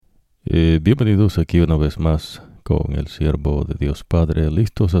Bienvenidos aquí una vez más con el siervo de Dios Padre,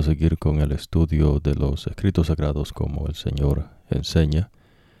 listos a seguir con el estudio de los escritos sagrados como el Señor enseña.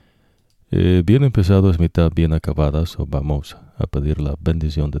 Bien empezado es mitad bien acabada, so vamos a pedir la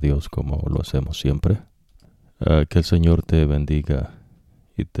bendición de Dios como lo hacemos siempre. Que el Señor te bendiga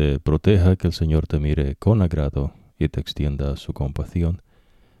y te proteja, que el Señor te mire con agrado y te extienda su compasión,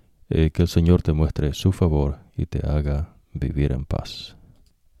 que el Señor te muestre su favor y te haga vivir en paz.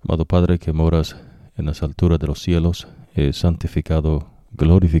 Amado Padre que moras en las alturas de los cielos, santificado,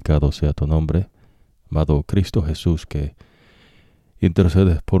 glorificado sea tu nombre. Amado Cristo Jesús que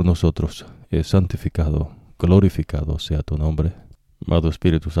intercedes por nosotros, santificado, glorificado sea tu nombre. Amado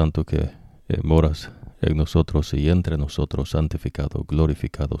Espíritu Santo que moras en nosotros y entre nosotros, santificado,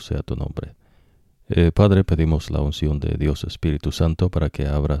 glorificado sea tu nombre. Padre, pedimos la unción de Dios Espíritu Santo para que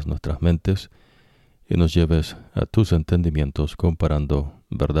abras nuestras mentes y nos lleves a tus entendimientos comparando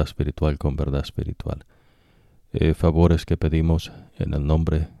verdad espiritual con verdad espiritual. Favores que pedimos en el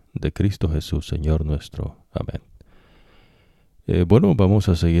nombre de Cristo Jesús, Señor nuestro. Amén. Bueno, vamos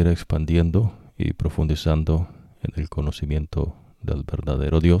a seguir expandiendo y profundizando en el conocimiento del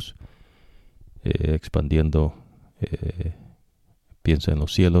verdadero Dios. Expandiendo, piensa en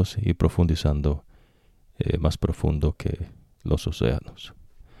los cielos y profundizando más profundo que los océanos.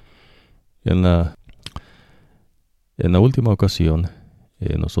 En la última ocasión,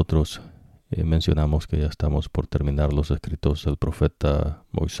 nosotros mencionamos que ya estamos por terminar los escritos del profeta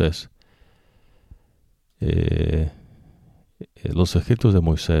Moisés. Los escritos de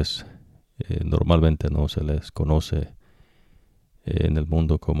Moisés normalmente no se les conoce en el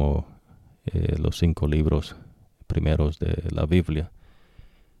mundo como los 5 libros primeros de la Biblia.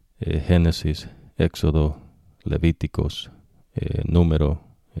 Génesis, Éxodo, Levíticos, Número,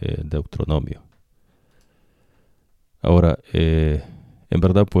 Deuteronomio. Ahora, en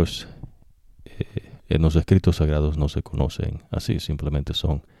verdad, pues, en los escritos sagrados no se conocen así, simplemente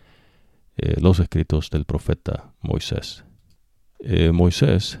son los escritos del profeta Moisés.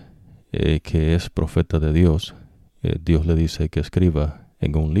 Moisés, que es profeta de Dios, Dios le dice que escriba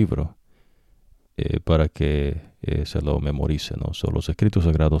en un libro para que se lo memorice, ¿no? Los escritos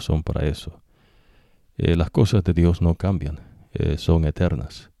sagrados son para eso. Las cosas de Dios no cambian, son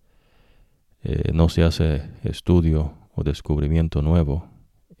eternas. No se hace estudio o descubrimiento nuevo,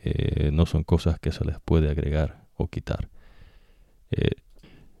 no son cosas que se les puede agregar o quitar.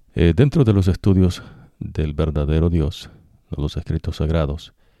 Dentro de los estudios del verdadero Dios, de los escritos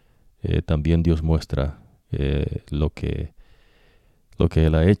sagrados, también Dios muestra lo que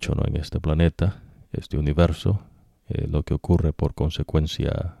Él ha hecho, ¿no? En este planeta, este universo, lo que ocurre por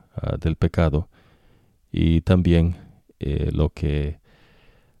consecuencia del pecado y también lo que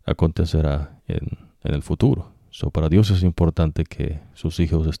acontecerá en el futuro. Para Dios es importante que sus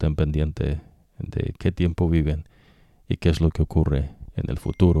hijos estén pendientes de qué tiempo viven y qué es lo que ocurre en el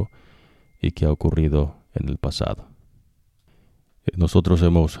futuro y qué ha ocurrido en el pasado. Nosotros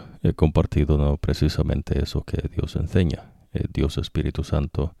hemos compartido, ¿no?, precisamente eso que Dios enseña. Dios Espíritu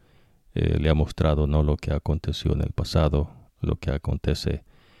Santo le ha mostrado, ¿no?, lo que aconteció en el pasado, lo que acontece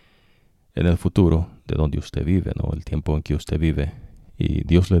en el futuro, de donde usted vive, ¿no?, el tiempo en que usted vive. Y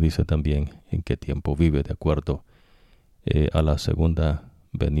Dios le dice también en qué tiempo vive de acuerdo a la segunda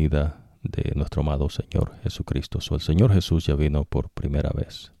venida de nuestro amado Señor Jesucristo. El Señor Jesús ya vino por primera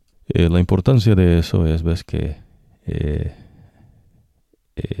vez. La importancia de eso es, ves que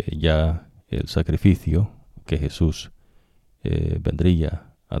ya el sacrificio que Jesús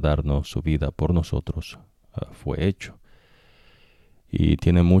vendría a darnos su vida por nosotros fue hecho. Y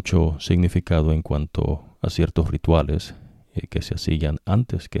tiene mucho significado en cuanto a ciertos rituales que se hacían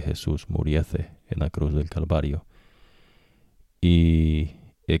antes que Jesús muriese en la cruz del Calvario. Y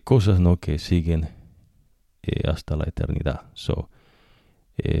cosas, ¿no?, que siguen hasta la eternidad.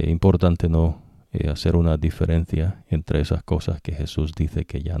 Importante, ¿no?, hacer una diferencia entre esas cosas que Jesús dice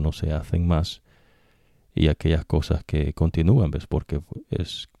que ya no se hacen más y aquellas cosas que continúan, ¿ves? Porque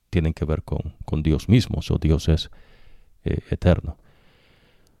tienen que ver con Dios mismo. Dios es eterno.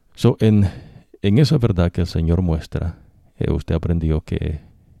 En esa verdad que el Señor muestra, usted aprendió que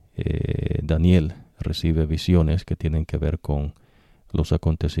Daniel recibe visiones que tienen que ver con los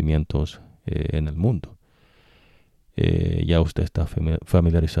acontecimientos en el mundo. Ya usted está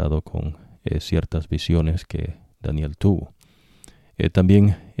familiarizado con ciertas visiones que Daniel tuvo.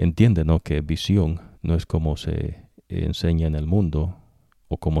 También entiende, ¿no?, que visión no es como se enseña en el mundo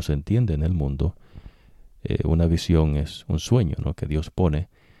o como se entiende en el mundo. Una visión es un sueño, ¿no?, que Dios pone.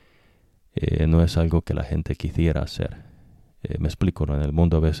 No es algo que la gente quisiera hacer. Me explico, ¿no? En el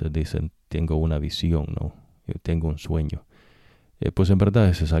mundo a veces dicen, tengo una visión, ¿no? Yo tengo un sueño. pues en verdad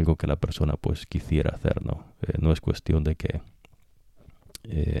eso es algo que la persona pues quisiera hacer, ¿no? No es cuestión de que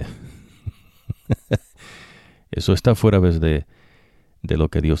eso está fuera, ¿ves?, de lo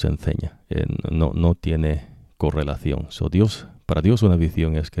que Dios enseña. No tiene correlación. Para Dios una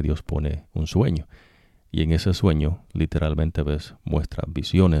visión es que Dios pone un sueño. Y en ese sueño, literalmente, ¿ves?, muestra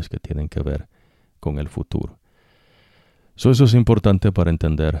visiones que tienen que ver con el futuro. Eso es importante para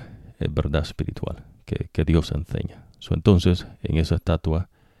entender verdad espiritual que Dios enseña. Entonces, en esa estatua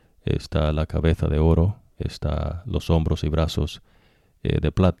está la cabeza de oro, está los hombros y brazos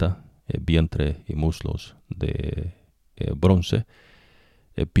de plata, vientre y muslos de bronce,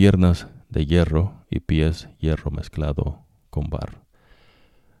 piernas de hierro y pies hierro mezclado con barro.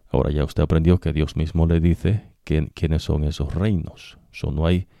 Ahora ya usted aprendió que Dios mismo le dice quiénes son esos reinos. No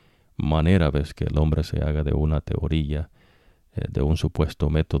hay manera, ves, que el hombre se haga de una teoría, de un supuesto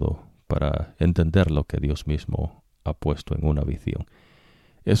método para entender lo que Dios mismo ha puesto en una visión.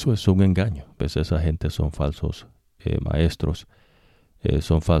 Eso es un engaño. ¿Ves? Esa gente son falsos maestros,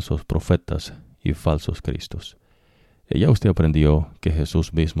 son falsos profetas y falsos cristos. Ya usted aprendió que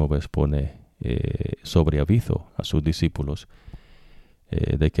Jesús mismo, ¿ves?, pone sobre aviso a sus discípulos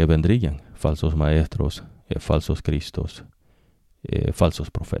de que vendrían falsos maestros, falsos cristos,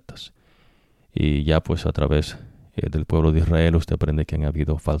 falsos profetas. Y ya pues a través del pueblo de Israel usted aprende que han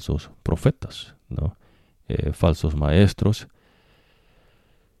habido falsos profetas, ¿no? Falsos maestros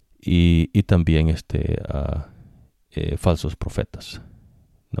y también falsos profetas,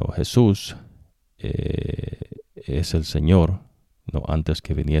 ¿no? Jesús es el Señor, ¿no?, antes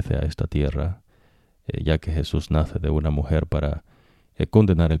que viniese a esta tierra, ya que Jesús nace de una mujer para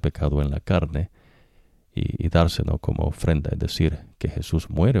condenar el pecado en la carne y dárselo como ofrenda, es decir, que Jesús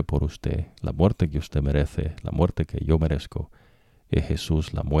muere por usted, la muerte que usted merece, la muerte que yo merezco,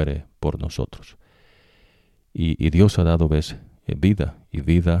 Jesús la muere por nosotros. Y Dios ha dado, ves, vida y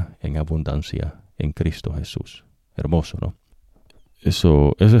vida en abundancia en Cristo Jesús. Hermoso, ¿no?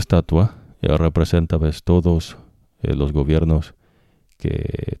 Esa estatua representa, ves, todos los gobiernos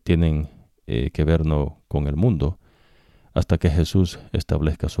que tienen que ver, ¿no?, con el mundo, hasta que Jesús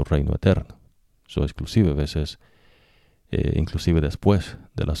establezca su reino eterno. Exclusive veces, inclusive después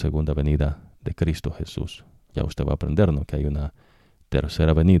de la segunda venida de Cristo Jesús. Ya usted va a aprender, ¿no?, que hay una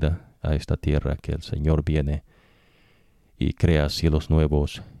tercera venida a esta tierra, que el Señor viene y crea cielos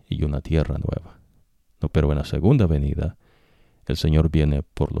nuevos y una tierra nueva. No, pero en la segunda venida, el Señor viene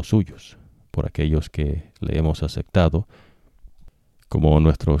por los suyos, por aquellos que le hemos aceptado como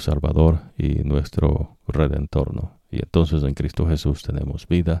nuestro Salvador y nuestro Redentor, ¿no? Y entonces en Cristo Jesús tenemos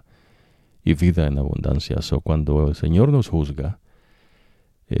vida y vida en abundancia. Cuando el Señor nos juzga,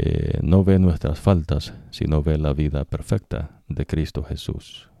 no ve nuestras faltas, sino ve la vida perfecta de Cristo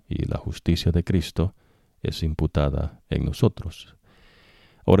Jesús. Y la justicia de Cristo es imputada en nosotros.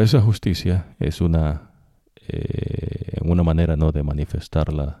 Ahora, esa justicia es una manera, ¿no?, de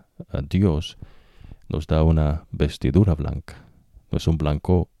manifestarla a Dios. Nos da una vestidura blanca. No es un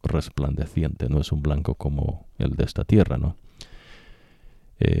blanco resplandeciente, no es un blanco como el de esta tierra, ¿no?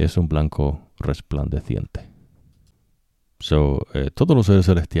 Es un blanco resplandeciente. Todos los seres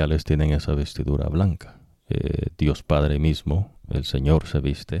celestiales tienen esa vestidura blanca. Dios Padre mismo, el Señor, se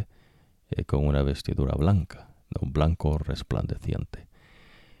viste con una vestidura blanca, ¿no?, un blanco resplandeciente.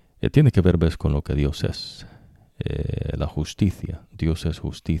 Tiene que ver, ves, con lo que Dios es. La justicia. Dios es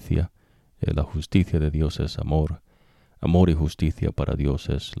justicia. La justicia de Dios es amor. Amor y justicia para Dios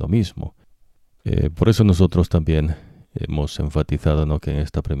es lo mismo. Por eso nosotros también hemos enfatizado, ¿no?, que en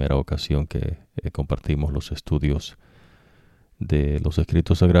esta primera ocasión que compartimos los estudios de los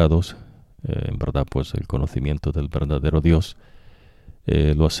escritos sagrados, en verdad pues el conocimiento del verdadero Dios,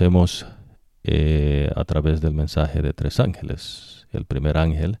 lo hacemos a través del mensaje de 3 ángeles. El primer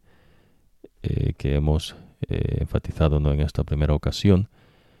ángel que hemos enfatizado, ¿no?, en esta primera ocasión,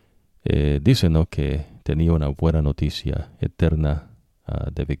 dice, ¿no?, que tenía una buena noticia eterna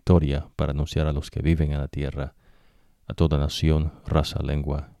de victoria para anunciar a los que viven en la tierra, a toda nación, raza,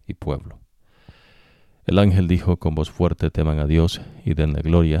 lengua y pueblo. El ángel dijo con voz fuerte: teman a Dios y denle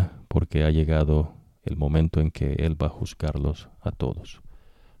gloria, porque ha llegado el momento en que Él va a juzgarlos a todos.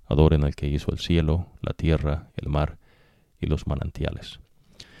 Adoren al que hizo el cielo, la tierra, el mar y los manantiales.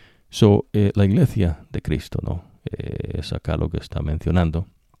 La iglesia de Cristo, ¿no?, es acá lo que está mencionando.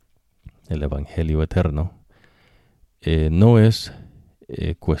 El evangelio eterno no es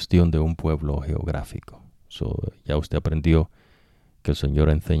cuestión de un pueblo geográfico. Ya usted aprendió que el Señor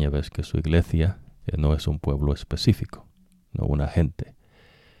enseña, ves, que su iglesia no es un pueblo específico, no una gente,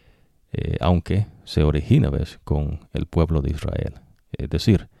 aunque se origina, ves, con el pueblo de Israel. Es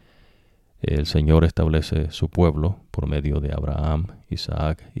decir, El Señor establece su pueblo por medio de Abraham,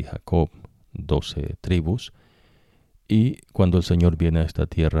 Isaac y Jacob, 12 tribus. Y cuando el Señor viene a esta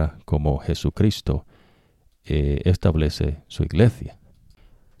tierra como Jesucristo, establece su iglesia.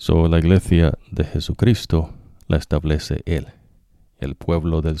 La iglesia de Jesucristo la establece Él. El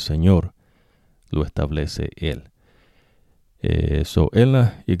pueblo del Señor lo establece Él. En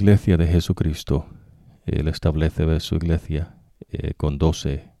la iglesia de Jesucristo, Él establece su iglesia con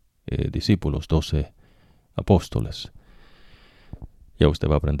 12 discípulos, 12 apóstoles. Ya usted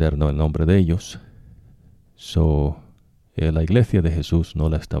va a aprender, ¿no?, el nombre de ellos. La iglesia de Jesús no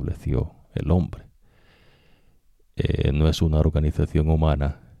la estableció el hombre. No es una organización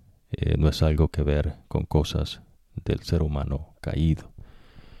humana, no es algo que ver con cosas del ser humano caído.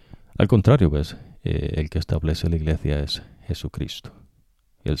 Al contrario, ¿ves? El que establece la iglesia es Jesucristo,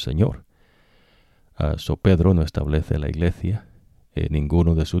 el Señor. Pedro no establece la iglesia,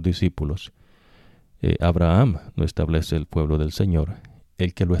 ninguno de sus discípulos. Abraham no establece el pueblo del Señor,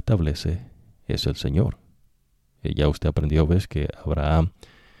 el que lo establece es el Señor. Ya usted aprendió, ¿ves?, que Abraham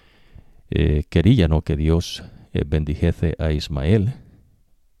quería, ¿no?, que Dios bendijese a Ismael,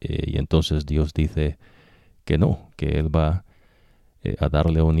 y entonces Dios dice que no, que él va a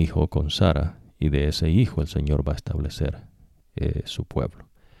darle un hijo con Sara, y de ese hijo el Señor va a establecer su pueblo.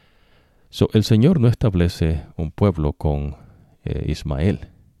 El Señor no establece un pueblo con Ismael.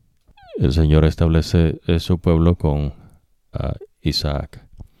 El Señor establece su pueblo con Isaac.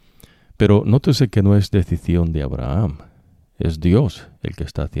 Pero nótese que no es decisión de Abraham, es Dios el que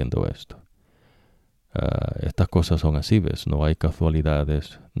está haciendo esto. Estas cosas son así, ¿ves? No hay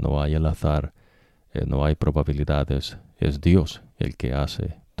casualidades, no hay el azar, no hay probabilidades. Es Dios el que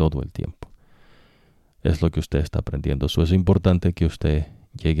hace todo el tiempo. Es lo que usted está aprendiendo. Eso es importante que usted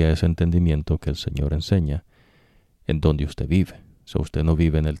llegue a ese entendimiento que el Señor enseña en donde usted vive. Usted no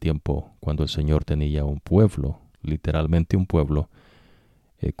vive en el tiempo cuando el Señor tenía un pueblo, literalmente un pueblo,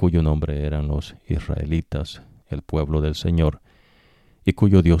 cuyo nombre eran los israelitas, el pueblo del Señor, y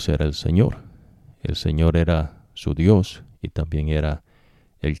cuyo Dios era el Señor. El Señor era su Dios y también era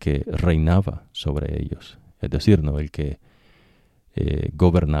el que reinaba sobre ellos, es decir, no el que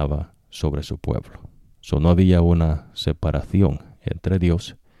gobernaba sobre su pueblo. No había una separación entre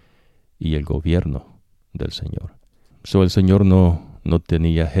Dios y el gobierno del Señor. El Señor no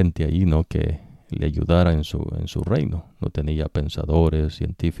tenía gente ahí, ¿no?, que le ayudara en su reino. No tenía pensadores,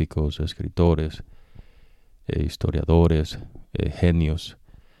 científicos, escritores, historiadores, genios,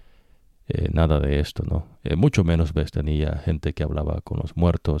 nada de esto, ¿no? Mucho menos, ¿ves?, tenía gente que hablaba con los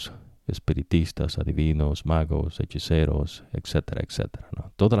muertos, espiritistas, adivinos, magos, hechiceros, etcétera, etcétera,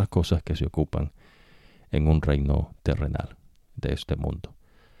 ¿no? Todas las cosas que se ocupan en un reino terrenal de este mundo,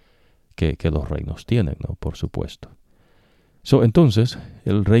 que los reinos tienen, ¿no?, por supuesto. Entonces,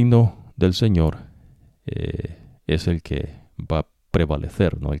 el reino del Señor es el que va a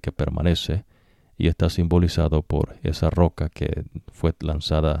prevalecer, ¿no?, el que permanece, y está simbolizado por esa roca que fue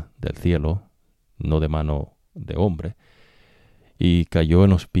lanzada del cielo, no de mano de hombre, y cayó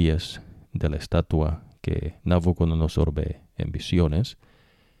en los pies de la estatua que Nabucodonosor ve en visiones,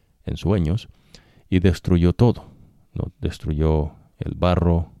 en sueños, y destruyó todo, ¿no? Destruyó el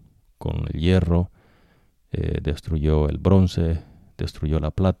barro con el hierro, destruyó el bronce, destruyó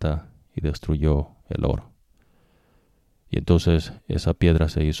la plata y destruyó el oro. Y entonces esa piedra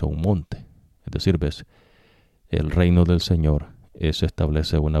se hizo un monte. Es decir, ¿ves?, el reino del Señor se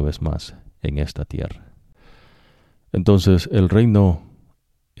establece una vez más en esta tierra. Entonces el reino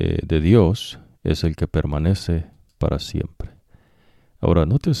de Dios es el que permanece para siempre. Ahora,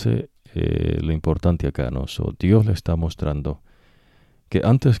 nótese lo importante acá, ¿no? Dios le está mostrando que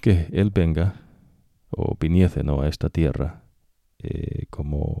antes que Él venga o viniese, ¿no?, a esta tierra,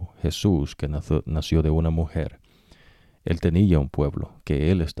 como Jesús, que nació de una mujer, Él tenía un pueblo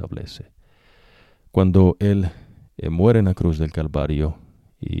que Él establece. Cuando Él muere en la cruz del Calvario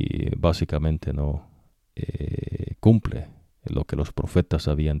y básicamente no cumple lo que los profetas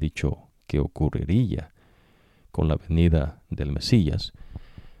habían dicho que ocurriría con la venida del Mesías,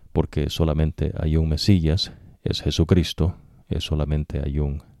 porque solamente hay un Mesías, es Jesucristo, solamente hay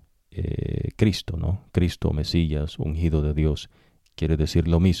un Cristo, ¿no? Cristo, Mesías, ungido de Dios, quiere decir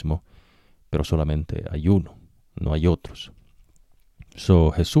lo mismo, pero solamente hay uno, no hay otros.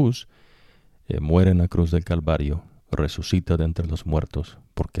 Jesús muere en la cruz del Calvario, resucita de entre los muertos,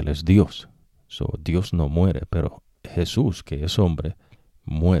 porque Él es Dios. Dios no muere, pero Jesús, que es hombre,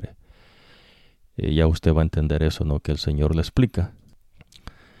 muere. Ya usted va a entender eso, ¿no?, que el Señor le explica.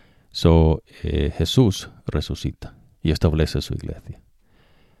 Jesús resucita y establece su iglesia.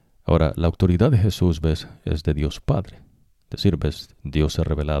 Ahora, la autoridad de Jesús, ¿ves?, es de Dios Padre. decir, ¿ves? Dios se ha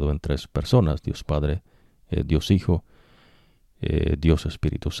revelado en tres personas, Dios Padre, Dios Hijo, Dios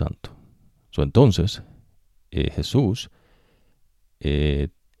Espíritu Santo. Entonces, Jesús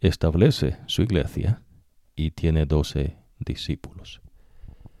establece su iglesia y tiene 12 discípulos.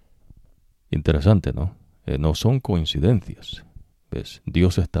 Interesante, ¿no? No son coincidencias. ¿Ves?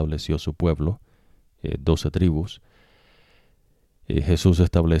 Dios estableció su pueblo, 12 tribus. Jesús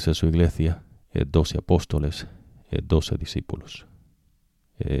establece su iglesia, 12 apóstoles, 12 discípulos.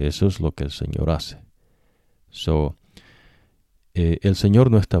 Eso es lo que el Señor hace. El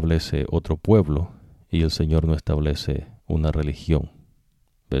Señor no establece otro pueblo y el Señor no establece una religión.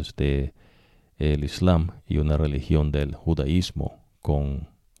 ¿Ves? De el Islam y una religión del judaísmo con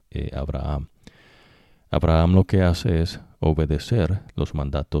Abraham. Abraham lo que hace es obedecer los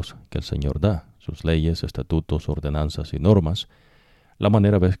mandatos que el Señor da, sus leyes, estatutos, ordenanzas y normas, la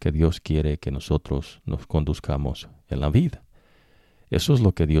manera ves que Dios quiere que nosotros nos conduzcamos en la vida. Eso es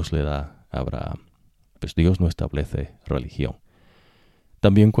lo que Dios le da a Abraham. Pues Dios no establece religión.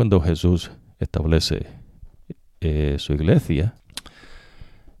 También cuando Jesús establece su iglesia,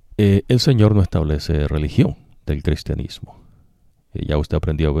 el Señor no establece religión del cristianismo. Ya usted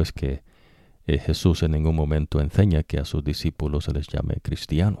aprendió, ves, que Jesús en ningún momento enseña que a sus discípulos se les llame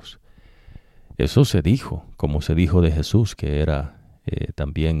cristianos. Eso se dijo, como se dijo de Jesús, que era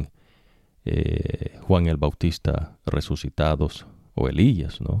también Juan el Bautista resucitados o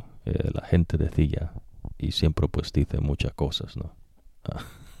Elías, ¿no? La gente decía, y siempre pues dice muchas cosas, ¿no?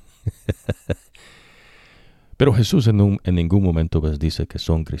 Pero Jesús en ningún momento ves, dice que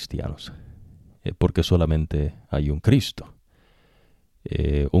son cristianos, porque solamente hay un Cristo.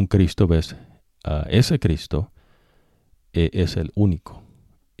 Un Cristo, ves, ese Cristo es el único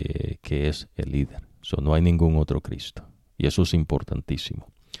que es el líder. No hay ningún otro Cristo. Y eso es importantísimo.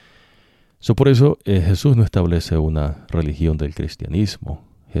 Por eso Jesús no establece una religión del cristianismo.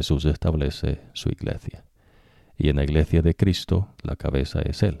 Jesús establece su iglesia. Y en la iglesia de Cristo la cabeza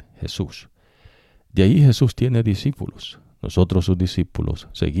es Él, Jesús. De ahí Jesús tiene discípulos. Nosotros sus discípulos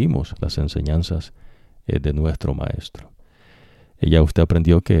seguimos las enseñanzas de nuestro Maestro. Y ya usted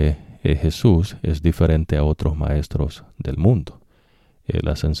aprendió que Jesús es diferente a otros maestros del mundo.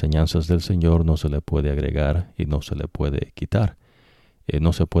 Las enseñanzas del Señor no se le puede agregar y no se le puede quitar.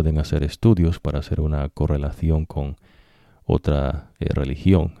 No se pueden hacer estudios para hacer una correlación con otra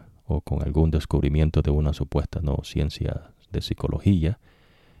religión o con algún descubrimiento de una supuesta ciencia de psicología,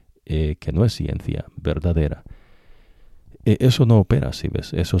 que no es ciencia verdadera. Eso no opera, ¿sí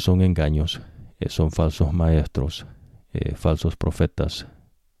ves? Esos son engaños, son falsos maestros, falsos profetas,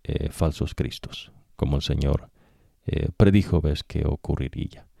 falsos cristos, como el Señor predijo, ves, que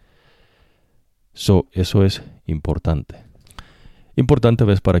ocurriría. Eso es importante. Importante,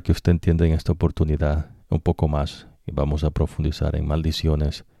 ves, para que usted entienda en esta oportunidad un poco más, y vamos a profundizar en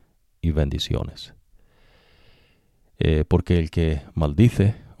maldiciones y bendiciones. Porque el que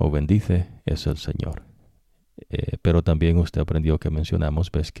maldice o bendice es el Señor. Pero también usted aprendió que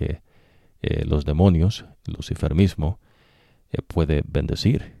mencionamos, ves, que los demonios, el lucifermismo, puede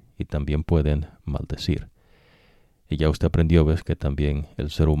bendecir y también pueden maldecir. Y ya usted aprendió, ves, que también el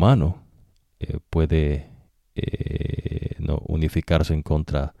ser humano puede unificarse en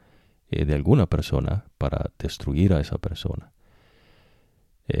contra de alguna persona para destruir a esa persona.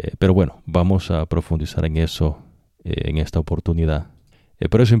 Pero bueno, vamos a profundizar en eso en esta oportunidad.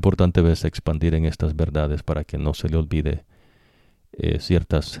 Pero es importante, ves, expandir en estas verdades para que no se le olvide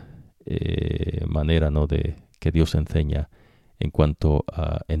ciertas maneras, ¿no?, de que Dios enseña en cuanto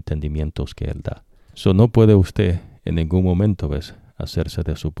a entendimientos que Él da. No puede usted en ningún momento, ves, hacerse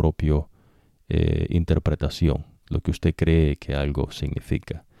de su propia interpretación, lo que usted cree que algo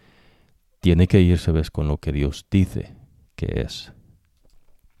significa. Tiene que irse, ves, con lo que Dios dice que es.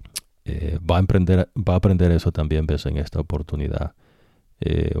 Va a aprender eso también, ves, en esta oportunidad,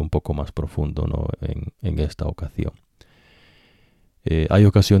 un poco más profundo, ¿no?, en esta ocasión. Hay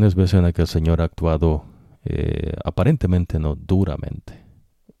ocasiones, ves, en las que el Señor ha actuado aparentemente no duramente.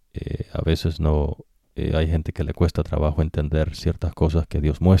 A veces hay gente que le cuesta trabajo entender ciertas cosas que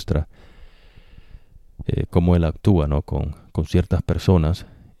Dios muestra, cómo Él actúa, ¿no?, con ciertas personas,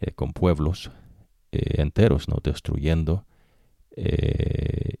 con pueblos enteros, ¿no?, destruyendo,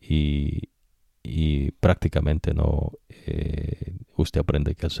 y prácticamente usted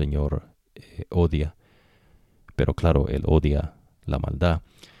aprende que el Señor odia, pero claro, Él odia la maldad,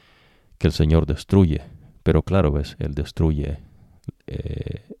 que el Señor destruye, pero claro, ves, Él destruye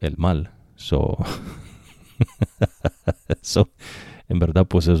el mal. En verdad,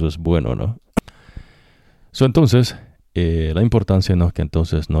 pues eso es bueno, ¿no? Entonces, la importancia, ¿no?, que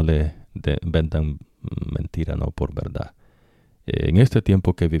entonces no le vendan mentira, ¿no?, por verdad. En este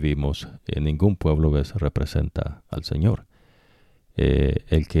tiempo que vivimos, ningún pueblo representa al Señor.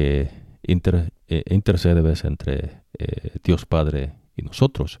 El que intercede entre Dios Padre y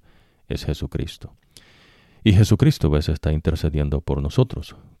nosotros es Jesucristo. Y Jesucristo está intercediendo por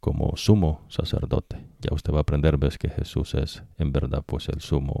nosotros como sumo sacerdote. Ya usted va a aprender que Jesús es en verdad pues el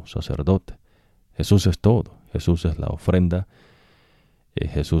sumo sacerdote. Jesús es todo. Jesús es la ofrenda.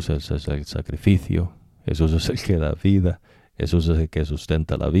 Jesús es el sacrificio. Jesús es el que da vida. Jesús es el que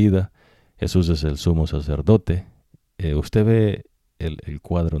sustenta la vida. Jesús es el sumo sacerdote. Usted ve el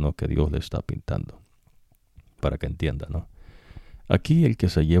cuadro, ¿no?, que Dios le está pintando, para que entienda, ¿no? Aquí el que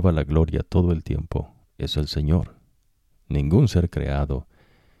se lleva la gloria todo el tiempo es el Señor. Ningún ser creado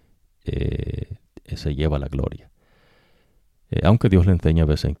se lleva la gloria. Aunque Dios le enseña a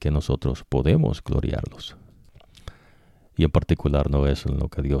veces en que nosotros podemos gloriarlos. Y en particular no es en lo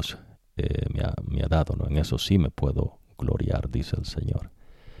que Dios me ha dado, ¿no? En eso sí me puedo gloriar, dice el Señor.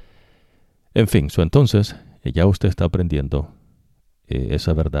 En fin, entonces ya usted está aprendiendo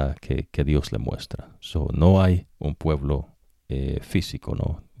esa verdad que Dios le muestra. No hay un pueblo físico,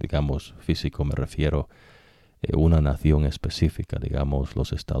 ¿no? Digamos, físico me refiero a una nación específica, digamos,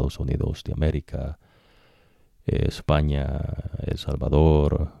 los Estados Unidos de América, España, El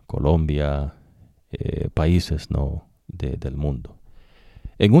Salvador, Colombia, países, ¿no?, del mundo.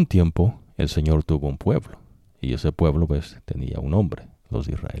 En un tiempo, el Señor tuvo un pueblo, y ese pueblo tenía un nombre, los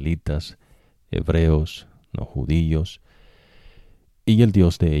israelitas, hebreos, no judíos, y el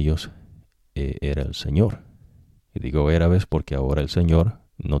Dios de ellos era el Señor. Y digo era porque ahora el Señor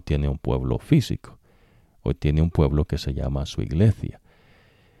no tiene un pueblo físico. Hoy tiene un pueblo que se llama su iglesia.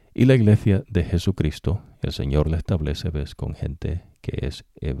 Y la iglesia de Jesucristo, el Señor la establece, con gente que es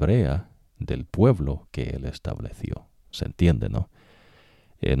hebrea del pueblo que Él estableció. ¿Se entiende, no?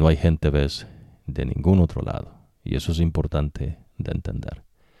 No hay gente, de ningún otro lado. Y eso es importante de entender.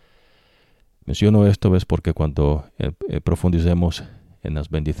 Menciono esto, porque cuando profundicemos en las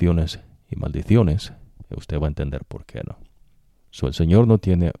bendiciones y maldiciones, usted va a entender por qué no. El Señor no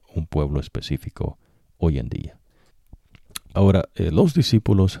tiene un pueblo específico hoy en día. Ahora, los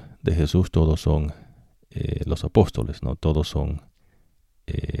discípulos de Jesús todos son los apóstoles, ¿no? Todos son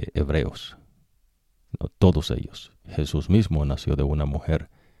hebreos, ¿no? Todos ellos. Jesús mismo nació de una mujer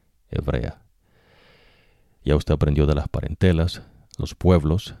hebrea. Ya usted aprendió de las parentelas, los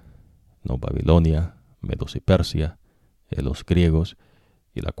pueblos, ¿no? Babilonia, Medos y Persia, los griegos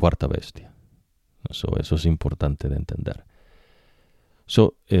y la cuarta bestia. Eso es importante de entender.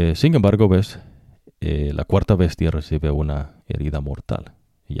 Sin embargo, la cuarta bestia recibe una herida mortal.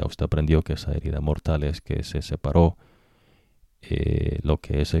 Y ya usted aprendió que esa herida mortal es que se separó lo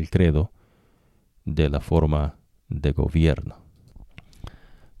que es el credo de la forma de gobierno.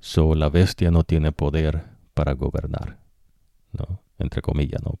 La bestia no tiene poder para gobernar, ¿no? Entre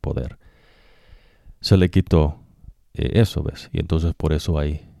comillas, no poder. Se le quitó eso, y entonces por eso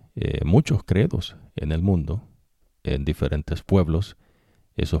hay muchos credos en el mundo, en diferentes pueblos.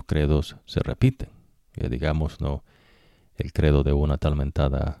 Esos credos se repiten. Digamos, ¿no?, el credo de una tal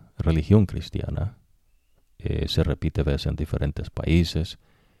mentada religión cristiana se repite en diferentes países.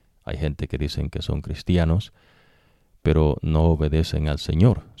 Hay gente que dicen que son cristianos, pero no obedecen al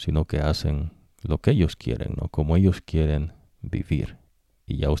Señor, sino que hacen lo que ellos quieren, ¿no?, como ellos quieren vivir.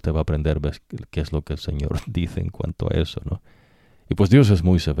 Y ya usted va a aprender qué es lo que el Señor dice en cuanto a eso, ¿no? Y pues Dios es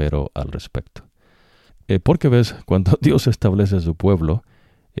muy severo al respecto. Porque cuando Dios establece su pueblo,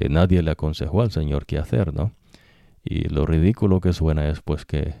 nadie le aconsejó al Señor qué hacer, ¿no? Y lo ridículo que suena es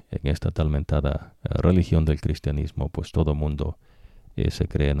que en esta tal mentada religión del cristianismo, todo mundo se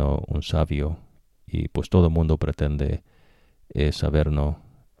cree, ¿no?, un sabio, y todo mundo pretende saber, ¿no?,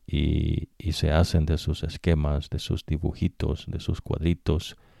 y se hacen de sus esquemas, de sus dibujitos, de sus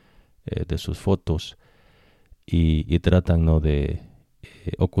cuadritos, de sus fotos, y tratan, ¿no?, de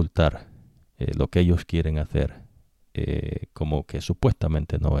ocultar lo que ellos quieren hacer, como que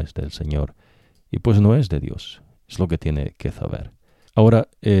supuestamente no es del Señor, y no es de Dios. Es lo que tiene que saber. Ahora,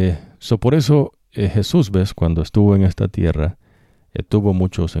 por eso Jesús, cuando estuvo en esta tierra, tuvo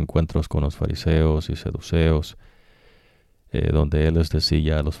muchos encuentros con los fariseos y saduceos, donde Él les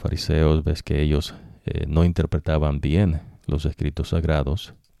decía a los fariseos, que ellos no interpretaban bien los escritos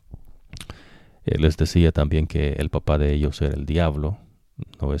sagrados. Él les decía también que el papá de ellos era el diablo,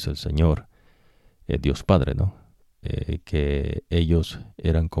 no es el Señor, Dios Padre, ¿no? Que ellos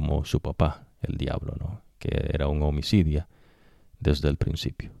eran como su papá, el diablo, ¿no?, que era un homicidio desde el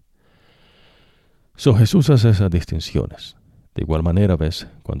principio. Jesús hace esas distinciones. De igual manera,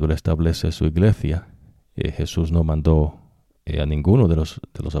 cuando Él establece su iglesia, Jesús no mandó a ninguno de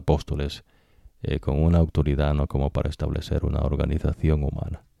los apóstoles con una autoridad, no como para establecer una organización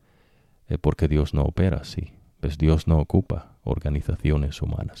humana. Porque Dios no opera así. Pues Dios no ocupa organizaciones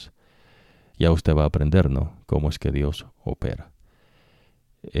humanas. Ya usted va a aprender, ¿no?, cómo es que Dios opera.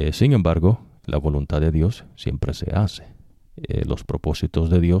 Sin embargo, la voluntad de Dios siempre se hace. Los propósitos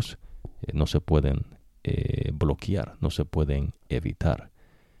de Dios no se pueden bloquear, no se pueden evitar.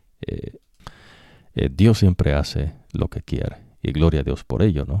 Dios siempre hace lo que quiere. Y gloria a Dios por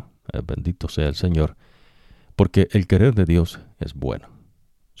ello, ¿no? Bendito sea el Señor. Porque el querer de Dios es bueno.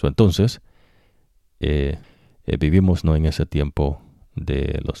 Entonces, vivimos, ¿no?, en ese tiempo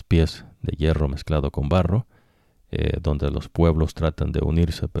de los pies de hierro mezclado con barro, donde los pueblos tratan de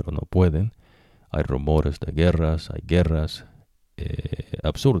unirse pero no pueden. Hay rumores de guerras, hay guerras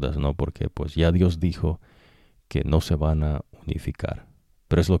absurdas, ¿no? Porque pues ya Dios dijo que no se van a unificar.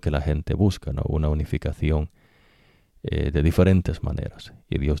 Pero es lo que la gente busca, ¿no? Una unificación de diferentes maneras.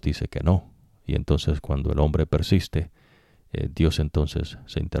 Y Dios dice que no. Y entonces cuando el hombre persiste, Dios entonces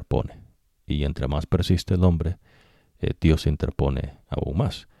se interpone. Y entre más persiste el hombre, Dios se interpone aún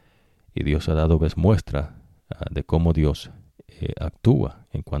más. Y Dios ha dado muestra de cómo Dios actúa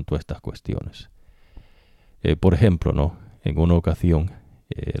en cuanto a estas cuestiones. Por ejemplo, ¿no?, en una ocasión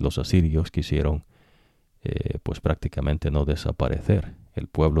los asirios quisieron pues prácticamente no desaparecer el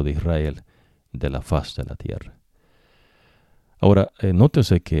pueblo de Israel de la faz de la tierra. Ahora,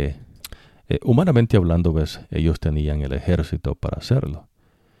 nótese que humanamente hablando, ellos tenían el ejército para hacerlo.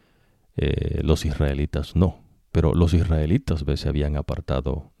 Los israelitas no. Pero los israelitas, se habían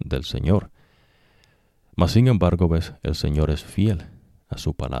apartado del Señor. Mas, sin embargo, el Señor es fiel a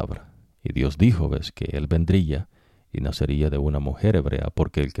su palabra. Y Dios dijo, que Él vendría y nacería de una mujer hebrea,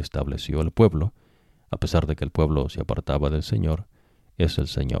 porque el que estableció el pueblo, a pesar de que el pueblo se apartaba del Señor, es el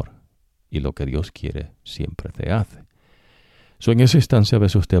Señor. Y lo que Dios quiere siempre se hace. En esa instancia,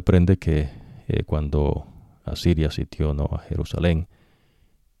 usted aprende que cuando Asiria sitió, ¿no?, a Jerusalén,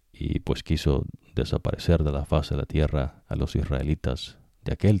 y pues quiso desaparecer de la faz de la tierra a los israelitas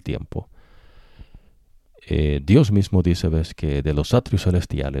de aquel tiempo, Dios mismo dice, que de los atrios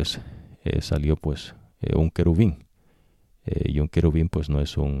celestiales salió pues un querubín. Y un querubín pues no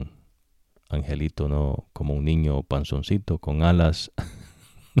es un angelito, no como un niño panzoncito con alas.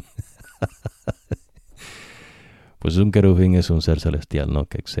 Pues un querubín es un ser celestial, ¿no?,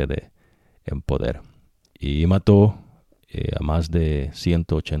 que excede en poder. Y mató a más de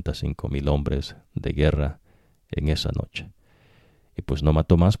 185,000 hombres de guerra en esa noche. Y pues no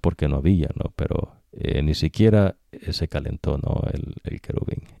mató más porque no había, ¿no? Pero ni siquiera se calentó, ¿no?, el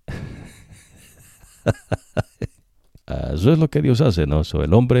querubín. Eso es lo que Dios hace, ¿no?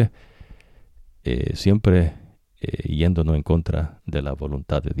 El hombre siempre yéndonos en contra de la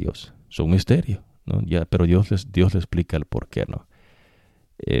voluntad de Dios. Es un misterio, ¿no? Pero Dios le explica el por qué, ¿no?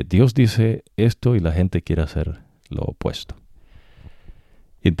 Dios dice esto y la gente quiere hacer lo opuesto.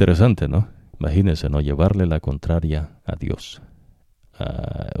 Interesante, ¿no? Imagínense, ¿no?, llevarle la contraria a Dios.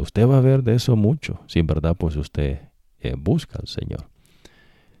 Usted va a ver de eso mucho, si en verdad pues usted busca al Señor.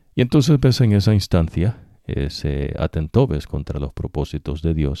 Y entonces, en esa instancia se atentó, contra los propósitos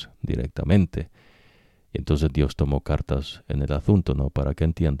de Dios directamente. Y entonces Dios tomó cartas en el asunto, ¿no?, para que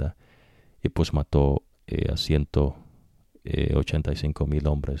entienda, y pues mató a 185,000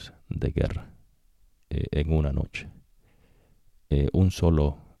 hombres de guerra en una noche. Un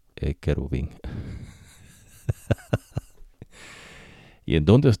solo querubín. ¿Y en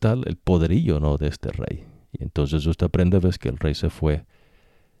dónde está el poderío, ¿no?, de este rey? Y entonces usted aprende, que el rey se fue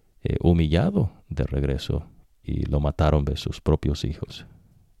humillado de regreso y lo mataron, sus propios hijos.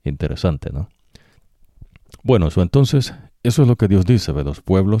 Interesante, ¿no? Bueno, entonces, eso es lo que Dios dice, los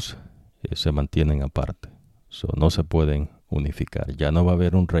pueblos se mantienen aparte. No se pueden unificar. Ya no va a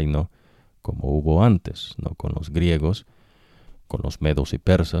haber un reino como hubo antes, ¿no?, con los griegos, con los medos y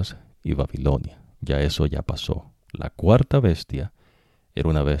persas y Babilonia. Ya eso ya pasó. La cuarta bestia era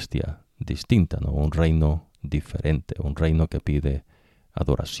una bestia distinta, ¿no?, un reino diferente, un reino que pide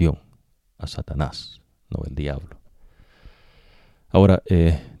adoración a Satanás, no el diablo. Ahora,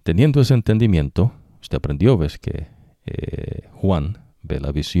 teniendo ese entendimiento, usted aprendió, que Juan ve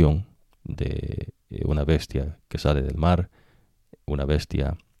la visión de una bestia que sale del mar, una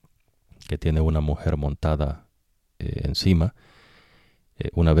bestia que tiene una mujer montada encima,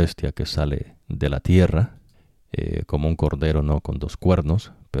 una bestia que sale de la tierra, como un cordero, no con 2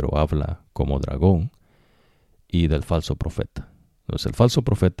 cuernos, pero habla como dragón, y del falso profeta. Entonces el falso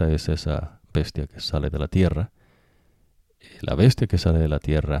profeta es esa bestia que sale de la tierra. La bestia que sale de la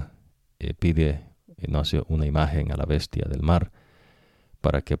tierra pide, no hace una imagen a la bestia del mar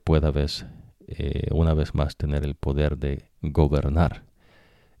para que pueda una vez más tener el poder de gobernar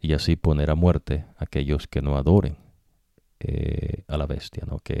y así poner a muerte a aquellos que no adoren a la bestia,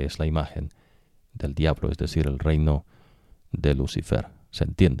 ¿no? Que es la imagen del diablo, es decir, el reino de Lucifer. ¿Se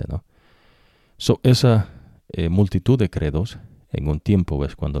entiende, no? Esa multitud de credos, en un tiempo,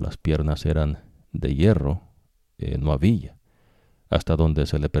 ves, cuando las piernas eran de hierro, no había, hasta donde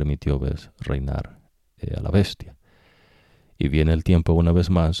se le permitió, ves, reinar a la bestia. Y viene el tiempo una vez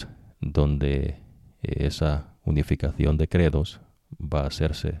más donde esa unificación de credos va a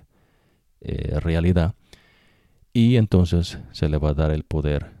hacerse realidad, y entonces se le va a dar el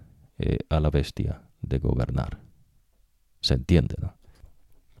poder a la bestia de gobernar. ¿Se entiende, no?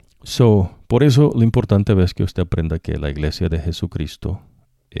 Por eso lo importante es que usted aprenda que la iglesia de Jesucristo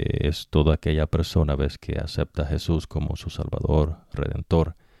es toda aquella persona, ves, que acepta a Jesús como su Salvador,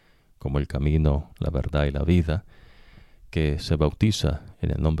 Redentor, como el camino, la verdad y la vida, que se bautiza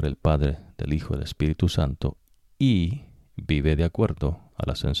en el nombre del Padre, del Hijo y del Espíritu Santo y vive de acuerdo a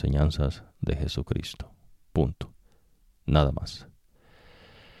las enseñanzas de Jesucristo. Punto. Nada más.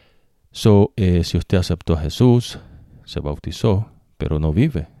 Si usted aceptó a Jesús, se bautizó, pero no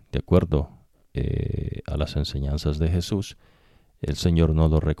vive de acuerdo a las enseñanzas de Jesús, el Señor no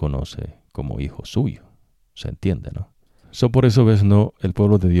lo reconoce como hijo suyo. ¿Se entiende, no? Por eso, ves, no, el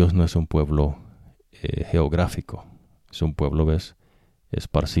pueblo de Dios no es un pueblo geográfico. Es un pueblo, ves,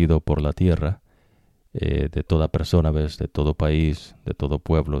 esparcido por la tierra, de toda persona, ves, de todo país, de todo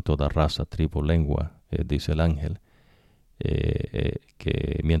pueblo, toda raza, tribu, lengua, dice el ángel,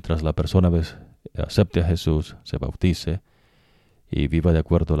 que mientras la persona, ves, acepte a Jesús, se bautice y viva de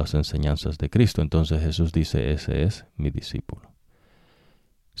acuerdo a las enseñanzas de Cristo, entonces Jesús dice, ese es mi discípulo.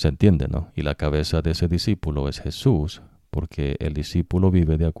 ¿Se entiende, no? Y la cabeza de ese discípulo es Jesús, porque el discípulo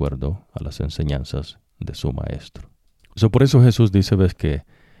vive de acuerdo a las enseñanzas de su maestro. Por eso Jesús dice, ves, que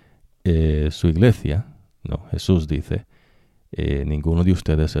su iglesia, no, Jesús dice, ninguno de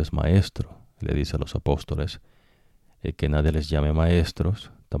ustedes es maestro. Le dice a los apóstoles que nadie les llame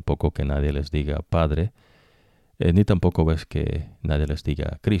maestros, tampoco que nadie les diga Padre, ni tampoco, ves, que nadie les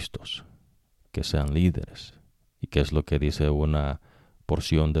diga Cristos, que sean líderes. ¿Y qué es lo que dice una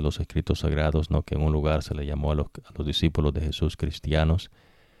porción de los escritos sagrados, no? Que en un lugar se le llamó a los discípulos de Jesús cristianos.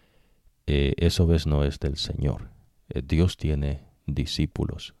 Eso, ves, no es del Señor. Dios tiene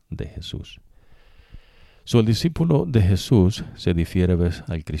discípulos de Jesús. El discípulo de Jesús se difiere, ves,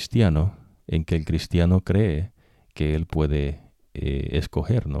 al cristiano, en que el cristiano cree que él puede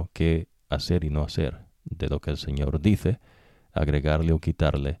escoger, ¿no?, qué hacer y no hacer de lo que el Señor dice, agregarle o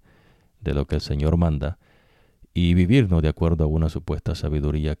quitarle de lo que el Señor manda, y vivir, ¿no?, de acuerdo a una supuesta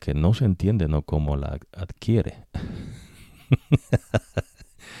sabiduría que no se entiende, ¿no?, cómo la adquiere.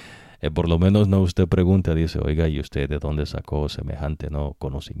 Por lo menos, no, usted pregunta, dice, oiga, ¿y usted de dónde sacó semejante, no,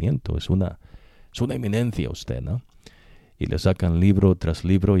 conocimiento? Es una eminencia usted, ¿no? Y le sacan libro tras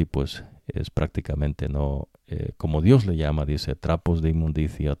libro y pues es prácticamente, no, como Dios le llama, dice, trapos de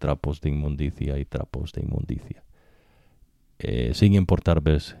inmundicia y trapos de inmundicia. Sin importar,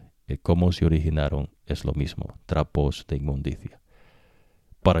 ves, cómo se originaron, es lo mismo, trapos de inmundicia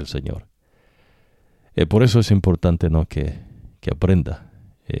para el Señor. Por eso es importante, ¿no?, que aprenda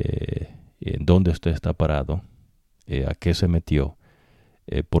en dónde usted está parado, a qué se metió,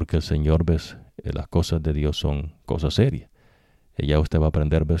 porque el Señor, ves, las cosas de Dios son cosas serias. Ya usted va a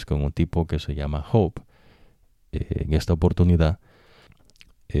aprender, ves, con un tipo que se llama Job en esta oportunidad,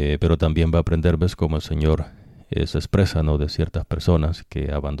 pero también va a aprender, ves, cómo el Señor se expresa, ¿no?, de ciertas personas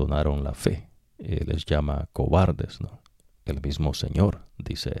que abandonaron la fe. Les llama cobardes, ¿no? El mismo Señor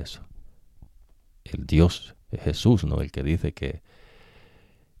dice eso. El Dios, Jesús, ¿no?, el que dice que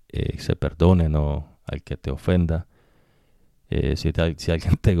se perdone, ¿no?, al que te ofenda. Si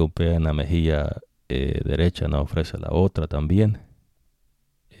alguien te golpea en la mejilla derecha, no, ofrece la otra también,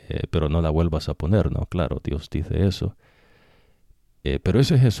 pero no la vuelvas a poner, ¿no? Claro, Dios dice eso. Pero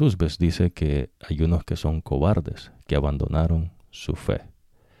ese Jesús, ves, dice que hay unos que son cobardes, que abandonaron su fe.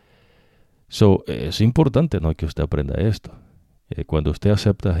 Es importante, ¿no?, que usted aprenda esto. Cuando usted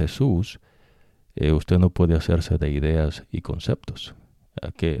acepta a Jesús, usted no puede hacerse de ideas y conceptos,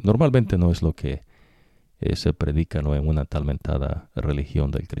 que normalmente no es lo que se predica, ¿no?, en una tal mentada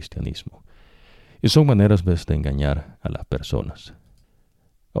religión del cristianismo. Y son maneras, ves, de engañar a las personas.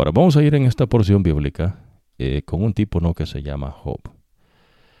 Ahora, vamos a ir en esta porción bíblica con un tipo, ¿no?, que se llama Job.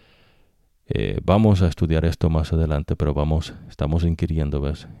 Vamos a estudiar esto más adelante, pero estamos inquiriendo,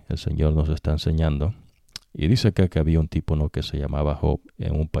 ¿ves? El Señor nos está enseñando. Y dice acá que había un tipo, ¿no?, que se llamaba Job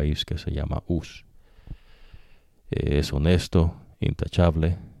en un país que se llama Uz. Es honesto,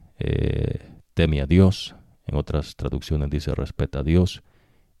 intachable, teme a Dios. En otras traducciones dice respeta a Dios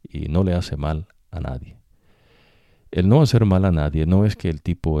y no le hace mal a nadie. El no hacer mal a nadie no es que el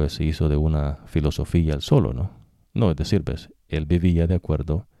tipo se hizo de una filosofía él solo, ¿no? No, es decir, ¿ves? Él vivía de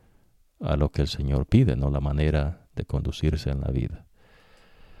acuerdo a lo que el Señor pide, ¿no? La manera de conducirse en la vida.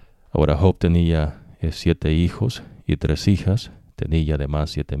 Ahora, Job tenía 7 hijos y 3 hijas. Tenía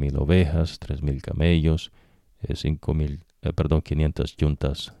además 7,000 ovejas, 3,000 camellos, 500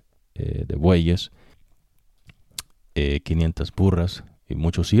 yuntas de bueyes, 500 burras y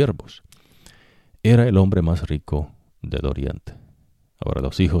muchos siervos. Era el hombre más rico del oriente. Ahora,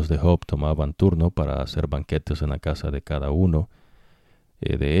 los hijos de Job tomaban turno para hacer banquetes en la casa de cada uno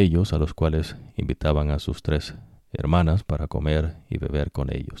de ellos, a los cuales invitaban a sus 3 hermanas para comer y beber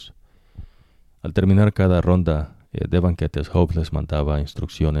con ellos. Al terminar cada ronda de banquetes, Job les mandaba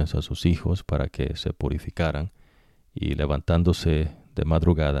instrucciones a sus hijos para que se purificaran, y levantándose de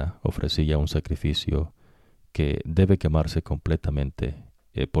madrugada ofrecía un sacrificio que debe quemarse completamente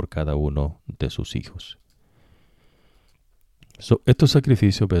por cada uno de sus hijos. Estos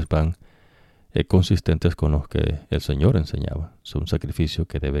sacrificios van consistentes con los que el Señor enseñaba. Es un sacrificio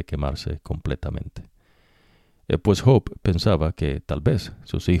que debe quemarse completamente. Pues Job pensaba que tal vez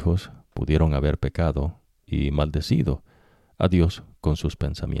sus hijos pudieron haber pecado y maldecido a Dios con sus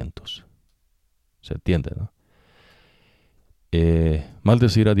pensamientos. ¿Se entiende, no?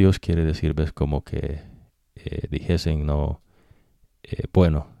 Maldecir a Dios quiere decir, ves, como que dijesen, no,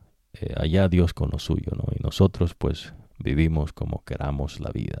 allá Dios con lo suyo, ¿no? Y nosotros, pues, vivimos como queramos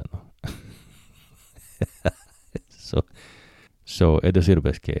la vida, ¿no? Es decir,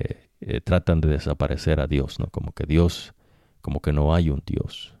 ves, que tratan de desaparecer a Dios, ¿no? Como que Dios, como que no hay un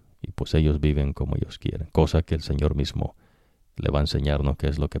Dios. Y pues ellos viven como ellos quieren. Cosa que el Señor mismo le va a enseñarnos qué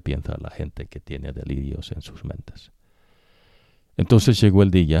es lo que piensa la gente que tiene delirios en sus mentes. Entonces llegó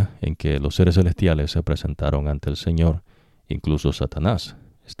el día en que los seres celestiales se presentaron ante el Señor. Incluso Satanás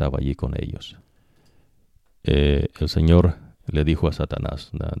estaba allí con ellos. El Señor le dijo a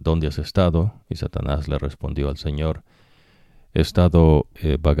Satanás, ¿dónde has estado? Y Satanás le respondió al Señor, he estado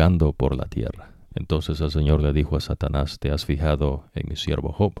vagando por la tierra. Entonces el Señor le dijo a Satanás, ¿te has fijado en mi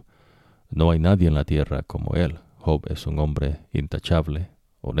siervo Job? No hay nadie en la tierra como él. Job es un hombre intachable,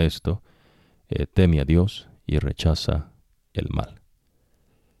 honesto, teme a Dios y rechaza el mal.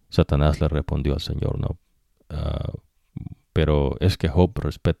 Satanás le respondió al Señor, no, pero es que Job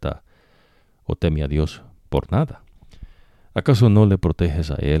respeta o teme a Dios por nada. ¿Acaso no le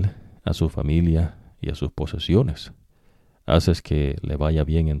proteges a él, a su familia y a sus posesiones? Haces que le vaya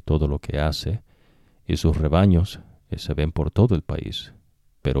bien en todo lo que hace, y sus rebaños se ven por todo el país.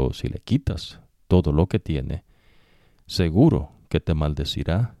 Pero si le quitas todo lo que tiene, seguro que te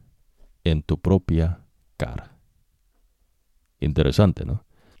maldecirá en tu propia cara. Interesante, ¿no?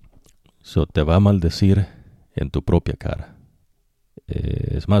 Te va a maldecir en tu propia cara.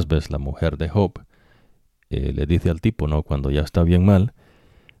 Es más, ves, la mujer de Job le dice al tipo, ¿no? Cuando ya está bien mal,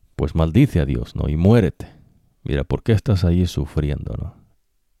 pues maldice a Dios, ¿no? Y muérete. Mira, ¿por qué estás ahí sufriendo, no?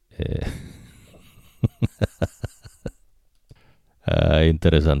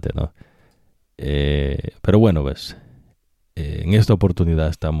 Interesante, ¿no? Pero bueno, ves, en esta oportunidad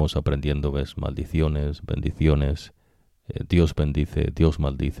estamos aprendiendo, ves, maldiciones, bendiciones. Dios bendice, Dios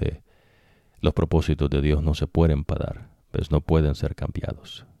maldice. Los propósitos de Dios no se pueden parar, ves, no pueden ser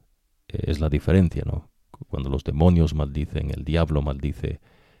cambiados. Es la diferencia, ¿no? Cuando los demonios maldicen, el diablo maldice,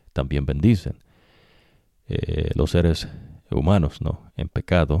 también bendicen. Los seres humanos, ¿no? En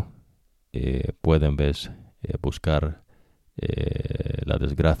pecado pueden, ves, buscar la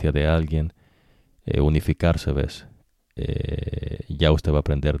desgracia de alguien, unificarse, ves. Ya usted va a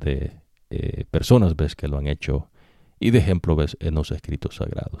aprender de personas, ves, que lo han hecho, y de ejemplo, ves, en los escritos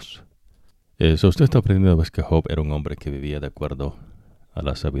sagrados. Usted está aprendiendo, ves, que Job era un hombre que vivía de acuerdo a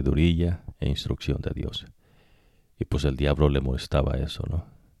la sabiduría e instrucción de Dios. Y pues el diablo le molestaba eso, ¿no?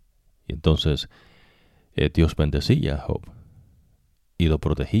 Y entonces Dios bendecía a Job y lo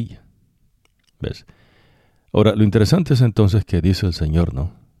protegía. ¿Ves? Ahora, lo interesante es entonces que dice el Señor,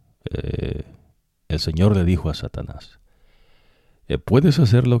 ¿no? El Señor le dijo a Satanás, puedes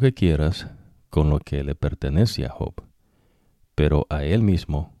hacer lo que quieras con lo que le pertenece a Job, pero a él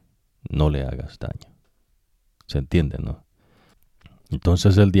mismo no le hagas daño. ¿Se entiende, no?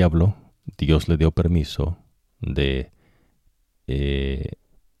 Entonces el diablo, Dios le dio permiso de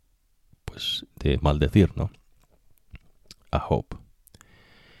maldecir, ¿no? A Job.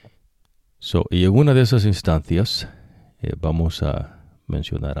 Y en una de esas instancias vamos a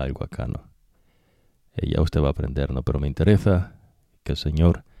mencionar algo acá, ¿no? Ya usted va a aprender, ¿no? Pero me interesa que el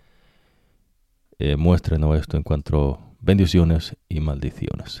Señor muestre, ¿no? Esto en cuanto a bendiciones y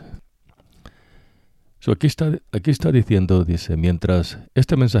maldiciones. Aquí está diciendo, dice, mientras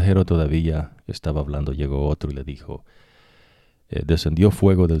este mensajero todavía estaba hablando, llegó otro y le dijo, descendió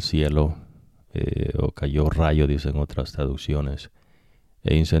fuego del cielo, o cayó rayo, dicen otras traducciones,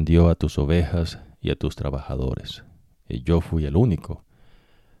 e incendió a tus ovejas y a tus trabajadores. Y yo fui el único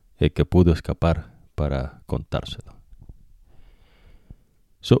que pudo escapar para contárselo.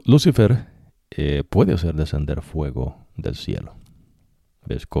 Lucifer puede hacer descender fuego del cielo.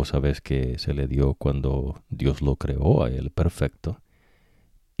 Ves que se le dio cuando Dios lo creó a él perfecto.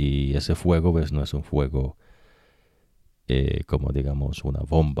 Y ese fuego, no es un fuego como digamos una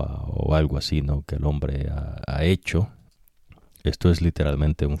bomba o algo así, ¿no? Que el hombre ha hecho. Esto es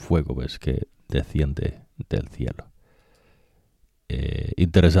literalmente un fuego, que desciende del cielo.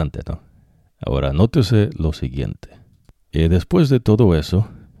 Interesante, ¿no? Ahora, nótese lo siguiente. Después de todo eso,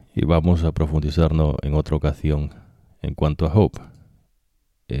 y vamos a profundizarnos en otra ocasión en cuanto a Job,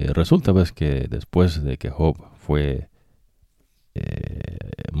 resulta que después de que Job fue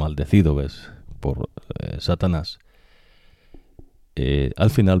maldecido, por Satanás, al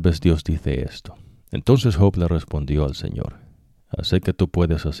final, Dios dice esto. Entonces Job le respondió al Señor, sé que tú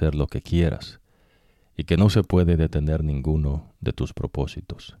puedes hacer lo que quieras, y que no se puede detener ninguno de tus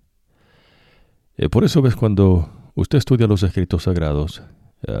propósitos. Por eso, cuando usted estudia los escritos sagrados,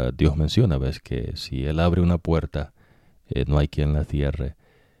 Dios menciona, que si Él abre una puerta, no hay quien la cierre,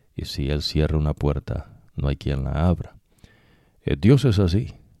 y si Él cierra una puerta, no hay quien la abra. Dios es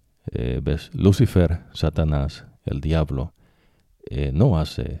así. Lucifer, Satanás, el diablo, no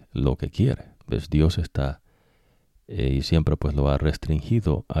hace lo que quiere. Dios está y siempre lo ha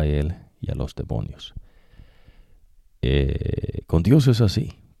restringido a Él y a los demonios. Con Dios es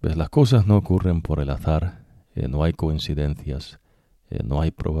así. Las cosas no ocurren por el azar, no hay coincidencias, no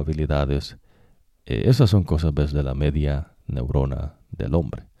hay probabilidades. Esas son cosas, de la media neurona del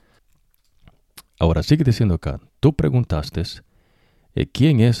hombre. Ahora, sigue diciendo acá, tú preguntaste,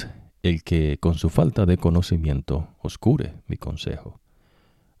 ¿quién es el que con su falta de conocimiento oscure mi consejo?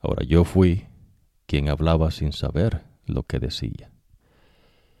 Ahora, yo fui quien hablaba sin saber lo que decía.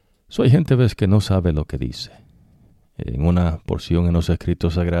 Hay gente, que no sabe lo que dice. En una porción en los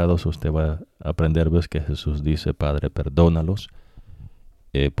escritos sagrados usted va a aprender, que Jesús dice, Padre, perdónalos,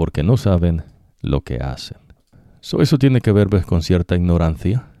 porque no saben lo que hacen. Eso tiene que ver, con cierta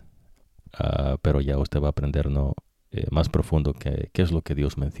ignorancia, pero ya usted va a aprender más profundo qué es lo que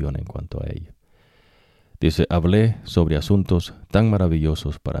Dios menciona en cuanto a ello. Dice, hablé sobre asuntos tan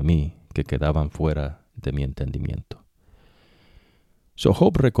maravillosos para mí que quedaban fuera de mi entendimiento.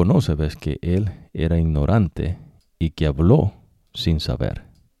 Job reconoce, que él era ignorante y que habló sin saber.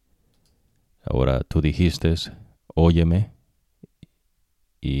 Ahora tú dijiste, óyeme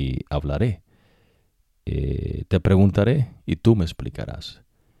y hablaré. Te preguntaré y tú me explicarás.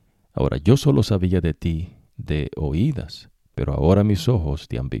 Ahora yo solo sabía de ti de oídas, pero ahora mis ojos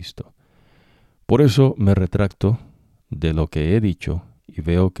te han visto. Por eso me retracto de lo que he dicho y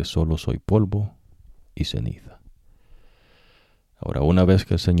veo que solo soy polvo y ceniza. Ahora, una vez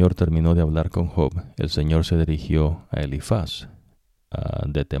que el Señor terminó de hablar con Job, el Señor se dirigió a Elifaz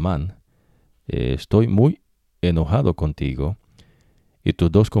de Temán. Estoy muy enojado contigo y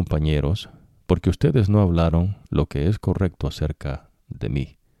tus dos compañeros, porque ustedes no hablaron lo que es correcto acerca de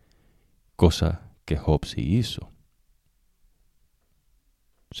mí, cosa que Job sí hizo.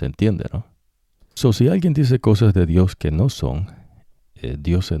 ¿Se entiende, no? Si alguien dice cosas de Dios que no son,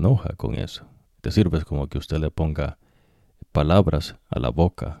 Dios se enoja con eso. Te sirve como que usted le ponga palabras a la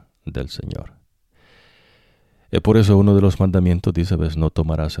boca del Señor. Por eso uno de los mandamientos dice, no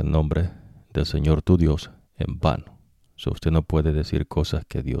tomarás el nombre del Señor tu Dios en vano. Usted no puede decir cosas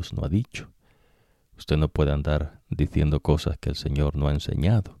que Dios no ha dicho. Usted no puede andar diciendo cosas que el Señor no ha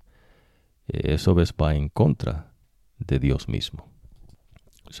enseñado. Eso va en contra de Dios mismo.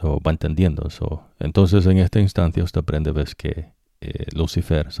 Va entendiendo. Entonces, en esta instancia usted aprende, que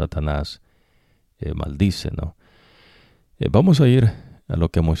Lucifer, Satanás, maldice, ¿no? Vamos a ir a lo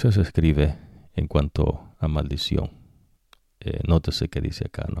que Moisés escribe en cuanto a maldición. Nótese que dice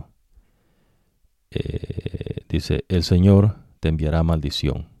acá, ¿no? Dice, el Señor te enviará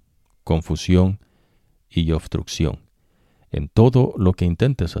maldición, confusión y obstrucción en todo lo que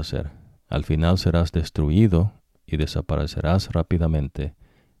intentes hacer. Al final serás destruido y desaparecerás rápidamente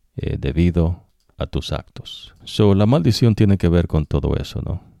debido a tus actos. La maldición tiene que ver con todo eso,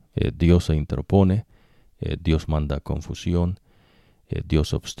 ¿no? Dios se interpone, Dios manda confusión,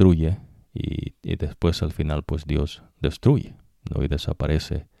 Dios obstruye y después al final Dios destruye, ¿no? Y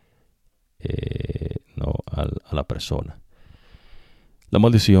desaparece ¿no? a la persona. La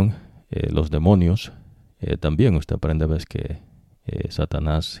maldición, los demonios, también usted aprende que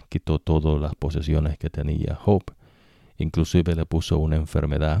Satanás quitó todas las posesiones que tenía Job. Inclusive le puso una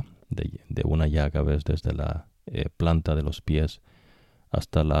enfermedad de una llaga, ¿ves? Desde la planta de los pies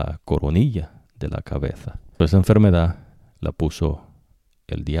hasta la coronilla de la cabeza. Esa enfermedad la puso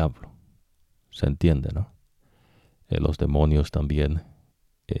el diablo. ¿Se entiende, no? Los demonios también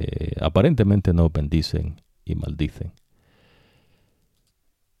aparentemente no bendicen y maldicen.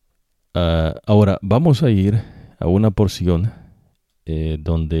 Ahora vamos a ir a una porción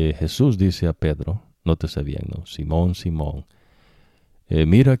donde Jesús dice a Pedro, nótese bien, ¿no? Simón, Simón,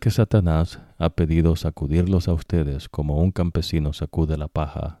 mira que Satanás ha pedido sacudirlos a ustedes como un campesino sacude la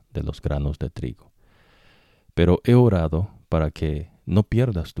paja de los granos de trigo. Pero he orado para que no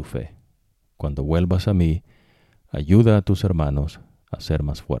pierdas tu fe. Cuando vuelvas a mí, ayuda a tus hermanos a ser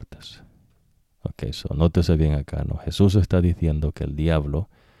más fuertes. Ok, nótese bien acá, ¿no? Jesús está diciendo que el diablo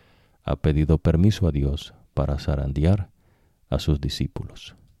ha pedido permiso a Dios para zarandear a sus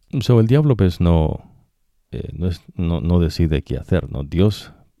discípulos. El diablo pues no decide qué hacer, ¿no?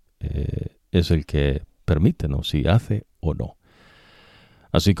 Dios es el que permite, ¿no? Si hace o no.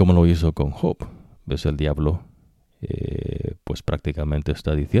 Así como lo hizo con Job. ¿Ves? El diablo pues prácticamente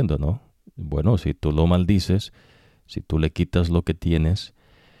está diciendo, ¿no? Bueno, si tú lo maldices, si tú le quitas lo que tienes,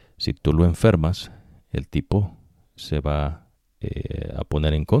 si tú lo enfermas, el tipo se va a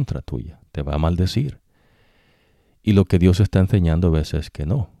poner en contra tuya, te va a maldecir. Y lo que Dios está enseñando a veces es que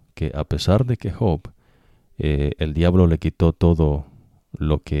no, que a pesar de que Job, el diablo le quitó todo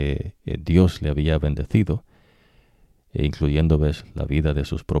lo que Dios le había bendecido, incluyendo, ves, la vida de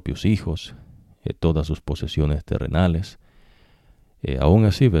sus propios hijos, todas sus posesiones terrenales, aún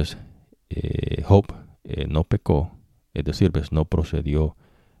así, ves, Job no pecó, es decir, ves, no procedió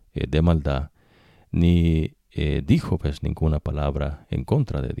de maldad, ni dijo, ves, ninguna palabra en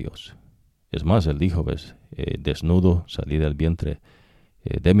contra de Dios. Es más, él dijo, ves, desnudo salí del vientre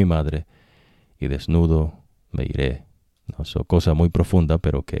de mi madre y desnudo me iré. ¿No? Cosa muy profunda,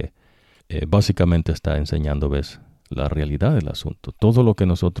 pero que básicamente está enseñando, ves, la realidad del asunto. Todo lo que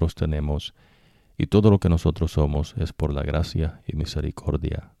nosotros tenemos y todo lo que nosotros somos es por la gracia y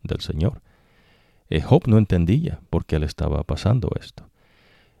misericordia del Señor. Job no entendía por qué le estaba pasando esto.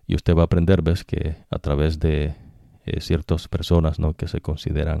 Y usted va a aprender, ves, que a través de ciertas personas, ¿no?, que se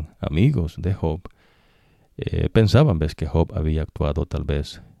consideran amigos de Job, pensaban, ves, que Job había actuado tal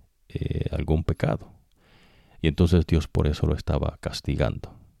vez algún pecado. Y entonces Dios por eso lo estaba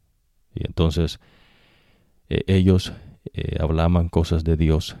castigando. Y entonces ellos hablaban cosas de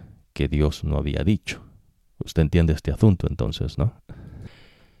Dios que Dios no había dicho. Usted entiende este asunto entonces, ¿no?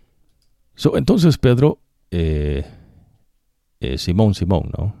 Entonces Pedro, Simón,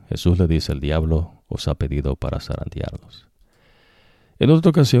 Simón, ¿no? Jesús le dice, el diablo os ha pedido para zarandearlos. En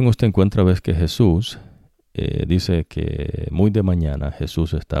otra ocasión usted encuentra, ves, que Jesús dice que muy de mañana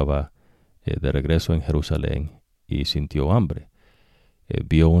Jesús estaba de regreso en Jerusalén y sintió hambre.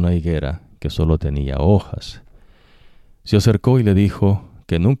 Vio una higuera que solo tenía hojas. Se acercó y le dijo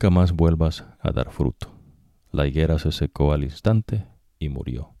que nunca más vuelvas a dar fruto. La higuera se secó al instante y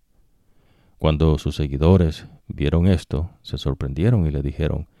murió. Cuando sus seguidores vieron esto, se sorprendieron y le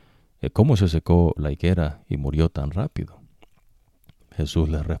dijeron, ¿cómo se secó la higuera y murió tan rápido? Jesús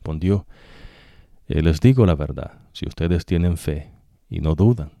les respondió, les digo la verdad, si ustedes tienen fe y no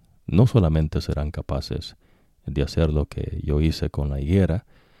dudan, no solamente serán capaces de hacer lo que yo hice con la higuera,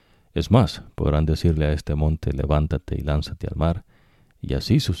 es más, podrán decirle a este monte, levántate y lánzate al mar, y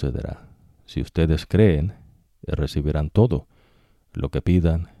así sucederá. Si ustedes creen, recibirán todo lo que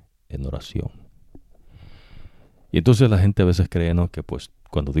pidan en oración. Y entonces la gente a veces cree, ¿no?, que pues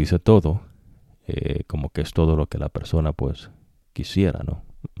cuando dice todo, como que es todo lo que la persona pues quisiera, ¿no?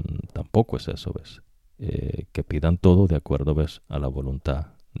 Tampoco es eso, ¿ves? Que pidan todo de acuerdo, ¿ves?, a la voluntad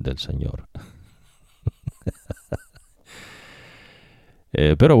del Señor.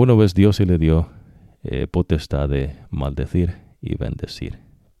 Pero una vez Dios sí le dio potestad de maldecir y bendecir.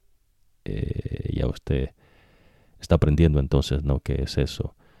 Ya usted está aprendiendo entonces, ¿no?, qué es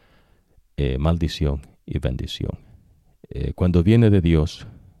eso, maldición y bendición. Cuando viene de Dios,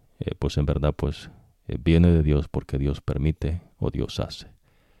 pues en verdad pues viene de Dios porque Dios permite o Dios hace.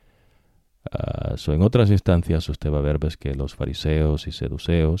 En otras instancias usted va a ver, ves, que los fariseos y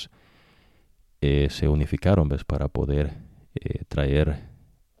seduceos se unificaron, ves, para poder traer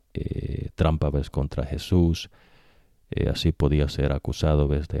trampa, ves, contra Jesús. Así podía ser acusado,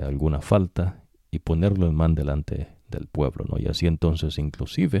 ves, de alguna falta y ponerlo en man delante del pueblo, ¿no? Y así entonces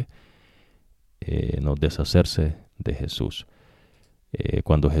inclusive no deshacerse de Jesús.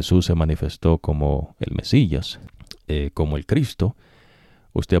 Cuando Jesús se manifestó como el Mesías, como el Cristo,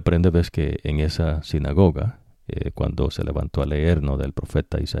 usted aprende, ves, que en esa sinagoga cuando se levantó a leer, ¿no?, del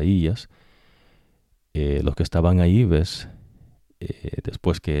profeta Isaías, los que estaban ahí, ves,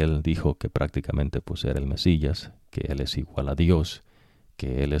 después que él dijo que prácticamente pues era el Mesías, que él es igual a Dios,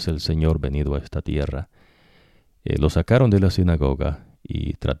 que él es el Señor venido a esta tierra, lo sacaron de la sinagoga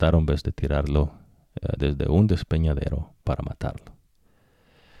y trataron, ves, de tirarlo desde un despeñadero para matarlo,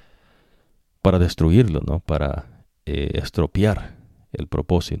 para destruirlo, ¿no?, para estropear el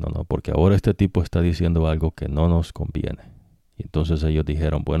propósito, ¿no?, porque ahora este tipo está diciendo algo que no nos conviene. Y entonces ellos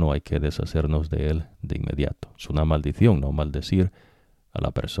dijeron, bueno, hay que deshacernos de él de inmediato. Es una maldición, ¿no?, maldecir a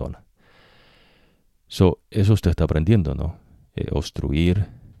la persona. Eso usted está aprendiendo, ¿no? Obstruir,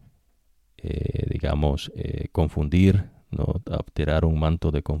 confundir, ¿no?, tirar un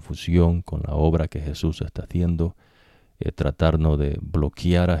manto de confusión con la obra que Jesús está haciendo, tratarnos de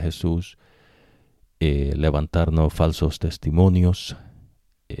bloquear a Jesús, levantarnos falsos testimonios,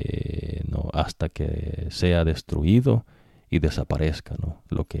 ¿no?, hasta que sea destruido y desaparezca, ¿no?,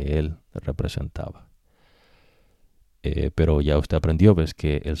 lo que él representaba. Pero ya usted aprendió, ves,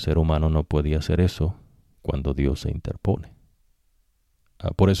 que el ser humano no podía hacer eso cuando Dios se interpone.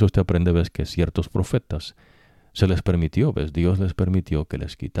 Por eso usted aprende, ves, que ciertos profetas se les permitió, ves, Dios les permitió que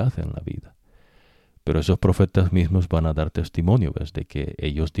les quitasen la vida. Pero esos profetas mismos van a dar testimonio, ves, de que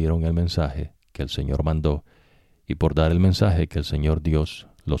ellos dieron el mensaje que el Señor mandó, y por dar el mensaje que el Señor Dios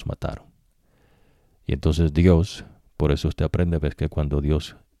los mataron. Y entonces Dios, por eso usted aprende, ves, que cuando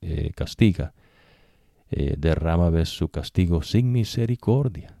Dios castiga, derrama, ves, su castigo sin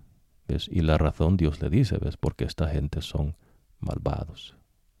misericordia, ves, y la razón Dios le dice, ves, porque esta gente son malvados,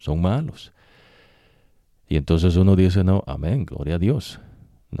 son malos. Y entonces uno dice, no, amén, gloria a Dios,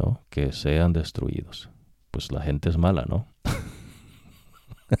 ¿no?, que sean destruidos. Pues la gente es mala, ¿no?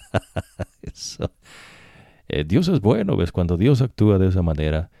 Dios es bueno, ves, cuando Dios actúa de esa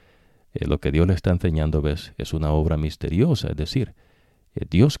manera, lo que Dios le está enseñando, ves, es una obra misteriosa, es decir,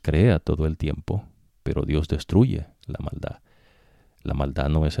 Dios crea todo el tiempo, pero Dios destruye la maldad. La maldad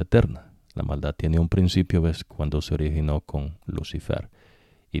no es eterna. La maldad tiene un principio, ves, cuando se originó con Lucifer,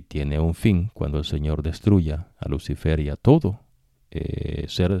 y tiene un fin cuando el Señor destruya a Lucifer y a todo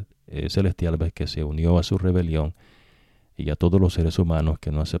ser celestial, ves, que se unió a su rebelión, y a todos los seres humanos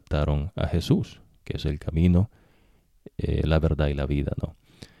que no aceptaron a Jesús, que es el camino, la verdad y la vida, ¿no?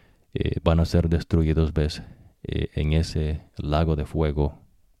 Van a ser destruidos, ves, en ese lago de fuego,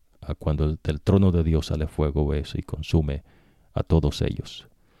 cuando del trono de Dios sale fuego, ves, y consume a todos ellos.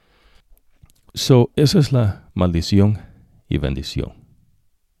 Esa es la maldición y bendición,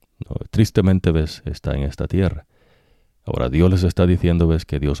 ¿no? Tristemente, ves, está en esta tierra. Ahora Dios les está diciendo, ves,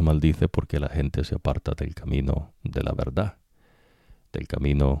 que Dios maldice porque la gente se aparta del camino de la verdad, del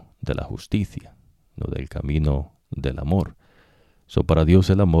camino de la justicia, ¿no?, del camino del amor. Para Dios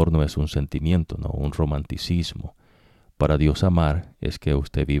el amor no es un sentimiento, no un romanticismo. Para Dios amar es que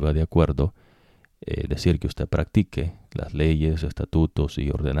usted viva de acuerdo, decir que usted practique las leyes, estatutos y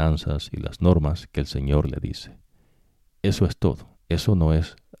ordenanzas y las normas que el Señor le dice. Eso es todo. Eso no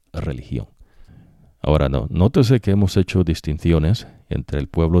es religión. Ahora, nótese que hemos hecho distinciones entre el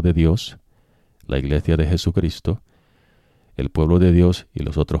pueblo de Dios, la iglesia de Jesucristo, el pueblo de Dios y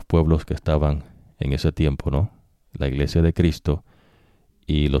los otros pueblos que estaban en ese tiempo, ¿no? La iglesia de Cristo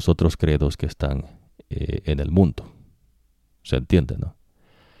y los otros credos que están en el mundo. ¿Se entiende, no?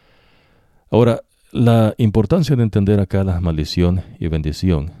 Ahora, la importancia de entender acá la maldición y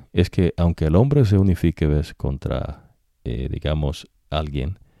bendición es que aunque el hombre se unifique, ves, contra,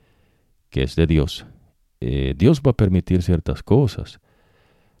 alguien que es de Dios, Dios va a permitir ciertas cosas,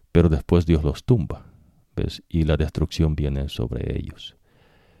 pero después Dios los tumba, ¿ves? Y la destrucción viene sobre ellos.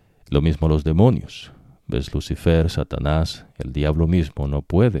 Lo mismo los demonios, ¿ves? Lucifer, Satanás, el diablo mismo no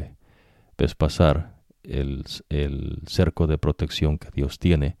puede, ¿ves?, pasar el cerco de protección que Dios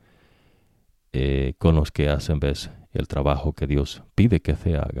tiene con los que hacen, ¿ves?, el trabajo que Dios pide que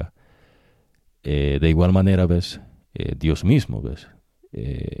se haga. De igual manera, ¿ves?, Dios mismo, ¿ves?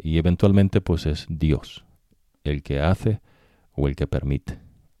 Y eventualmente pues es Dios el que hace o el que permite.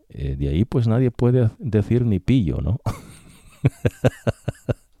 De ahí pues nadie puede decir ni pillo, ¿no?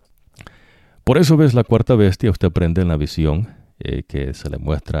 Por eso, ves, la cuarta bestia, usted aprende en la visión que se le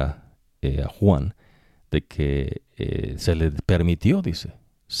muestra a Juan, de que se le permitió, dice,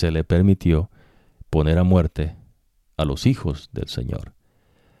 se le permitió poner a muerte a los hijos del Señor.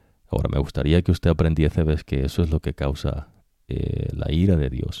 Ahora, me gustaría que usted aprendiese, ves, que eso es lo que causa la ira de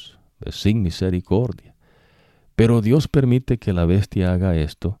Dios, ¿ves?, sin misericordia. Pero Dios permite que la bestia haga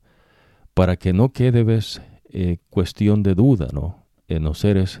esto para que no quede, ves, cuestión de duda, ¿no?, en los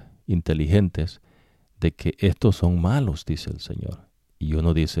seres inteligentes, de que estos son malos, dice el Señor. Y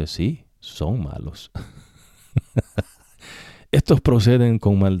uno dice, sí, son malos. Estos proceden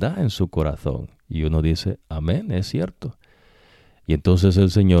con maldad en su corazón. Y uno dice, amén, es cierto. Y entonces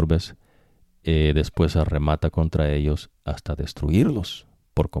el Señor, ¿ves? Después arremata contra ellos hasta destruirlos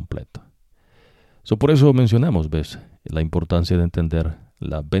por completo. Por eso mencionamos, ¿ves? La importancia de entender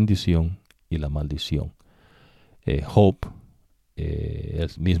la bendición y la maldición. Job, el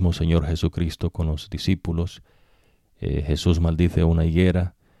mismo Señor Jesucristo con los discípulos, Jesús maldice una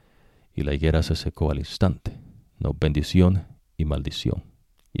higuera y la higuera se secó al instante. ¿No? Bendición y maldición.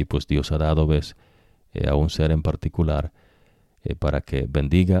 Y pues Dios ha dado, ¿ves? A un ser en particular para que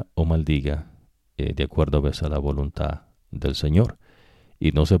bendiga o maldiga de acuerdo, ¿ves? A la voluntad del Señor.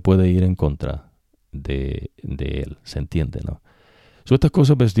 Y no se puede ir en contra de Él, ¿se entiende, no? Estas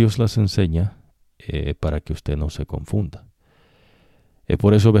cosas, ¿ves? Dios las enseña para que usted no se confunda.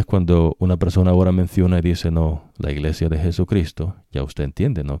 Por eso, ¿ves? Cuando una persona ahora menciona y dice, no, la iglesia de Jesucristo, ya usted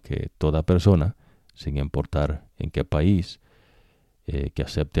entiende, ¿no? Que toda persona, sin importar en qué país, que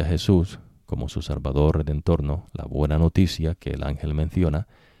acepte a Jesús como su Salvador Redentor, ¿no? La buena noticia que el ángel menciona,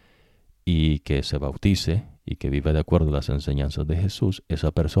 y que se bautice y que vive de acuerdo a las enseñanzas de Jesús,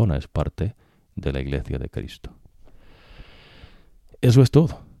 esa persona es parte de la iglesia de Cristo. Eso es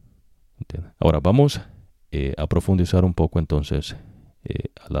todo. ¿Entiende? Ahora vamos a profundizar un poco entonces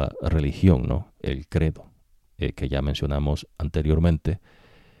a la religión, ¿no? El credo, que ya mencionamos anteriormente.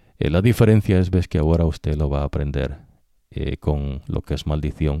 La diferencia es, ves, que ahora usted lo va a aprender con lo que es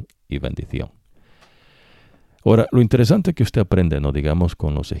maldición y bendición. Ahora, lo interesante que usted aprende, ¿no? Digamos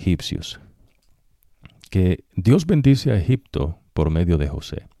con los egipcios, que Dios bendice a Egipto por medio de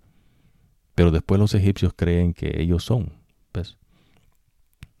José, pero después los egipcios creen que ellos son, ¿ves?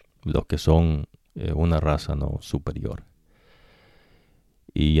 Los que son una raza, ¿no? Superior.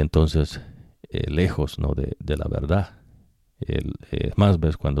 Y entonces, lejos, ¿no? de la verdad. Más,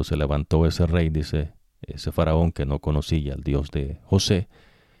 ¿ves? Cuando se levantó ese rey, dice, ese faraón que no conocía al Dios de José,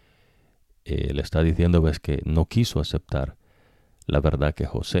 le está diciendo, ves, que no quiso aceptar la verdad que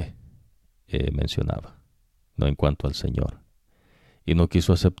José mencionaba, no en cuanto al Señor. Y no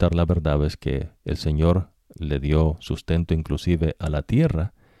quiso aceptar la verdad, ves, que el Señor le dio sustento inclusive a la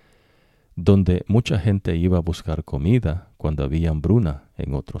tierra, donde mucha gente iba a buscar comida cuando había hambruna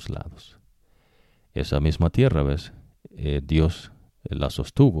en otros lados. Esa misma tierra, ves, Dios la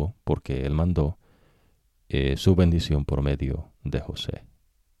sostuvo porque Él mandó su bendición por medio de José.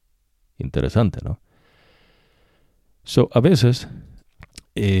 Interesante, ¿no? A veces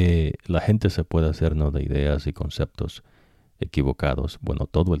la gente se puede hacer, ¿no? de ideas y conceptos equivocados, bueno,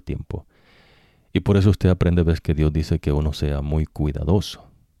 todo el tiempo. Y por eso usted aprende, ves, que Dios dice que uno sea muy cuidadoso.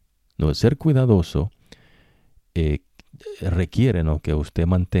 No, el ser cuidadoso requiere, ¿no? que usted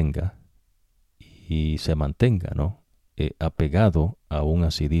mantenga y se mantenga, ¿no? Apegado aún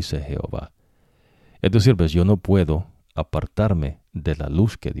así dice Jehová. Es decir, pues yo no puedo apartarme de la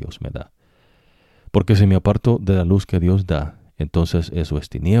luz que Dios me da. Porque si me aparto de la luz que Dios da, entonces eso es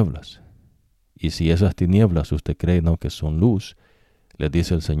tinieblas. Y si esas tinieblas usted cree, ¿no? que son luz, les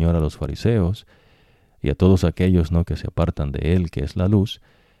dice el Señor a los fariseos y a todos aquellos, ¿no? que se apartan de Él, que es la luz,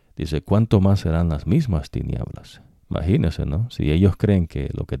 dice, ¿cuánto más serán las mismas tinieblas? Imagínense, ¿no? Si ellos creen que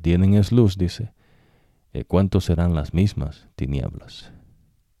lo que tienen es luz, dice, ¿cuánto serán las mismas tinieblas?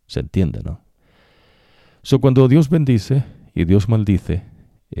 ¿Se entiende, no? Cuando Dios bendice y Dios maldice,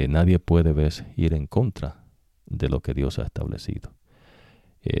 nadie puede, ves, ir en contra de lo que Dios ha establecido.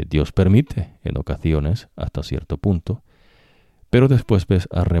 Dios permite en ocasiones hasta cierto punto, pero después, ves,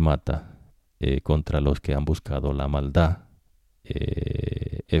 arremata contra los que han buscado la maldad,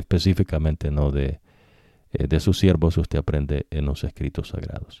 específicamente, ¿no? de sus siervos, usted aprende en los escritos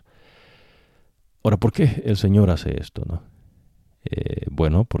sagrados. Ahora, ¿por qué el Señor hace esto, no?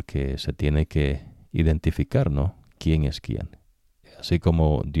 Bueno, porque se tiene que identificar, ¿no? ¿Quién es quién? Así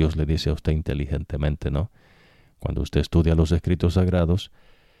como Dios le dice a usted inteligentemente, ¿no? Cuando usted estudia los escritos sagrados,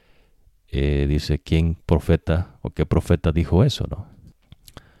 dice quién profeta o qué profeta dijo eso, ¿no?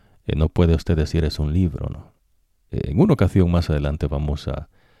 No puede usted decir es un libro, ¿no? En una ocasión más adelante vamos a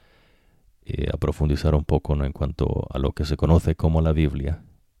profundizar un poco, ¿no? en cuanto a lo que se conoce como la Biblia.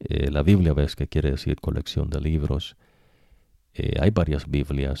 La Biblia, ves, que quiere decir colección de libros. Hay varias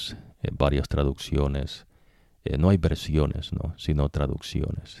Biblias, varias traducciones. No hay versiones, ¿no? sino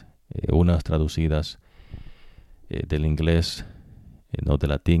traducciones. Unas traducidas del inglés, no del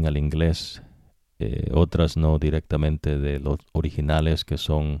latín al inglés. Otras no directamente de los originales, que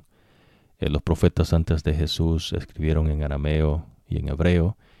son los profetas antes de Jesús escribieron en arameo y en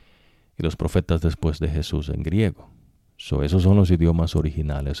hebreo, y los profetas después de Jesús en griego. Esos son los idiomas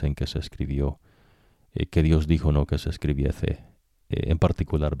originales en que se escribió, que Dios dijo no que se escribiese, en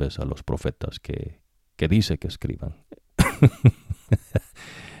particular, ves, a los profetas que que dice que escriban.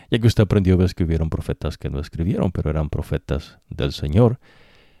 Ya que usted aprendió, ves que hubieron profetas que no escribieron, pero eran profetas del Señor.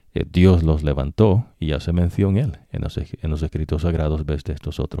 Dios los levantó y hace mención él en los escritos sagrados, ves, de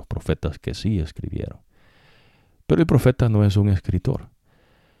estos otros profetas que sí escribieron. Pero el profeta no es un escritor.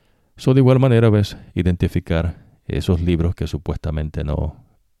 De igual manera, ves, identificar esos libros que supuestamente no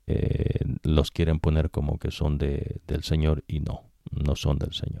los quieren poner como que son del Señor y no son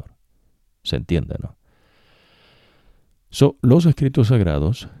del Señor. ¿Se entiende, no? Los escritos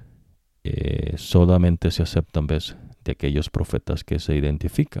sagrados solamente se aceptan, ves, de aquellos profetas que se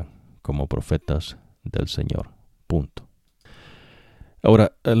identifican como profetas del Señor. Punto.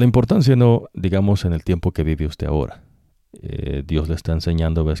 Ahora, la importancia no, digamos, en el tiempo que vive usted ahora. Dios le está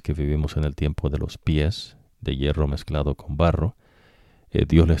enseñando, ves, que vivimos en el tiempo de los pies, de hierro mezclado con barro.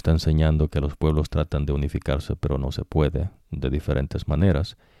 Dios le está enseñando que los pueblos tratan de unificarse, pero no se puede, de diferentes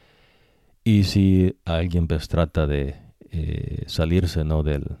maneras. Y si alguien, ves, trata de salirse, ¿no?,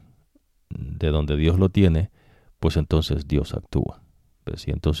 de donde Dios lo tiene, pues entonces Dios actúa, ¿ves?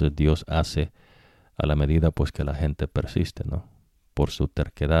 Y entonces Dios hace a la medida, pues, que la gente persiste, ¿no? Por su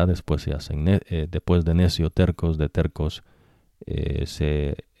terquedad, después se hacen después de necio, tercos, de tercos,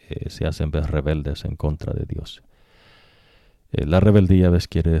 se hacen, ves, rebeldes en contra de Dios. La rebeldía, ves,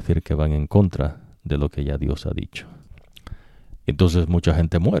 quiere decir que van en contra de lo que ya Dios ha dicho. Entonces mucha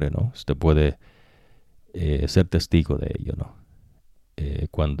gente muere, ¿no? Usted puede ser testigo de ello, ¿no?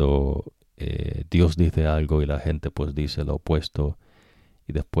 Cuando Dios dice algo y la gente pues dice lo opuesto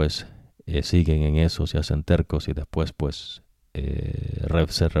y después siguen en eso, se hacen tercos y después pues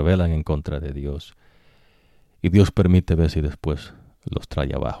se rebelan en contra de Dios. Y Dios permite, ves, y después los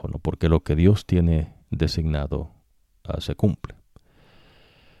trae abajo, ¿no? Porque lo que Dios tiene designado se cumple.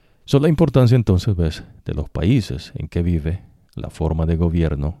 La importancia entonces, ves, de los países en que vive, la forma de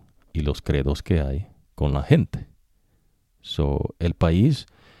gobierno y los credos que hay con la gente. El país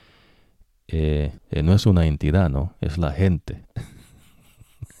no es una entidad, ¿no? Es la gente.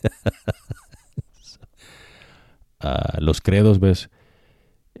 Los credos, ves,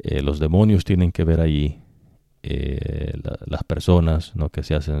 los demonios tienen que ver allí. Las personas, ¿no?, que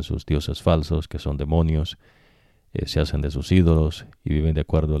se hacen sus dioses falsos, que son demonios, se hacen de sus ídolos y viven de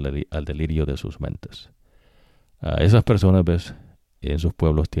acuerdo al delirio de sus mentes. Esas personas, ves, en sus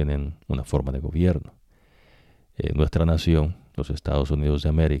pueblos tienen una forma de gobierno. En nuestra nación, los Estados Unidos de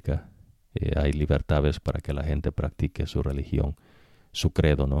América, hay libertades para que la gente practique su religión, su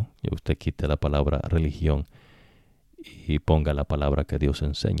credo, ¿no? Y usted quite la palabra religión y ponga la palabra que Dios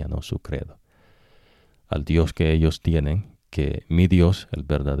enseña, ¿no? Su credo. Al Dios que ellos tienen, que mi Dios, el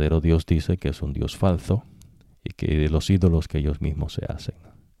verdadero Dios, dice que es un Dios falso y que de los ídolos que ellos mismos se hacen.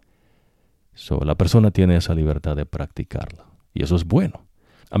 La persona tiene esa libertad de practicarla y eso es bueno.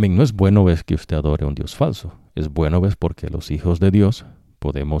 No es bueno, ves, que usted adore a un Dios falso. Es bueno, ves, porque los hijos de Dios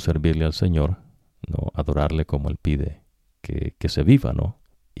podemos servirle al Señor, ¿no? Adorarle como Él pide que se viva, ¿no?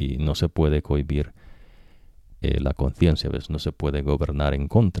 Y no se puede cohibir la conciencia, ves, no se puede gobernar en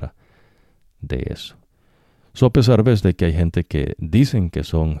contra de eso. A pesar, ves, de que hay gente que dicen que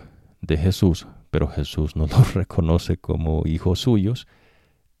son de Jesús, pero Jesús no los reconoce como hijos suyos,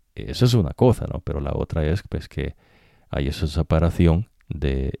 esa es una cosa, ¿no? Pero la otra es, pues, que hay esa separación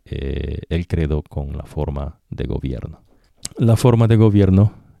de el credo con la forma de gobierno. La forma de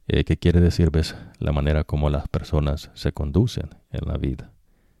gobierno, que quiere decir, ves, la manera como las personas se conducen en la vida.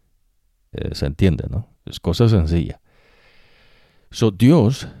 Se entiende, ¿no? Es cosa sencilla.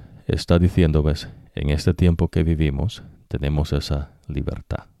 Dios está diciendo, ves, en este tiempo que vivimos, tenemos esa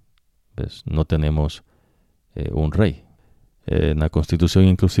libertad. ¿Ves? No tenemos un rey. En la Constitución,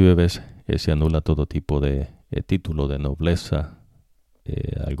 inclusive, ves, se anula todo tipo de título de nobleza.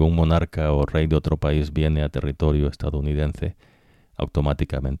 Algún monarca o rey de otro país viene a territorio estadounidense,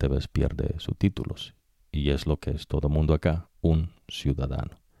 automáticamente, ves, pierde sus títulos. Y es lo que es todo mundo acá, un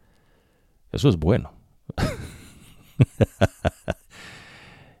ciudadano. Eso es bueno.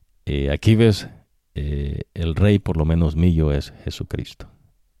 Aquí, ves, el rey, por lo menos mío, es Jesucristo.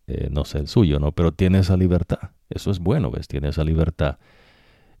 No sé el suyo, ¿no? Pero tiene esa libertad. Eso es bueno, ves, tiene esa libertad.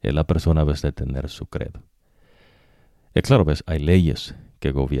 La persona, ves, de tener su credo. Claro, ves, hay leyes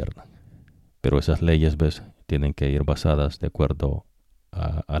que gobiernan, pero esas leyes, ves, tienen que ir basadas de acuerdo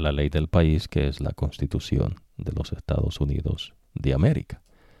a la ley del país, que es la Constitución de los Estados Unidos de América.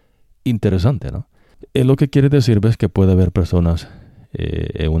 Interesante, ¿no? Lo que quiere decir, ves, que puede haber personas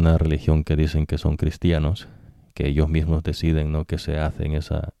en una religión que dicen que son cristianos, que ellos mismos deciden, ¿no?, que se hace en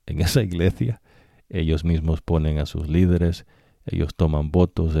esa iglesia. Ellos mismos ponen a sus líderes, ellos toman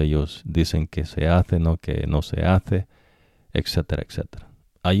votos, ellos dicen que se hace, ¿no?, que no se hace, etcétera, etcétera.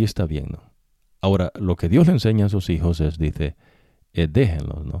 Ahí está bien, ¿no? Ahora, lo que Dios le enseña a sus hijos es, dice,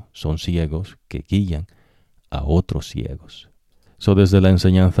 déjenlos, ¿no? Son ciegos que guían a otros ciegos. Desde la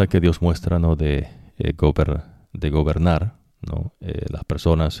enseñanza que Dios muestra, ¿no? de gobernar, ¿no? Las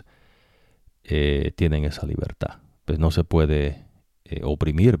personas tienen esa libertad. Pues no se puede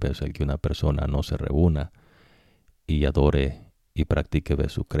oprimir, ¿ves? El que una persona no se reúna y adore y practique,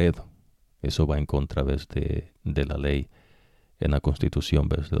 ¿ves? Su credo. Eso va en contra, ¿ves? de la ley en la Constitución,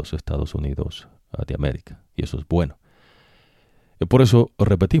 ¿ves? De los Estados Unidos de América. Y eso es bueno. Por eso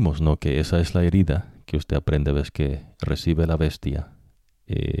repetimos, ¿no? Que esa es la herida que usted aprende, ¿ves? Que recibe la bestia,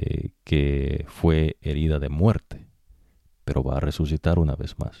 que fue herida de muerte, pero va a resucitar una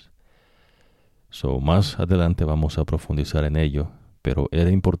vez más. Más adelante vamos a profundizar en ello, pero era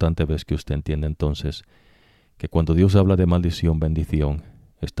importante, ¿ves? Que usted entienda entonces que cuando Dios habla de maldición, bendición,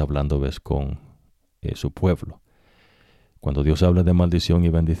 está hablando, ¿ves? Con su pueblo. Cuando Dios habla de maldición y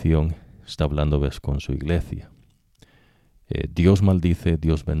bendición, está hablando, ¿ves? Con su iglesia. Dios maldice,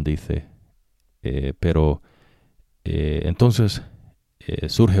 Dios bendice, pero entonces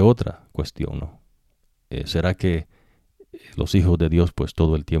surge otra cuestión, ¿no? ¿Será que los hijos de Dios pues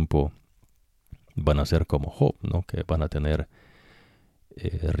todo el tiempo van a ser como Job, ¿no? Que van a tener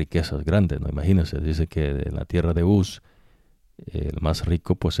riquezas grandes, ¿no? Imagínense, dice que en la tierra de Uz, el más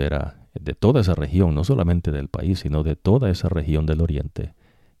rico pues era de toda esa región, no solamente del país, sino de toda esa región del oriente.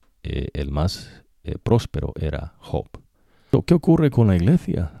 El más próspero era Job. ¿Qué ocurre con la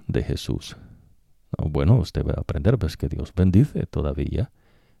iglesia de Jesús? No, bueno, usted va a aprender, ves que Dios bendice todavía,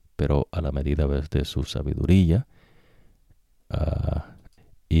 pero a la medida, ves, de su sabiduría,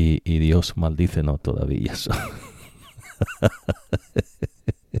 y Dios maldice, no todavía.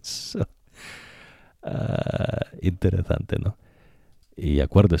 Eso. Interesante, ¿no? Y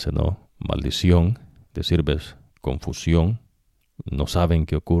acuérdese, ¿no? Maldición, decir, ves, confusión, no saben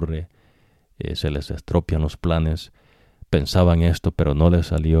qué ocurre, se les estropean los planes, pensaban esto, pero no les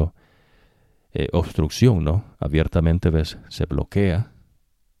salió. Obstrucción, ¿no? Abiertamente, ves, se bloquea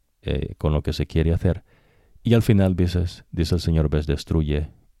con lo que se quiere hacer. Y al final, dice el Señor, ves, destruye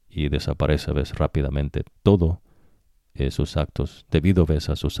y desaparece, ves, rápidamente todo sus actos, debido, ves,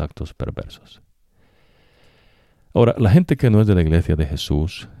 a sus actos perversos. Ahora, la gente que no es de la iglesia de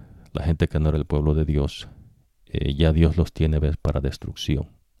Jesús, la gente que no era el pueblo de Dios, ya Dios los tiene, ves, para destrucción.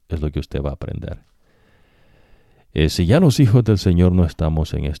 Es lo que usted va a aprender. Si ya los hijos del Señor no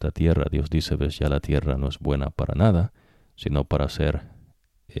estamos en esta tierra, Dios dice, ves, ya la tierra no es buena para nada, sino para ser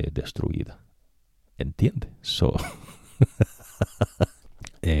destruida. ¿Entiende?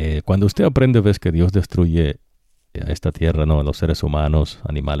 Cuando usted aprende, ves, que Dios destruye a esta tierra, ¿no? A los seres humanos,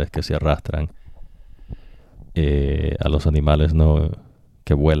 animales que se arrastran, a los animales, ¿no?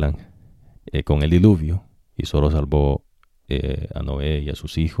 Que vuelan con el diluvio, y solo salvó a Noé y a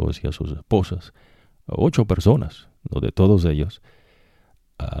sus hijos y a sus esposas. 8 personas, ¿no? De todos ellos,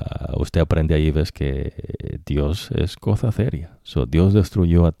 usted aprende ahí, ves, que Dios es cosa seria. Dios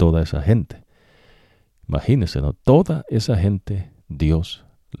destruyó a toda esa gente. Imagínense, ¿no? Toda esa gente Dios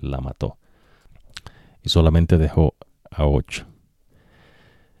la mató. Y solamente dejó a 8.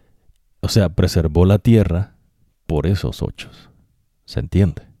 O sea, preservó la tierra por esos 8. ¿Se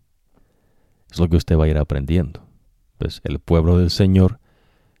entiende? Es lo que usted va a ir aprendiendo. Pues el pueblo del Señor,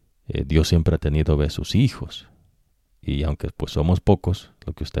 Dios siempre ha tenido, ves, sus hijos. Y aunque pues somos pocos,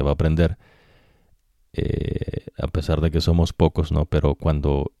 lo que usted va a aprender, a pesar de que somos pocos, ¿no? Pero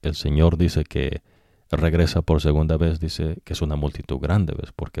cuando el Señor dice que regresa por segunda vez, dice que es una multitud grande,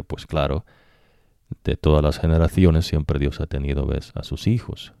 ¿ves? Porque pues claro, de todas las generaciones siempre Dios ha tenido, ¿ves? A sus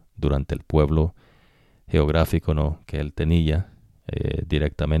hijos. Durante el pueblo geográfico, ¿no? Que Él tenía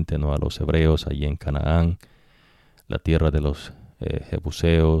directamente, ¿no? A los hebreos allí en Canaán, la tierra de los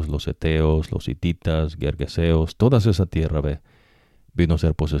jebuseos, los eteos, los hititas, gergeseos, toda esa tierra, ¿ve? Vino a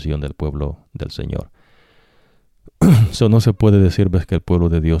ser posesión del pueblo del Señor. No se puede decir, ves, que el pueblo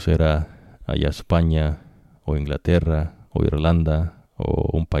de Dios era allá España o Inglaterra o Irlanda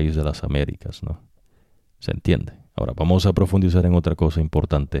o un país de las Américas, ¿no? ¿Se entiende? Ahora vamos a profundizar en otra cosa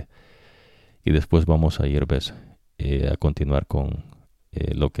importante y después vamos a ir, ves, a continuar con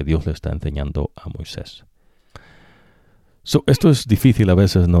lo que Dios le está enseñando a Moisés. Esto es difícil a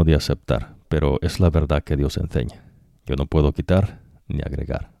veces, no, de aceptar, pero es la verdad que Dios enseña. Yo no puedo quitar ni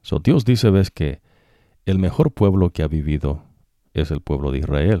agregar. Dios dice, ves, que el mejor pueblo que ha vivido es el pueblo de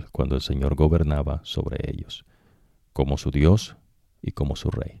Israel cuando el Señor gobernaba sobre ellos, como su Dios y como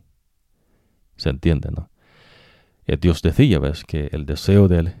su Rey. ¿Se entiende, no? Dios decía, ves, que el deseo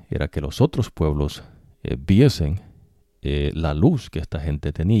de Él era que los otros pueblos viesen la luz que esta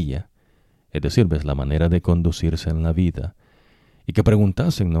gente tenía, es decir, ves, la manera de conducirse en la vida, y que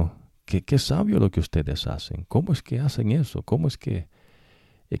preguntasen, ¿no? qué sabio lo que ustedes hacen. ¿Cómo es que hacen eso? ¿Cómo es que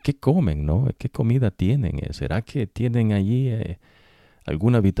qué comen, no? ¿Qué comida tienen? ¿Será que tienen allí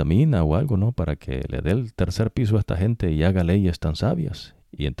alguna vitamina o algo, no? Para que le dé el tercer piso a esta gente y haga leyes tan sabias.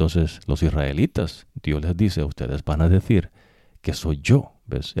 Y entonces los israelitas, Dios les dice, ustedes van a decir que soy yo,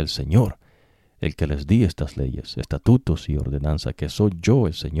 ¿ves? El Señor, el que les di estas leyes, estatutos y ordenanza, que soy yo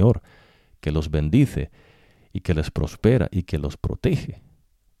el Señor, que los bendice y que les prospera y que los protege.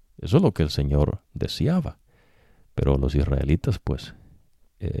 Eso es lo que el Señor deseaba. Pero los israelitas, pues,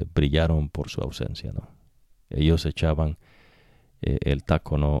 brillaron por su ausencia, ¿no? Ellos echaban el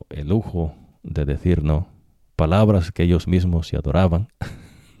taco, ¿no? El lujo de decir, ¿no? Palabras que ellos mismos se adoraban.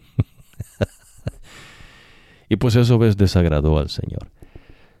 Y pues eso, ves, desagradó al Señor.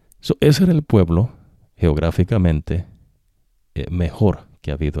 Ese era el pueblo, geográficamente, mejor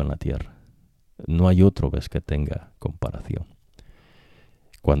que ha habido en la tierra. No hay otro, ves, que tenga comparación.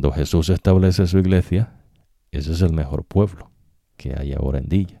 Cuando Jesús establece su iglesia, ese es el mejor pueblo que hay ahora en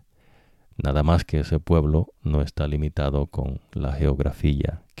día. Nada más que ese pueblo no está limitado con la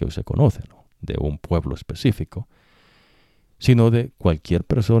geografía que hoy se conoce, ¿no? De un pueblo específico, sino de cualquier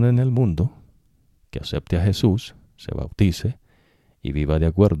persona en el mundo que acepte a Jesús, se bautice y viva de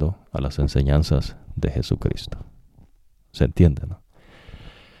acuerdo a las enseñanzas de Jesucristo. ¿Se entiende, no?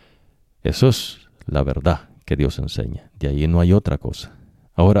 Eso es la verdad que Dios enseña. De ahí no hay otra cosa.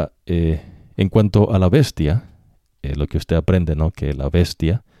 Ahora, en cuanto a la bestia, lo que usted aprende, ¿no? Que la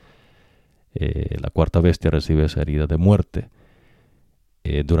bestia, la cuarta bestia recibe esa herida de muerte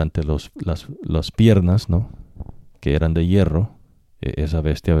durante las piernas, ¿no? Que eran de hierro. Esa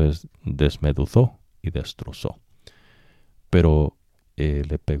bestia desmeduzó y destrozó. Pero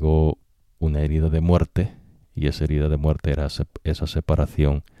le pegó una herida de muerte, y esa herida de muerte era esa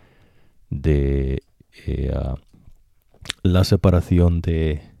separación de la separación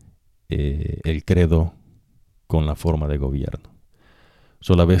de el credo con la forma de gobierno.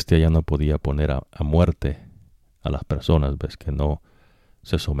 La bestia ya no podía poner a muerte a las personas, ves, que no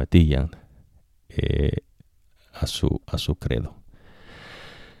se sometían a su credo.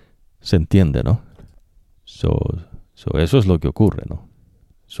 ¿Se entiende, no? Eso es lo que ocurre, ¿no?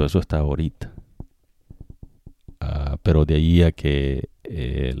 Eso está ahorita. Pero de ahí a que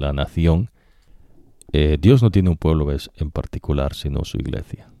la nación, Dios no tiene un pueblo, ¿ves?, en particular, sino su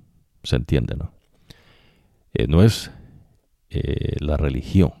iglesia. ¿Se entiende, no? No es la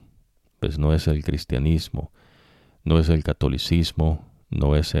religión, pues no es el cristianismo, no es el catolicismo,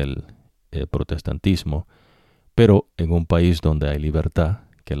 no es el protestantismo, pero en un país donde hay libertad,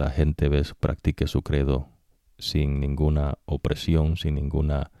 que la gente, ves, practique su credo sin ninguna opresión, sin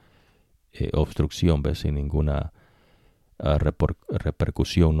ninguna obstrucción, ves, sin ninguna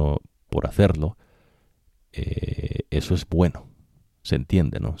repercusión, ¿no?, por hacerlo. Eso es bueno. Se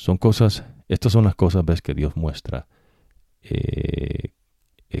entiende, ¿no? Estas son las cosas, ves, que Dios muestra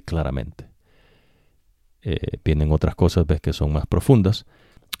claramente. Vienen otras cosas, ves, que son más profundas,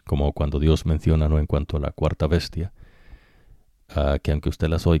 como cuando Dios menciona, ¿no?, en cuanto a la cuarta bestia, que aunque usted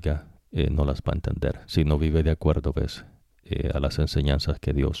las oiga, no las va a entender, si no vive de acuerdo, ves, a las enseñanzas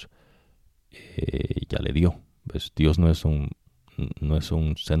que Dios ya le dio. ¿Ves? Dios no es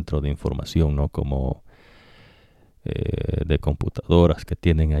un centro de información, ¿no?, como de computadoras que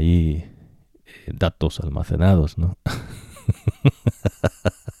tienen ahí datos almacenados, ¿no?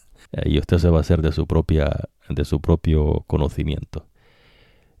 Y usted se va a hacer de su propio conocimiento.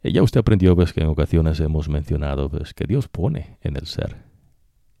 Ya usted aprendió, ves, que en ocasiones hemos mencionado, ves, que Dios pone en el ser.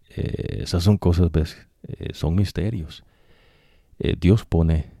 Esas son cosas, ves, son misterios. Dios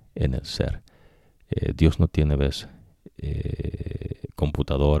pone en el ser. Dios no tiene, ves,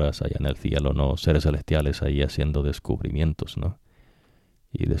 computadoras allá en el cielo, no, seres celestiales ahí haciendo descubrimientos, ¿no?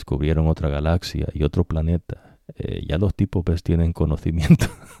 Y descubrieron otra galaxia y otro planeta. Ya los tipos, ves, tienen conocimiento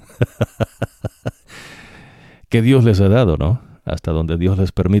que Dios les ha dado, ¿no? Hasta donde Dios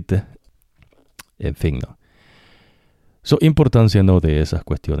les permite. En fin, ¿no? Importancia, ¿no?, de esas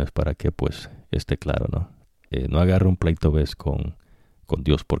cuestiones para que, pues, esté claro, ¿no? No agarre un pleito, ves, con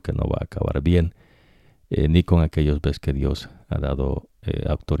Dios, porque no va a acabar bien. Ni con aquellos, ves, que Dios ha dado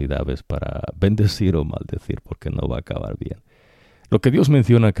autoridades para bendecir o maldecir, porque no va a acabar bien. Lo que Dios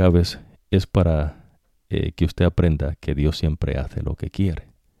menciona acá, ves, es para que usted aprenda que Dios siempre hace lo que quiere.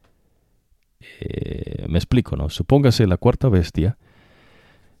 Me explico, ¿no? Supóngase la cuarta bestia,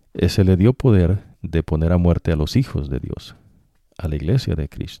 se le dio poder de poner a muerte a los hijos de Dios, a la iglesia de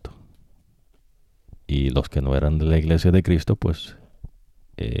Cristo. Y los que no eran de la iglesia de Cristo, pues,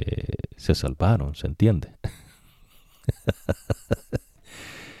 se salvaron, ¿se entiende?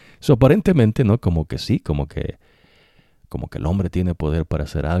 Aparentemente, ¿no? Como que sí, como que como que el hombre tiene poder para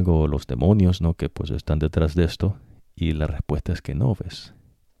hacer algo, o los demonios, ¿no? Que pues están detrás de esto. Y la respuesta es que no, ¿ves?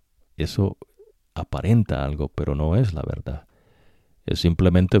 Eso aparenta algo, pero no es la verdad. Es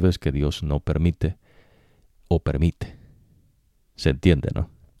simplemente, ves, que Dios no permite o permite. ¿Se entiende, no?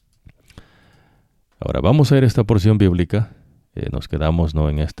 Ahora vamos a ver esta porción bíblica. Nos quedamos, ¿no?,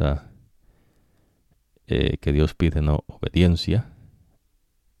 en esta que Dios pide, ¿no?, obediencia.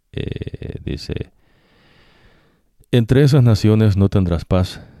 Dice, entre esas naciones no tendrás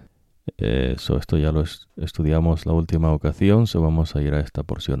paz. Esto ya lo estudiamos la última ocasión, vamos a ir a esta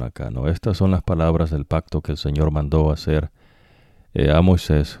porción acá, ¿no? Estas son las palabras del pacto que el Señor mandó hacer a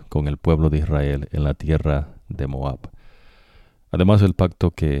Moisés con el pueblo de Israel en la tierra de Moab. Además del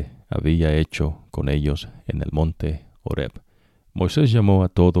pacto que había hecho con ellos en el monte Horeb. Moisés llamó a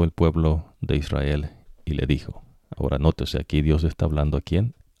todo el pueblo de Israel y le dijo, ahora nótese, aquí Dios está hablando ¿a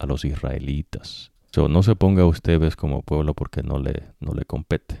quién? A los israelitas. No se ponga usted, ves, como pueblo porque no le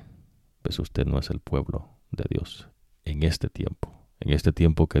compete. Pues usted no es el pueblo de Dios en este tiempo. En este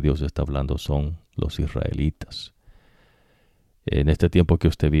tiempo que Dios está hablando son los israelitas. En este tiempo que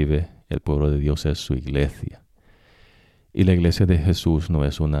usted vive, el pueblo de Dios es su iglesia. Y la iglesia de Jesús no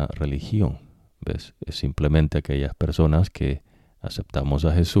es una religión, ¿ves? Es simplemente aquellas personas que aceptamos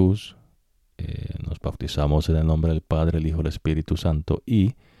a Jesús, nos bautizamos en el nombre del Padre, el Hijo y el Espíritu Santo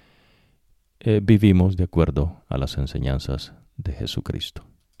y vivimos de acuerdo a las enseñanzas de Jesucristo.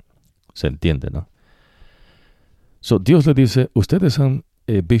 ¿Se entiende, no? Dios le dice, ustedes han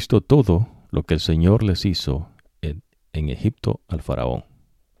visto todo lo que el Señor les hizo en Egipto al faraón,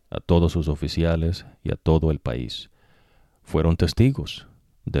 a todos sus oficiales y a todo el país. Fueron testigos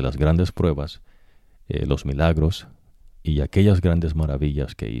de las grandes pruebas, los milagros y aquellas grandes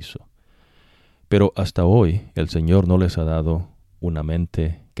maravillas que hizo. Pero hasta hoy el Señor no les ha dado una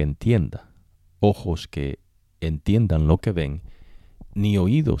mente que entienda, ojos que entiendan lo que ven, ni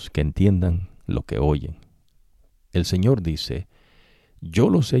oídos que entiendan lo que oyen. El Señor dice, yo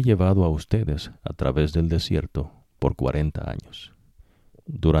los he llevado a ustedes a través del desierto por 40 años.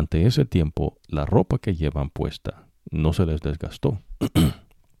 Durante ese tiempo, la ropa que llevan puesta no se les desgastó,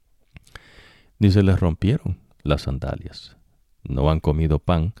 ni se les rompieron las sandalias. No han comido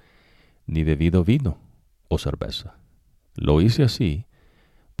pan, ni bebido vino o cerveza. Lo hice así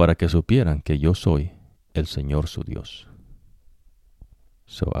para que supieran que yo soy el Señor su Dios.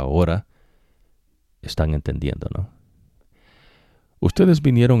 Ahora están entendiendo, ¿no? Ustedes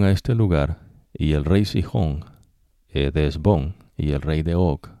vinieron a este lugar y el rey Sihón de Hesbón y el rey de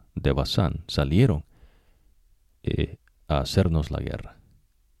Og de Basán salieron a hacernos la guerra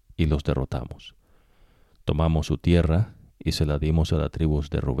y los derrotamos. Tomamos su tierra y se la dimos a las tribus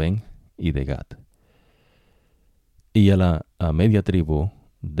de Rubén y de Gad y a la media tribu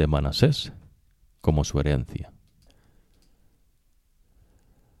de Manasés como su herencia.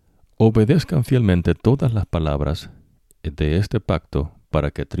 Obedezcan fielmente todas las palabras de este pacto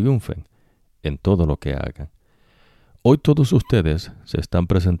para que triunfen en todo lo que hagan. Hoy todos ustedes se están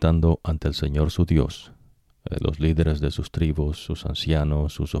presentando ante el Señor su Dios, los líderes de sus tribus, sus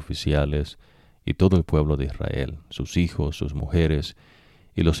ancianos, sus oficiales y todo el pueblo de Israel, sus hijos, sus mujeres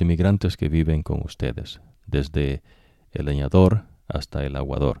y los inmigrantes que viven con ustedes, desde el leñador hasta el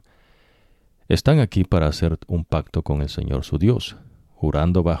aguador. Están aquí para hacer un pacto con el Señor su Dios,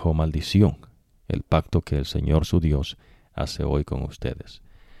 jurando bajo maldición el pacto que el Señor su Dios hace hoy con ustedes.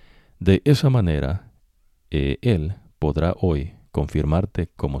 De esa manera, Él podrá hoy confirmarte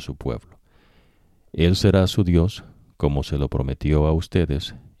como su pueblo. Él será su Dios, como se lo prometió a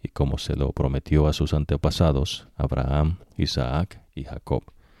ustedes y como se lo prometió a sus antepasados, Abraham, Isaac y Jacob.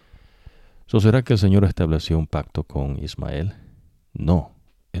 ¿Será que el Señor estableció un pacto con Ismael? No,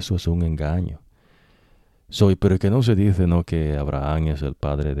 eso es un engaño. Pero que no se dice, ¿no?, que Abraham es el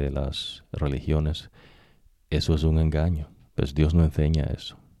padre de las religiones. Eso es un engaño, pues Dios no enseña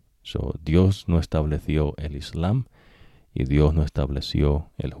eso. Dios no estableció el Islam y Dios no estableció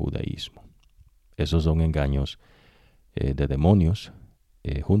el judaísmo. Esos son engaños de demonios,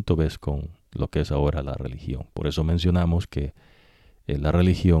 junto ves con lo que es ahora la religión. Por eso mencionamos que la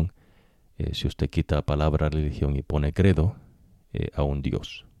religión, si usted quita la palabra religión y pone credo, a un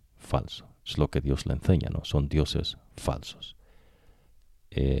Dios falso. Es lo que Dios le enseña, ¿no? Son dioses falsos,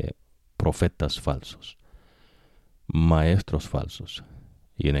 profetas falsos, maestros falsos.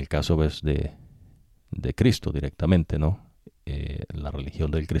 Y en el caso, ves, de Cristo directamente, ¿no? La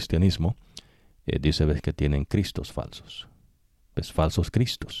religión del cristianismo dice, ves, que tienen cristos falsos, ves, falsos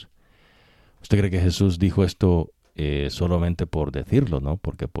cristos. ¿Usted cree que Jesús dijo esto solamente por decirlo, no?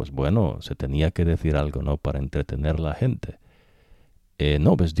 Porque, pues bueno, se tenía que decir algo, ¿no?, para entretener a la gente.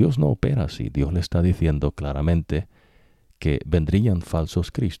 No, ves, Dios no opera así. Dios le está diciendo claramente que vendrían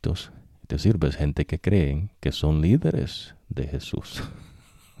falsos cristos, es decir, ves gente que creen que son líderes de Jesús.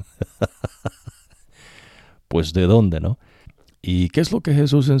 Pues ¿de dónde, no? ¿Y qué es lo que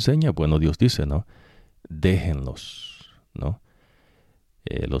Jesús enseña? Bueno, Dios dice, ¿no? Déjenlos, ¿no?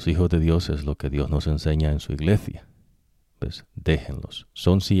 Los hijos de Dios es lo que Dios nos enseña en su iglesia. Pues déjenlos.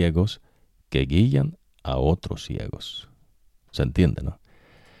 Son ciegos que guían a otros ciegos. ¿Se entiende, no?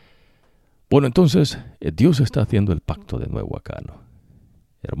 Bueno, entonces, Dios está haciendo el pacto de nuevo acá, ¿no?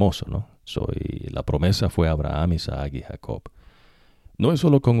 Hermoso, ¿no? La promesa fue a Abraham, Isaac y Jacob. No es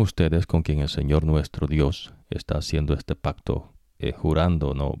solo con ustedes con quien el Señor nuestro Dios está haciendo este pacto,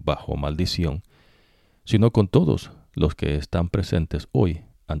 jurando, ¿no?, bajo maldición, sino con todos los que están presentes hoy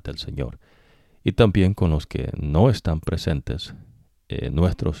ante el Señor, y también con los que no están presentes,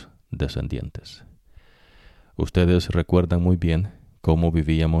 nuestros descendientes. Ustedes recuerdan muy bien cómo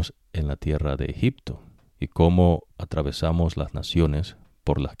vivíamos en la tierra de Egipto y cómo atravesamos las naciones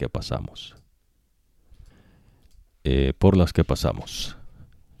por las que pasamos.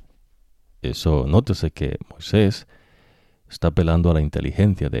 Eso, nótese que Moisés está apelando a la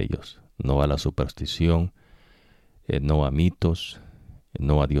inteligencia de ellos, no a la superstición, no a mitos,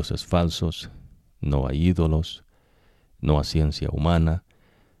 no a dioses falsos, no a ídolos, no a ciencia humana.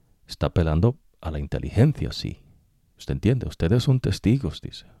 Está apelando a la inteligencia, sí. ¿Usted entiende? Ustedes son testigos,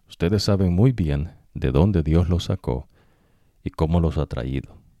 dice. Ustedes saben muy bien de dónde Dios los sacó y cómo los ha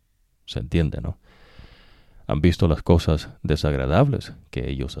traído. ¿Se entiende, no? Han visto las cosas desagradables que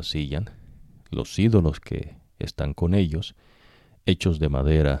ellos hacían, los ídolos que están con ellos, hechos de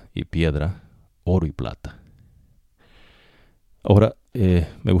madera y piedra, oro y plata. Ahora,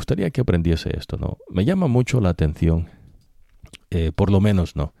 me gustaría que aprendiese esto, ¿no? Me llama mucho la atención, por lo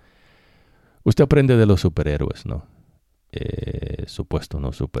menos, ¿no? Usted aprende de los superhéroes, ¿no? Supuesto,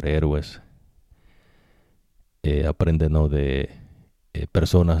 ¿no? Superhéroes. Aprende, ¿no?, de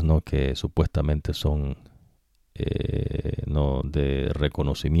personas, ¿no?, que supuestamente son, ¿no?, de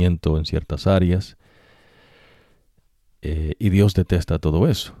reconocimiento en ciertas áreas. Y Dios detesta todo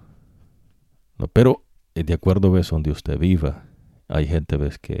eso, ¿no? Pero, de acuerdo, ves, donde usted viva, hay gente,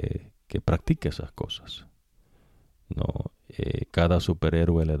 ves, que practica esas cosas, ¿no? Cada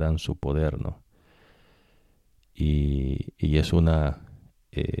superhéroe le dan su poder, ¿no? Y es una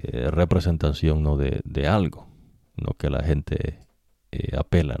representación, ¿no?, de algo, ¿no?, que la gente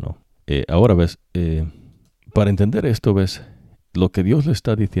apela, ¿no? Ahora, ves, para entender esto, ves, lo que Dios le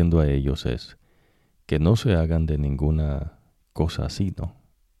está diciendo a ellos es que no se hagan de ninguna cosa así, ¿no?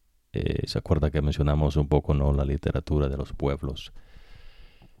 ¿Se acuerda que mencionamos un poco, ¿no?, la literatura de los pueblos?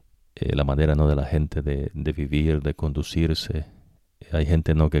 La manera, ¿no?, de la gente de vivir, de conducirse. Hay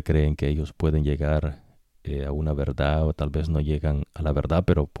gente, ¿no?, que creen que ellos pueden llegar a una verdad, o tal vez no llegan a la verdad,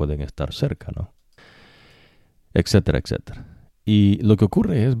 pero pueden estar cerca, ¿no? Etcétera, etcétera. Y lo que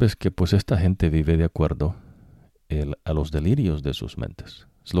ocurre es, ves, que pues esta gente vive de acuerdo a los delirios de sus mentes.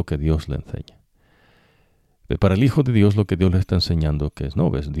 Es lo que Dios le enseña. Para el Hijo de Dios, lo que Dios le está enseñando que es, no,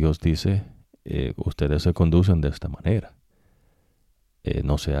 ves, Dios dice, ustedes se conducen de esta manera.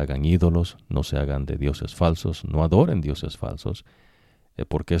 No se hagan ídolos, no se hagan de dioses falsos, no adoren dioses falsos,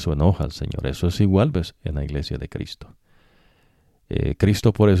 porque eso enoja al Señor. Eso es igual, ves, en la iglesia de Cristo.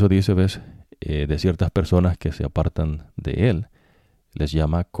 Cristo por eso dice, ves, de ciertas personas que se apartan de Él, les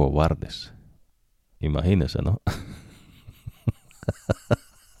llama cobardes. Imagínense, ¿no?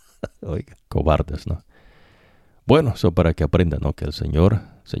 Oiga, cobardes, ¿no? Bueno, eso para que aprendan, ¿no?, que el Señor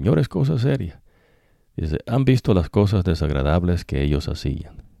es cosa seria. Dice, han visto las cosas desagradables que ellos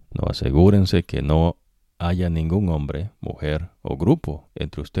hacían. No, asegúrense que no haya ningún hombre, mujer o grupo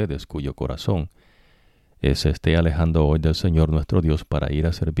entre ustedes cuyo corazón se esté alejando hoy del Señor nuestro Dios para ir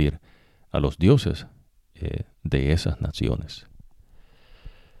a servir a los dioses de esas naciones.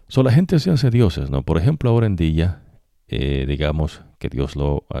 La gente se hace dioses, ¿no? Por ejemplo, ahora en día, digamos que Dios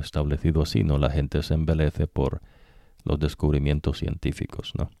lo ha establecido así, ¿no? La gente se embelece por los descubrimientos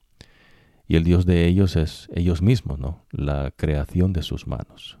científicos, ¿no? Y el Dios de ellos es ellos mismos, ¿no? La creación de sus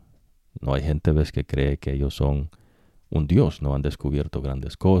manos. No hay gente, ves, que cree que ellos son un Dios, ¿no? Han descubierto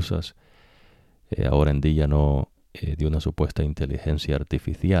grandes cosas. Ahora en día, ¿no? De una supuesta inteligencia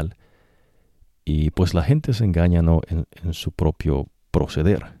artificial. Y pues la gente se engaña, ¿no?, en su propio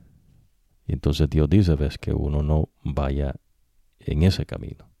proceder. Y entonces Dios dice, ves, que uno no vaya en ese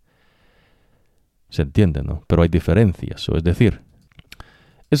camino. ¿Se entiende, no? Pero hay diferencias, es decir,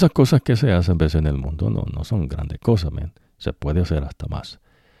 esas cosas que se hacen, ves, en el mundo no son grandes cosas, man. Se puede hacer hasta más.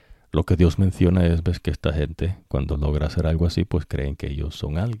 Lo que Dios menciona es, ves, que esta gente, cuando logra hacer algo así, pues creen que ellos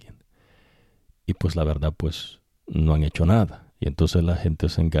son alguien. Y pues la verdad, pues no han hecho nada. Y entonces la gente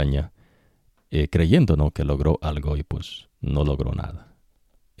se engaña creyendo, ¿no?, que logró algo y pues no logró nada.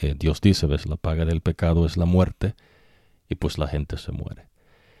 Dios dice, ves, la paga del pecado es la muerte, y pues la gente se muere.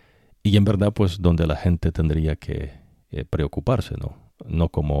 Y en verdad, pues donde la gente tendría que preocuparse, ¿no? No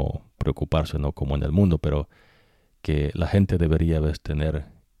como preocuparse, no como en el mundo, pero que la gente debería, ves, tener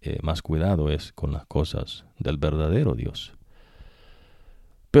más cuidado es con las cosas del verdadero Dios.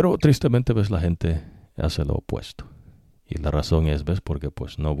 Pero tristemente, ves, la gente hace lo opuesto. Y la razón es, ves, porque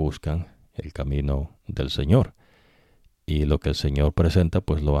pues no buscan el camino del Señor. Y lo que el Señor presenta,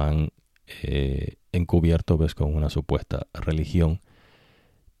 pues lo han encubierto, ves, con una supuesta religión.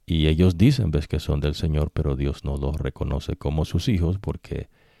 Y ellos dicen, ves, que son del Señor, pero Dios no los reconoce como sus hijos porque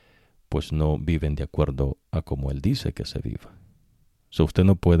pues no viven de acuerdo a como Él dice que se viva. So, usted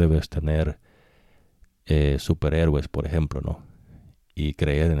no puede, ves, tener superhéroes, por ejemplo, ¿no? Y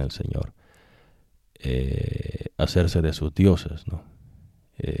creer en el Señor. Hacerse de sus dioses, ¿no?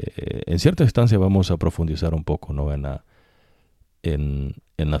 En cierta instancia vamos a profundizar un poco, ¿no? En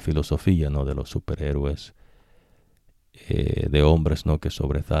la filosofía, ¿no? De los superhéroes, de hombres, ¿no? Que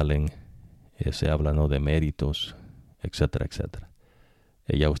sobresalen, se habla, ¿no? De méritos, etcétera, etcétera.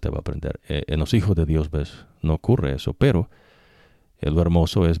 Ya usted va a aprender. En los hijos de Dios, ves, no ocurre eso, pero lo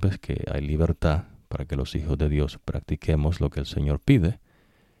hermoso es, ves, que hay libertad para que los hijos de Dios practiquemos lo que el Señor pide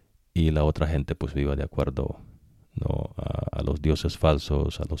y la otra gente pues viva de acuerdo, ¿no? a los dioses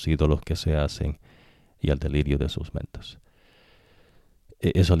falsos, a los ídolos que se hacen y al delirio de sus mentes.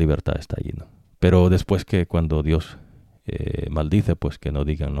 Esa libertad está allí, ¿no? Pero después que cuando Dios maldice, pues que no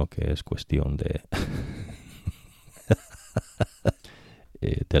digan, ¿no? Que es cuestión de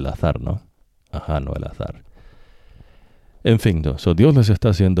del azar, ¿no? Ajá, no el azar. En fin, ¿no? So, Dios les está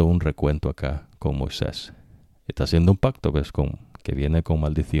haciendo un recuento acá con Moisés. Está haciendo un pacto, ¿ves? Que viene con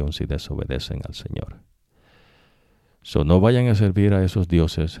maldición si desobedecen al Señor. So, no vayan a servir a esos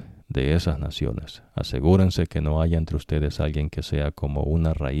dioses de esas naciones. Asegúrense que no haya entre ustedes alguien que sea como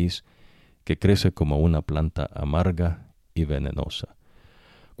una raíz que crece como una planta amarga y venenosa.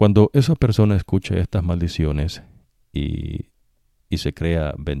 Cuando esa persona escuche estas maldiciones y se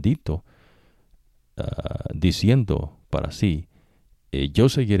crea bendito, diciendo para sí, yo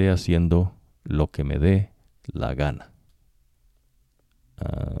seguiré haciendo lo que me dé la gana.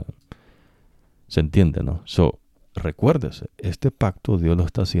 ¿Se entiende, no? So, recuérdese, este pacto Dios lo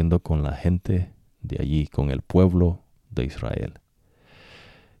está haciendo con la gente de allí, con el pueblo de Israel.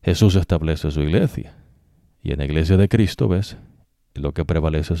 Jesús establece su iglesia. Y en la iglesia de Cristo, ¿ves? Lo que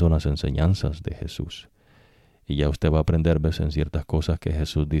prevalece son las enseñanzas de Jesús. Y ya usted va a aprender, ¿ves? En ciertas cosas que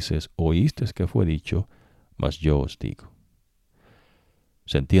Jesús dice, oíste que fue dicho, mas yo os digo.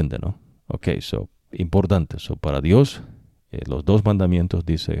 ¿Se entiende, no? Ok, so, importante. So, para Dios, los dos mandamientos,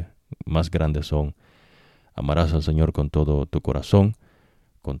 dice, más grandes son, amarás al Señor con todo tu corazón,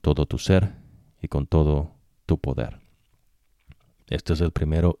 con todo tu ser y con todo tu poder. Este es el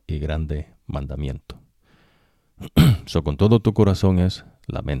primero y grande mandamiento. So, con todo tu corazón es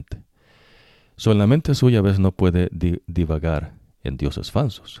la mente. So, en la mente suya, ves, no puede divagar en dioses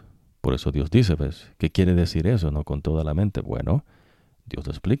falsos. Por eso Dios dice, ves, ¿qué quiere decir eso, no? Con toda la mente. Bueno, Dios te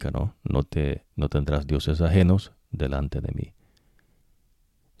explica, ¿no? No tendrás dioses ajenos delante de mí.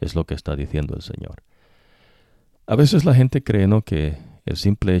 Es lo que está diciendo el Señor. A veces la gente cree, ¿no? Que el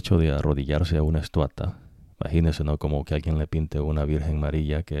simple hecho de arrodillarse a una estatua, imagínese, ¿no? Como que alguien le pinte una Virgen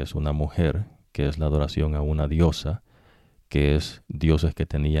María, que es una mujer, que es la adoración a una diosa, que es dioses que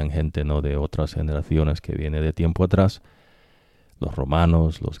tenían gente, ¿no? De otras generaciones que viene de tiempo atrás, los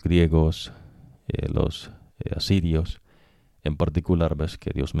romanos, los griegos, los asirios, en particular, ves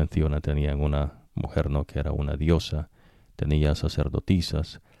que Dios menciona, tenían una mujer, ¿no? Que era una diosa, tenía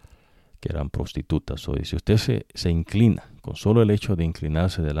sacerdotisas, que eran prostitutas. O si usted se inclina, con solo el hecho de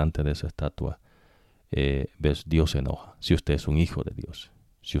inclinarse delante de esa estatua, ves, Dios se enoja, si usted es un hijo de Dios.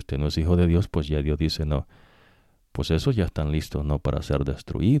 Si usted no es hijo de Dios, pues ya Dios dice, no, pues esos ya están listos, ¿no? Para ser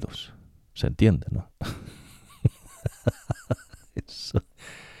destruidos. ¿Se entiende, no?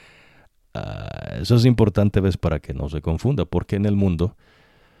 Eso es importante, ves, para que no se confunda, porque en el mundo,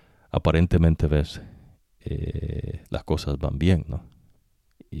 aparentemente, ves, las cosas van bien, ¿no?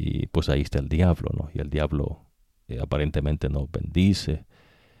 Y pues ahí está el diablo, ¿no? Y el diablo aparentemente nos bendice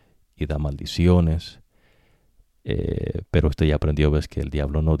y da maldiciones. Pero usted ya aprendió, ves, que el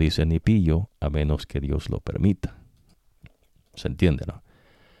diablo no dice ni pillo a menos que Dios lo permita. ¿Se entiende, no?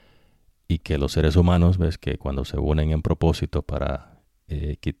 Y que los seres humanos, ves, que cuando se unen en propósito para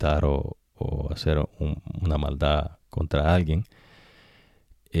quitar o hacer una maldad contra alguien,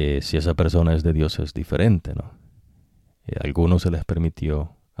 si esa persona es de Dios es diferente, ¿no? A algunos se les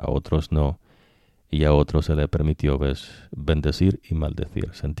permitió, a otros no, y a otros se les permitió, ves, bendecir y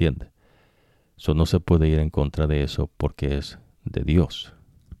maldecir, ¿se entiende? Eso no se puede ir en contra de eso porque es de Dios.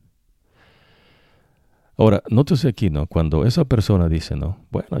 Ahora, nótese aquí, ¿no? Cuando esa persona dice, ¿no?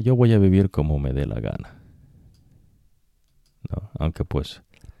 Bueno, yo voy a vivir como me dé la gana, ¿no? Aunque pues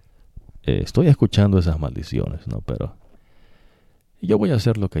estoy escuchando esas maldiciones, ¿no? Pero yo voy a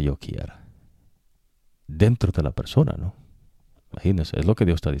hacer lo que yo quiera. Dentro de la persona, ¿no? Imagínense, es lo que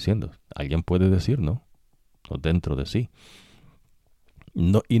Dios está diciendo. Alguien puede decir, ¿no? O dentro de sí.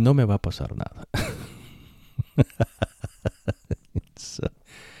 No, y no me va a pasar nada. So,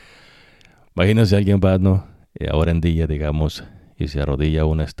 imagínense alguien va, ¿no? Ahora en día, digamos, y se arrodilla a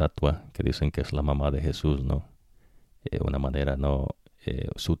una estatua que dicen que es la mamá de Jesús, ¿no? Una manera, ¿no?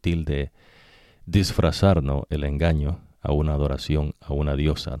 Sutil de disfrazar, ¿no? El engaño a una adoración a una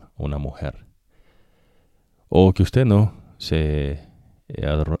diosa, ¿no? Una mujer. O que usted, ¿no? Se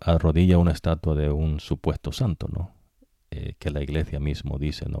arrodilla a una estatua de un supuesto santo, ¿no? Que la iglesia mismo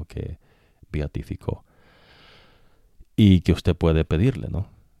dice, ¿no? Que beatificó. Y que usted puede pedirle, ¿no?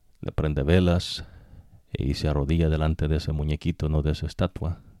 Le prende velas y se arrodilla delante de ese muñequito, ¿no? De esa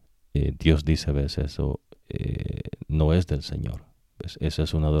estatua. Dios dice, ¿ves? Eso no es del Señor. ¿Ves? Esa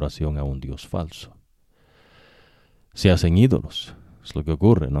es una adoración a un Dios falso. Se hacen ídolos. Es lo que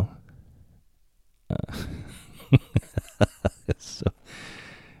ocurre, ¿no?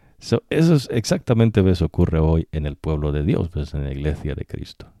 Eso es exactamente, ¿ves? Ocurre hoy en el pueblo de Dios, ¿ves? En la iglesia de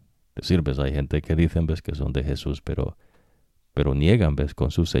Cristo. Es decir, ¿ves? Hay gente que dicen, ¿ves? Que son de Jesús, pero niegan, ¿ves?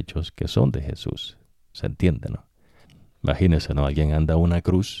 Con sus hechos que son de Jesús. ¿Se entiende, no? Imagínese, ¿no? Alguien anda a una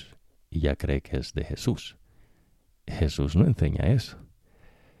cruz y ya cree que es de Jesús. Jesús no enseña eso.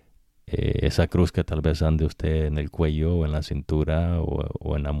 Esa cruz que tal vez ande usted en el cuello o en la cintura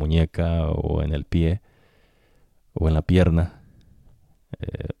o en la muñeca o en el pie o en la pierna,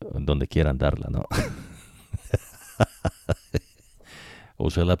 donde quiera andarla, ¿no? O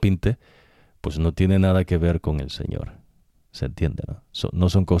se la pinte, pues no tiene nada que ver con el Señor. ¿Se entiende, no? No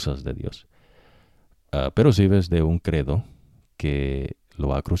son cosas de Dios. Pero sí ves de un credo que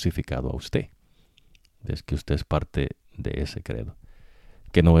lo ha crucificado a usted. Es que usted es parte de ese credo,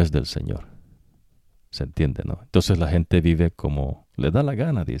 que no es del Señor. ¿Se entiende, no? Entonces la gente vive como le da la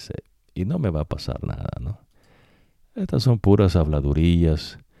gana, dice, y no me va a pasar nada, ¿no? Estas son puras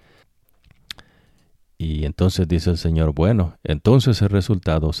habladurías. Y entonces dice el Señor, bueno, entonces el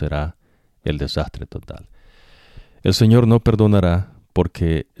resultado será el desastre total. El Señor no perdonará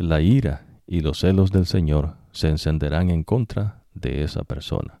porque la ira y los celos del Señor se encenderán en contra de esa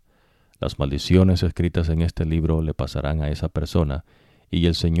persona. Las maldiciones escritas en este libro le pasarán a esa persona y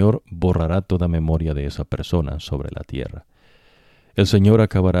el Señor borrará toda memoria de esa persona sobre la tierra. El Señor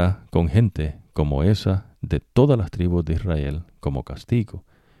acabará con gente como esa de todas las tribus de Israel como castigo,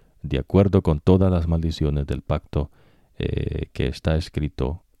 de acuerdo con todas las maldiciones del pacto que está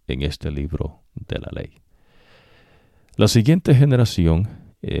escrito en este libro de la ley. La siguiente generación,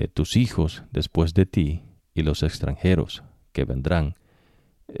 tus hijos después de ti y los extranjeros que vendrán,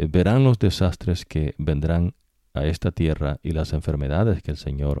 verán los desastres que vendrán a esta tierra y las enfermedades que el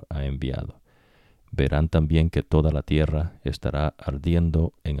Señor ha enviado. Verán también que toda la tierra estará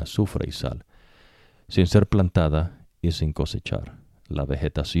ardiendo en azufre y sal, sin ser plantada y sin cosechar. La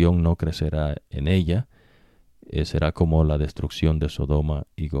vegetación no crecerá en ella, será como la destrucción de Sodoma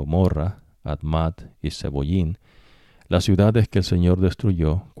y Gomorra, Admat y Seboyín, las ciudades que el Señor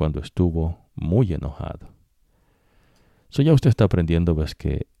destruyó cuando estuvo muy enojado. Ya usted está aprendiendo, ves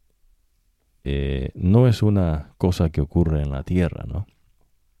que no es una cosa que ocurre en la tierra, ¿no?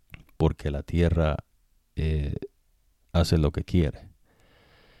 Porque la tierra hace lo que quiere.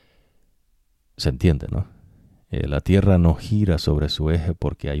 Se entiende, ¿no? La tierra no gira sobre su eje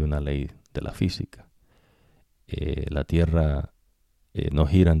porque hay una ley de la física. La tierra no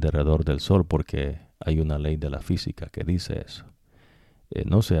gira alrededor del sol porque hay una ley de la física que dice eso.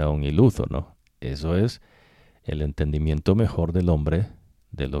 No sea un iluso, ¿no? Eso es el entendimiento mejor del hombre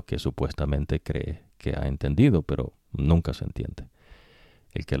de lo que supuestamente cree que ha entendido, pero nunca se entiende.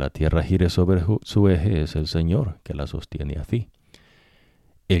 El que la tierra gire sobre su eje es el Señor que la sostiene así.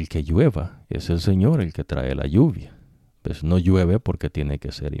 El que llueva es el Señor el que trae la lluvia. Pues no llueve porque tiene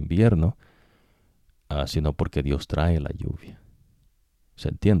que ser invierno, sino porque Dios trae la lluvia. ¿Se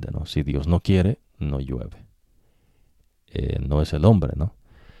entiende, no? Si Dios no quiere, no llueve. No es el hombre, ¿no?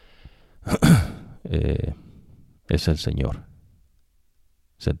 Es el Señor.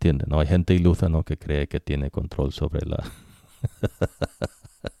 ¿Se entiende? No hay gente ilusa, ¿no? Que cree que tiene control sobre la...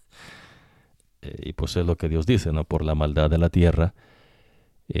 y pues es lo que Dios dice, ¿no? Por la maldad de la tierra,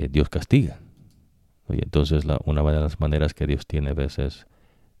 Dios castiga. Y entonces una de las maneras que Dios tiene a veces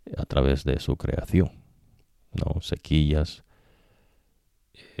a través de su creación, ¿no? Sequías,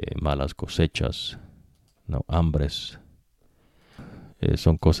 malas cosechas, no, hambres.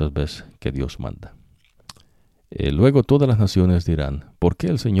 Son cosas, ves, que Dios manda. Luego todas las naciones dirán, ¿por qué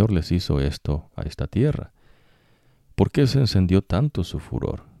el Señor les hizo esto a esta tierra? ¿Por qué se encendió tanto su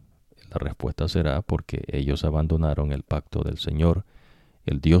furor? La respuesta será porque ellos abandonaron el pacto del Señor,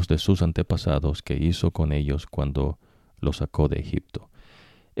 el Dios de sus antepasados que hizo con ellos cuando los sacó de Egipto.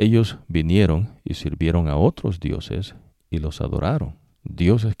 Ellos vinieron y sirvieron a otros dioses y los adoraron,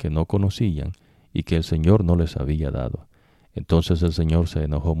 dioses que no conocían y que el Señor no les había dado. Entonces el Señor se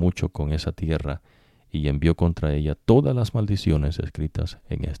enojó mucho con esa tierra y envió contra ella todas las maldiciones escritas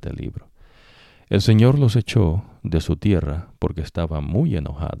en este libro. El Señor los echó de su tierra porque estaba muy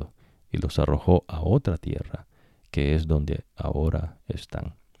enojado y los arrojó a otra tierra, que es donde ahora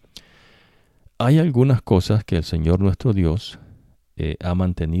están. Hay algunas cosas que el Señor nuestro Dios ha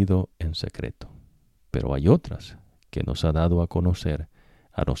mantenido en secreto, pero hay otras que nos ha dado a conocer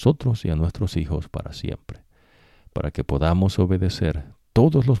a nosotros y a nuestros hijos para siempre, para que podamos obedecer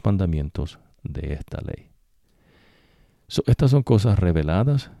todos los mandamientos de esta ley. Estas son cosas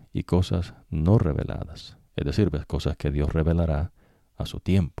reveladas y cosas no reveladas, es decir, cosas que Dios revelará a su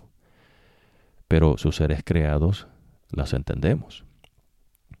tiempo. Pero sus seres creados las entendemos.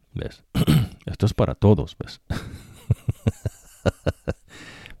 ¿Ves? Esto es para todos, ¿ves?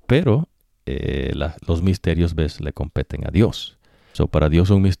 Pero los misterios, ¿ves?, le competen a Dios. Para Dios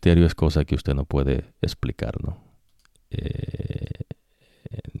un misterio es cosa que usted no puede explicar, ¿no?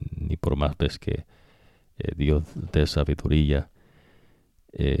 Ni por más, ¿ves?, que Dios dé sabiduría,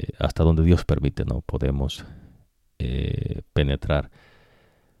 hasta donde Dios permite, no podemos penetrar.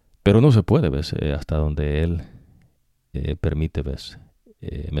 Pero no se puede, ¿ves?, hasta donde Él permite, ¿ves?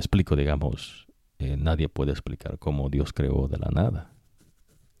 Me explico, digamos, nadie puede explicar cómo Dios creó de la nada.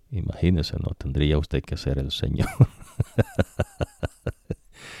 Imagínese, ¿no? Tendría usted que ser el Señor.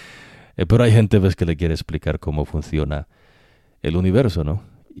 Pero hay gente, ¿ves?, que le quiere explicar cómo funciona el universo, ¿no?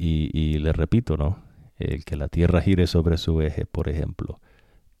 Y le repito, ¿no? El que la Tierra gire sobre su eje, por ejemplo,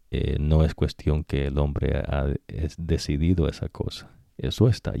 no es cuestión que el hombre ha decidido esa cosa. Eso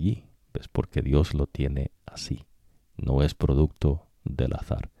está allí, ¿ves? Porque Dios lo tiene así. No es producto del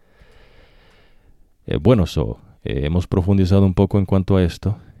azar. Hemos profundizado un poco en cuanto a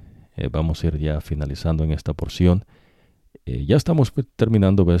esto. Vamos a ir ya finalizando en esta porción. Ya estamos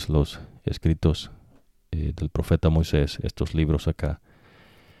terminando, ¿ves?, los escritos del profeta Moisés, estos libros acá.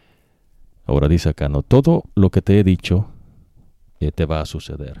 Ahora dice acá, no, todo lo que te he dicho te va a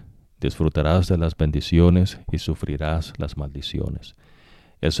suceder. Disfrutarás de las bendiciones y sufrirás las maldiciones.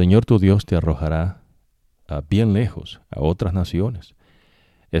 El Señor tu Dios te arrojará bien lejos a otras naciones.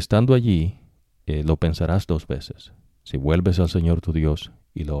 Estando allí, lo pensarás 2 veces. Si vuelves al Señor tu Dios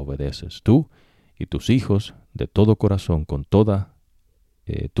y lo obedeces, tú y tus hijos de todo corazón, con toda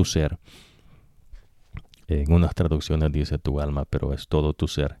tu ser. En unas traducciones dice tu alma, pero es todo tu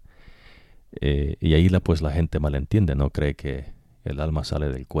ser. Y ahí la gente malentiende, no cree que el alma sale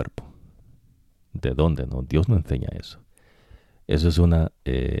del cuerpo. ¿De dónde? No, Dios no enseña eso. Esa es una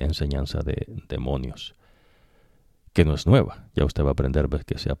enseñanza de demonios, que no es nueva. Ya usted va a aprender, ¿ves?,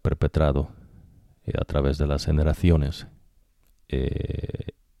 que se ha perpetrado a través de las generaciones,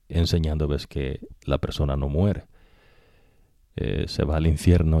 enseñando, ¿ves?, que la persona no muere. Se va al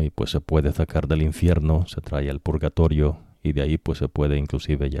infierno y pues se puede sacar del infierno, se trae al purgatorio y de ahí pues se puede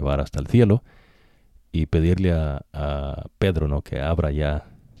inclusive llevar hasta el cielo y pedirle a Pedro, ¿no?, que abra ya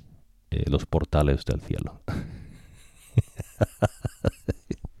los portales del cielo.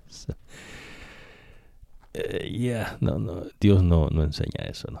 No, Dios no enseña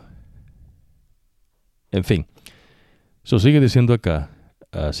eso, ¿no? En fin, eso sigue diciendo acá,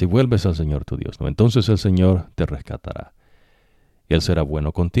 si vuelves al Señor tu Dios, ¿no?, entonces el Señor te rescatará. Él será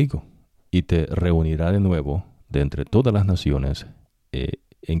bueno contigo y te reunirá de nuevo de entre todas las naciones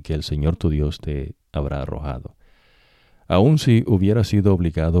en que el Señor tu Dios te habrá arrojado. Aun si hubieras sido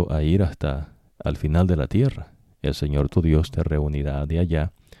obligado a ir hasta al final de la tierra, el Señor tu Dios te reunirá de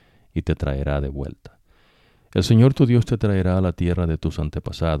allá y te traerá de vuelta. El Señor tu Dios te traerá a la tierra de tus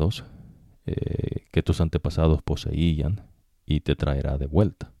antepasados, que tus antepasados poseían, y te traerá de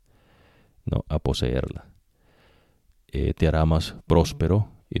vuelta, ¿no?, a poseerla. Te hará más próspero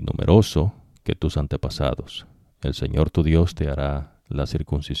y numeroso que tus antepasados. El Señor tu Dios te hará la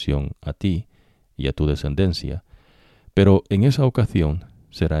circuncisión a ti y a tu descendencia, pero en esa ocasión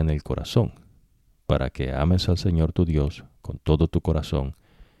será en el corazón, para que ames al Señor tu Dios con todo tu corazón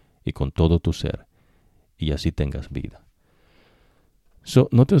y con todo tu ser, y así tengas vida.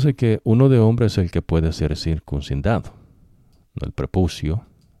 Nótese que uno de hombre es el que puede ser circuncidado, no el prepucio,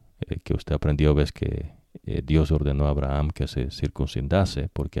 que usted aprendió, ves, que Dios ordenó a Abraham que se circuncidase,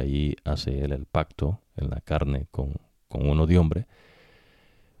 porque allí hace él el pacto en la carne con uno de hombre.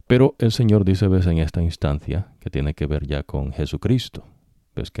 Pero el Señor dice, ves, en esta instancia, que tiene que ver ya con Jesucristo.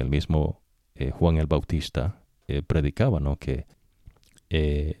 Ves que el mismo Juan el Bautista predicaba, ¿no?, que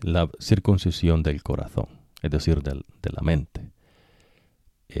la circuncisión del corazón, es decir, de la mente.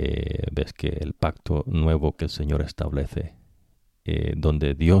 Ves que el pacto nuevo que el Señor establece,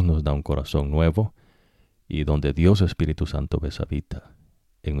 donde Dios nos da un corazón nuevo y donde Dios Espíritu Santo ves habita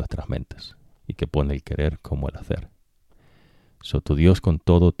en nuestras mentes y que pone el querer como el hacer. Tu Dios con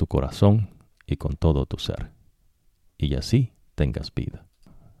todo tu corazón y con todo tu ser, y así tengas vida.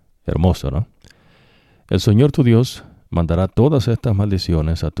 Hermoso, ¿no? El Señor tu Dios mandará todas estas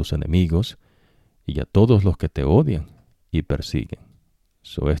maldiciones a tus enemigos y a todos los que te odian y persiguen.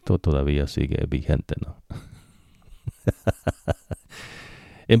 Esto todavía sigue vigente, ¿no?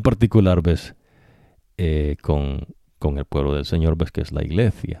 En particular, ves, con el pueblo del Señor, ves que es la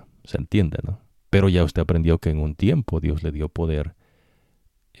iglesia, se entiende, ¿no? Pero ya usted aprendió que en un tiempo Dios le dio poder,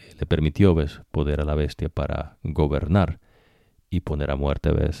 le permitió, ves, poder a la bestia para gobernar y poner a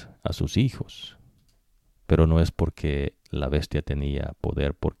muerte, ves, a sus hijos. Pero no es porque la bestia tenía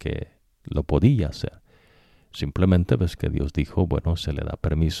poder porque lo podía hacer. Simplemente ves que Dios dijo, bueno, se le da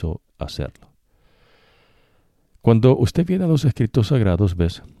permiso a hacerlo. Cuando usted viene a los escritos sagrados,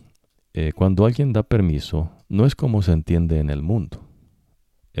 ves, cuando alguien da permiso, no es como se entiende en el mundo.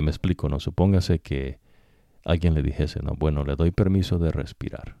 Me explico, ¿no? Supóngase que alguien le dijese, no, bueno, le doy permiso de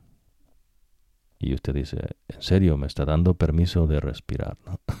respirar. Y usted dice, ¿en serio me está dando permiso de respirar,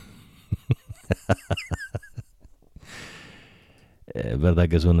 no? Verdad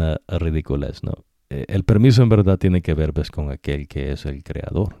que es una ridiculez, ¿no? El permiso en verdad tiene que ver, ves, con aquel que es el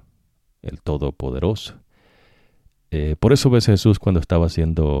creador, el todopoderoso. Por eso ves Jesús cuando estaba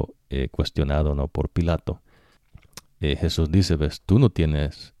siendo cuestionado, ¿no?, por Pilato. Jesús dice, ves, tú no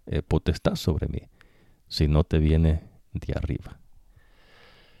tienes potestad sobre mí, si no te viene de arriba.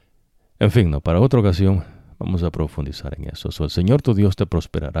 En fin, ¿no?, para otra ocasión vamos a profundizar en eso. El Señor tu Dios te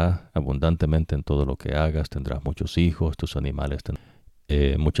prosperará abundantemente en todo lo que hagas, tendrás muchos hijos, tus animales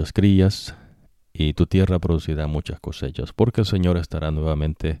tendrán muchas crías, y tu tierra producirá muchas cosechas, porque el Señor estará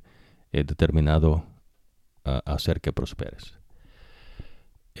nuevamente determinado a hacer que prosperes.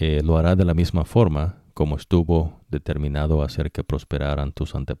 Lo hará de la misma forma como estuvo determinado a hacer que prosperaran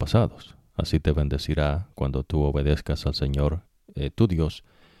tus antepasados. Así te bendecirá cuando tú obedezcas al Señor tu Dios,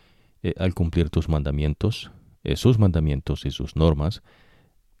 al cumplir tus mandamientos, sus mandamientos y sus normas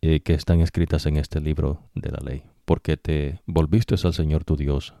que están escritas en este libro de la ley, porque te volviste al Señor tu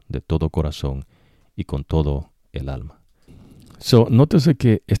Dios de todo corazón y con todo el alma. Nótese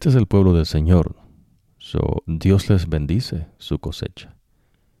que este es el pueblo del Señor. Dios les bendice su cosecha,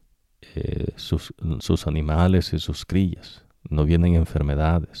 sus animales y sus crías. No vienen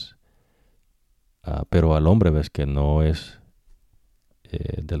enfermedades. Pero al hombre, ves que no es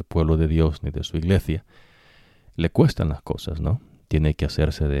del pueblo de Dios ni de su iglesia, le cuestan las cosas, ¿no? Tiene que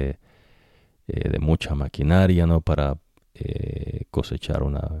hacerse de mucha maquinaria, ¿no?, para cosechar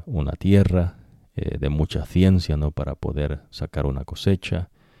una tierra, de mucha ciencia, ¿no?, para poder sacar una cosecha,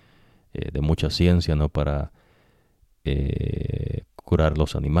 de mucha ciencia, ¿no?, para curar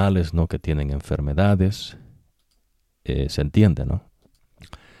los animales, ¿no?, que tienen enfermedades. Se entiende, ¿no?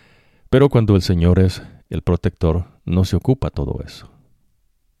 Pero cuando el Señor es el protector, no se ocupa todo eso.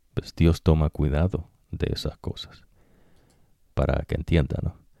 Pues Dios toma cuidado de esas cosas, para que entienda,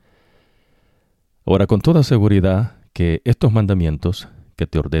 ¿no? Ahora, con toda seguridad que estos mandamientos que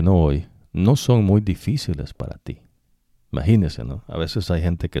te ordeno hoy no son muy difíciles para ti. Imagínese, ¿no? A veces hay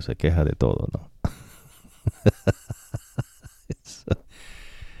gente que se queja de todo, ¿no?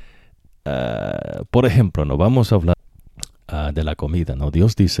 Por ejemplo, ¿no? Vamos a hablar de la comida, ¿no?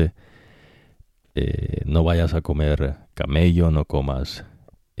 Dios dice, no vayas a comer camello, no comas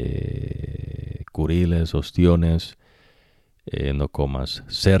curiles, ostiones, no comas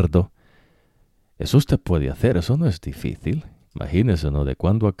cerdo. Eso usted puede hacer, eso no es difícil. Imagínese, ¿no?, de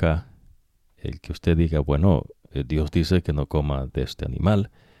cuando acá, el que usted diga, bueno, Dios dice que no coma de este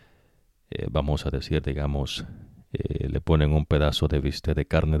animal. Vamos a decir, digamos, le ponen un pedazo de bistec de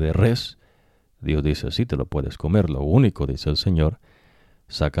carne de res. Dios dice, sí, te lo puedes comer. Lo único, dice el Señor,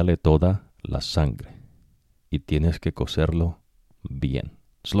 sácale toda la sangre y tienes que cocerlo bien.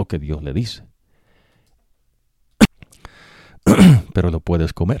 Es lo que Dios le dice. Pero lo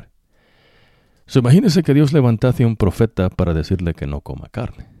puedes comer. Imagínese que Dios levantase un profeta para decirle que no coma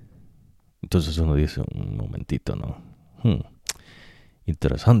carne. Entonces uno dice, un momentito, ¿no?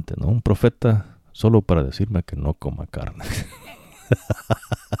 Interesante, ¿no? Un profeta solo para decirme que no coma carne.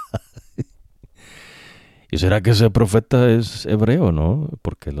 ¿Y será que ese profeta es hebreo, no?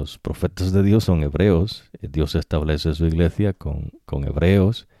 Porque los profetas de Dios son hebreos. Dios establece su iglesia con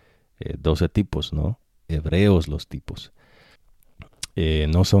hebreos, 12 tipos, ¿no? Hebreos los tipos.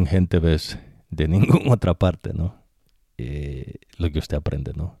 No son gente, ves, de ninguna otra parte, ¿no? Lo que usted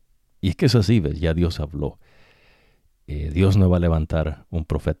aprende, ¿no? Y es que es así, ves, ya Dios habló. Dios no va a levantar un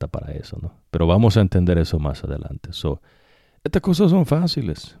profeta para eso, ¿no? Pero vamos a entender eso más adelante. Estas cosas son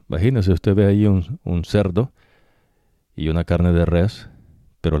fáciles. Imagínese, usted ve ahí un cerdo y una carne de res,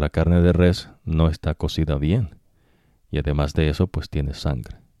 pero la carne de res no está cocida bien. Y además de eso, pues tiene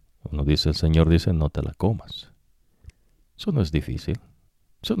sangre. El Señor dice, no te la comas. Eso no es difícil.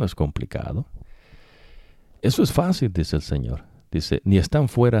 Eso no es complicado. Eso es fácil, dice el Señor. Dice, ni están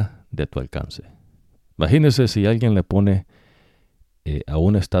fuera de tu alcance. Imagínese si alguien le pone a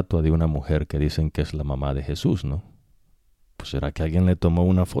una estatua de una mujer que dicen que es la mamá de Jesús, ¿no? Pues será que alguien le tomó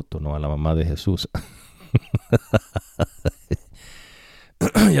una foto, ¿no? A la mamá de Jesús.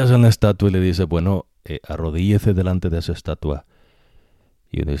 Y hace una estatua y le dice, bueno, arrodíllese delante de esa estatua.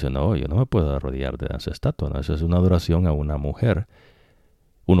 Y uno dice, no, yo no me puedo arrodillar de esa estatua, ¿no? Esa es una adoración a una mujer.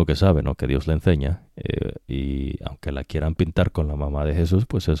 Uno que sabe, ¿no? Que Dios le enseña. Y aunque la quieran pintar con la mamá de Jesús,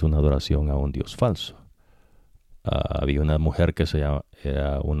 pues es una adoración a un Dios falso. Había una mujer que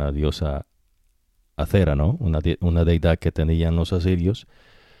era una diosa Acera, ¿no? Una deidad que tenían los asirios.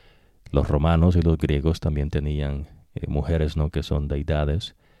 Los romanos y los griegos también tenían mujeres, ¿no? Que son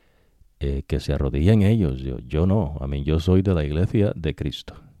deidades que se arrodillan ellos. Yo no. Yo soy de la iglesia de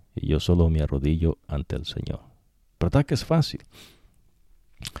Cristo. Y yo solo me arrodillo ante el Señor. ¿Verdad que es fácil?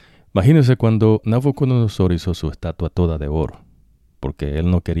 Imagínense cuando Nabucodonosor hizo su estatua toda de oro, porque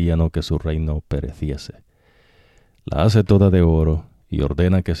él no quería, ¿no? Que su reino pereciese. La hace toda de oro y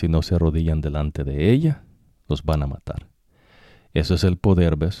ordena que si no se arrodillan delante de ella, los van a matar. Ese es el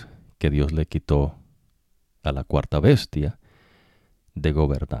poder, ¿ves?, que Dios le quitó a la cuarta bestia de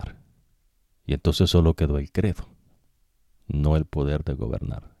gobernar. Y entonces solo quedó el credo, no el poder de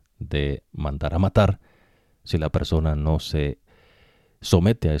gobernar, de mandar a matar si la persona no se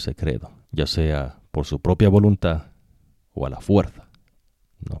somete a ese credo, ya sea por su propia voluntad o a la fuerza,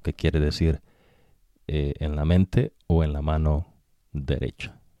 ¿no? Que quiere decir en la mente o en la mano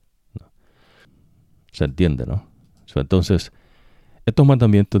derecha, ¿no? ¿Se entiende, no? Entonces, estos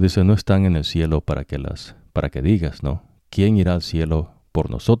mandamientos, dice, no están en el cielo para que digas, ¿no? ¿Quién irá al cielo por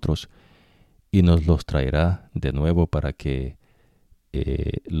nosotros y nos los traerá de nuevo para que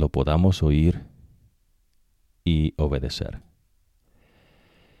lo podamos oír y obedecer?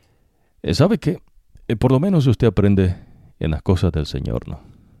 ¿Sabe qué? Por lo menos usted aprende en las cosas del Señor, ¿no?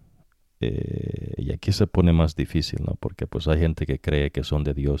 Y aquí se pone más difícil, ¿no? Porque pues hay gente que cree que son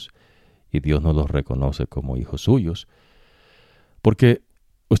de Dios y Dios no los reconoce como hijos suyos. Porque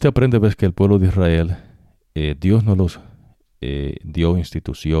usted aprende, ves, que el pueblo de Israel, Dios no los dio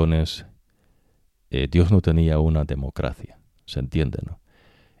instituciones, Dios no tenía una democracia, ¿se entiende, no?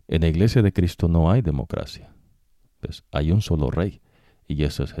 En la iglesia de Cristo no hay democracia, ¿ves? Hay un solo rey y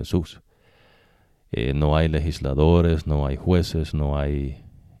ese es Jesús. No hay legisladores, no hay jueces, no hay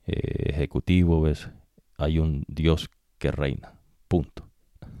ejecutivo, ¿ves? Hay un Dios que reina, punto.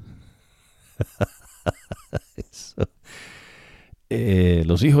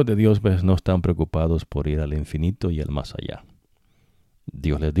 Los hijos de Dios, ¿ves?, no están preocupados por ir al infinito y al más allá.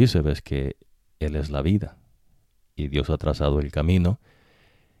 Dios les dice, ¿ves?, que Él es la vida y Dios ha trazado el camino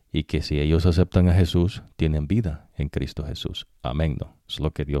y que si ellos aceptan a Jesús, tienen vida en Cristo Jesús. Amén, ¿no? Es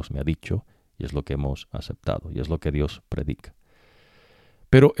lo que Dios me ha dicho y es lo que hemos aceptado y es lo que Dios predica.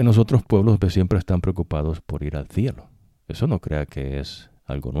 Pero en los otros pueblos, ¿ves?, siempre están preocupados por ir al cielo. Eso no crea que es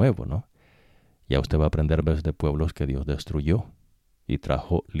algo nuevo, ¿no? Ya usted va a aprender, ¿ves?, de pueblos que Dios destruyó y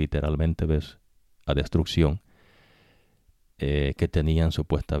trajo literalmente, ¿ves?, a destrucción, que tenían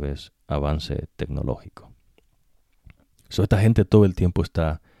supuesta, ¿ves?, avance tecnológico. Esta gente todo el tiempo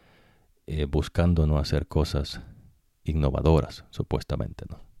está buscando no hacer cosas innovadoras, supuestamente,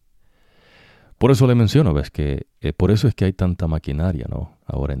 ¿no? Por eso le menciono, ¿ves?, que por eso es que hay tanta maquinaria, ¿no?,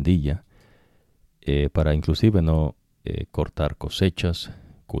 ahora en día, para inclusive no cortar cosechas,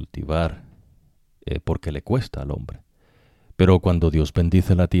 cultivar, porque le cuesta al hombre. Pero cuando Dios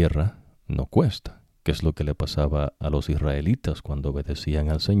bendice la tierra, no cuesta, que es lo que le pasaba a los israelitas cuando obedecían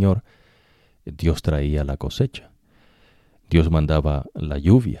al Señor. Dios traía la cosecha. Dios mandaba la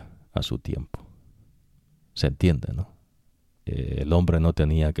lluvia a su tiempo. ¿Se entiende, no? El hombre no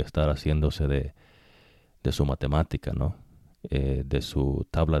tenía que estar haciéndose de su matemática, ¿no? De su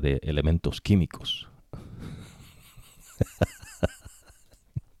tabla de elementos químicos.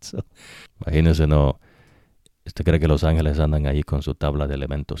 Imagínense, ¿no?, Usted cree que los ángeles andan ahí con su tabla de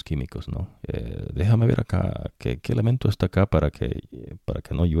elementos químicos, ¿no? Déjame ver acá, ¿qué elemento está acá para que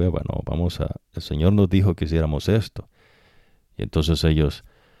no llueva, ¿no? El Señor nos dijo que hiciéramos esto. Y entonces ellos,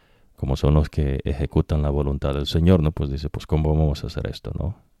 como son los que ejecutan la voluntad del Señor, ¿no? Pues dice, pues ¿cómo vamos a hacer esto,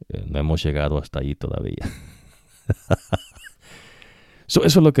 no? No hemos llegado hasta ahí todavía. Eso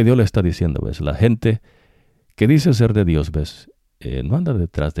es lo que Dios le está diciendo, ¿ves? La gente que dice ser de Dios, ¿ves? No anda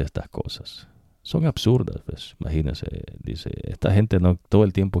detrás de estas cosas. Son absurdas, ¿ves? Imagínense, dice, esta gente no todo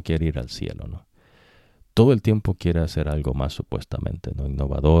el tiempo quiere ir al cielo, ¿no? Todo el tiempo quiere hacer algo más supuestamente, ¿no?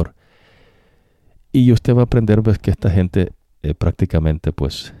 Innovador. Y usted va a aprender, ¿ves? Que esta gente prácticamente,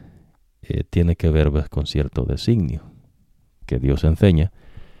 pues, tiene que ver, ¿ves? Con cierto designio que Dios enseña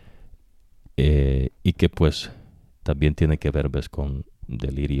y que, pues, también tiene que ver, ¿ves? Con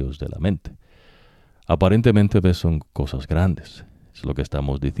delirios de la mente. Aparentemente, ¿ves? Son cosas grandes, es lo que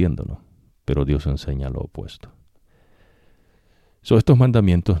estamos diciendo, ¿no? Pero Dios enseña lo opuesto. Estos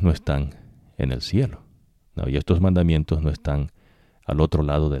mandamientos no están en el cielo, ¿no? Y estos mandamientos no están al otro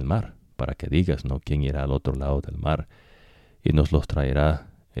lado del mar, para que digas, ¿no? ¿Quién irá al otro lado del mar? Y nos los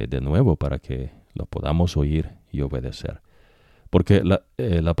traerá de nuevo para que lo podamos oír y obedecer. Porque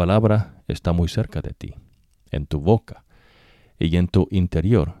la palabra está muy cerca de ti, en tu boca y en tu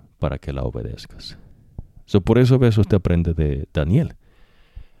interior, para que la obedezcas. Por eso, ves, usted aprende de Daniel.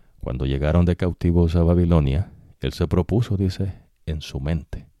 Cuando llegaron de cautivos a Babilonia, él se propuso, dice, en su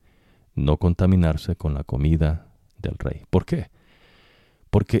mente, no contaminarse con la comida del rey. ¿Por qué?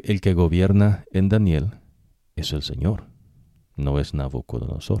 Porque el que gobierna en Daniel es el Señor, no es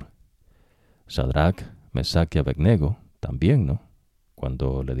Nabucodonosor. Sadrach, Mesach y Abednego también, ¿no?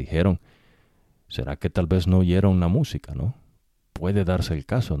 Cuando le dijeron, ¿será que tal vez no oyeron la música, no? Puede darse el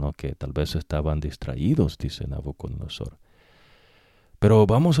caso, ¿no? Que tal vez estaban distraídos, dice Nabucodonosor. Pero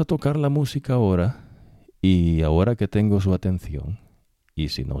vamos a tocar la música ahora, y ahora que tengo su atención, y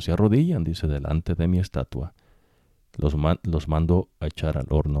si no se arrodillan, dice, delante de mi estatua, los mando a echar al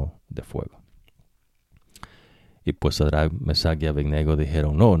horno de fuego. Y pues Sadrach, Mesach y Abednego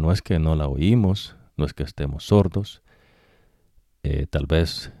dijeron, no es que no la oímos, no es que estemos sordos, tal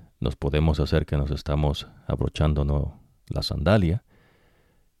vez nos podemos hacer que nos estamos abrochando, ¿no?, la sandalia,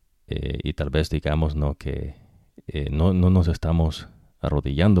 y tal vez digamos, ¿no?, que no nos estamos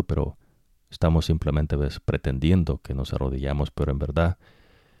arrodillando, pero estamos simplemente, ¿ves?, pretendiendo que nos arrodillamos, pero en verdad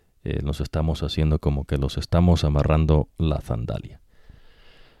nos estamos haciendo como que los estamos amarrando la sandalia.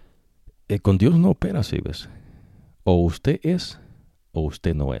 Con Dios no opera así, ¿ves? O usted es o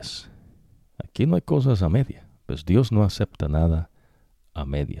usted no es. Aquí no hay cosas a media. Pues Dios no acepta nada a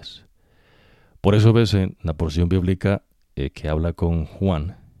medias. Por eso ves en la porción bíblica que habla con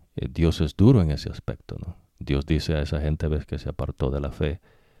Juan, Dios es duro en ese aspecto, ¿no? Dios dice a esa gente, ves, que se apartó de la fe,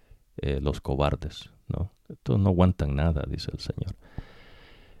 los cobardes, ¿no? Estos no aguantan nada, dice el Señor.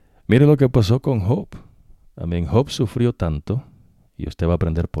 Mire lo que pasó con Job. Job sufrió tanto, y usted va a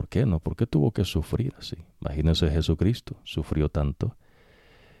aprender por qué, ¿no? ¿Por qué tuvo que sufrir así? Imagínense, Jesucristo sufrió tanto,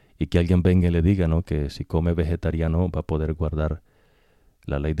 y que alguien venga y le diga, ¿no?, que si come vegetariano va a poder guardar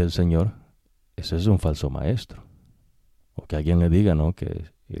la ley del Señor. Ese es un falso maestro. O que alguien le diga, ¿no?,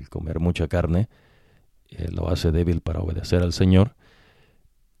 que el comer mucha carne lo hace débil para obedecer al Señor.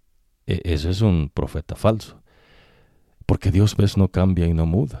 Ese es un profeta falso. Porque Dios, ves, no cambia y no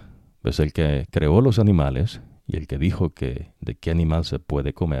muda. Ves, el que creó los animales y el que dijo que de qué animal se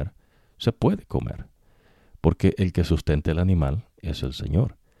puede comer, porque el que sustenta el animal es el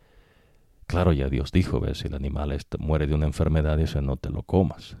Señor. Claro, ya Dios dijo, ves, si el animal muere de una enfermedad, dice, no te lo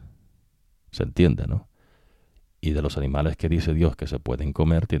comas. ¿Se entiende, no? Y de los animales que dice Dios que se pueden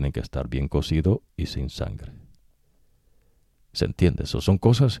comer, tienen que estar bien cocidos y sin sangre. ¿Se entiende? Eso son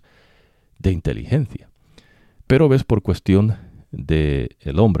cosas de inteligencia. Pero ves, por cuestión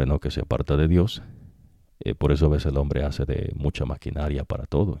del hombre, ¿no?, que se aparta de Dios, por eso ves, el hombre hace de mucha maquinaria para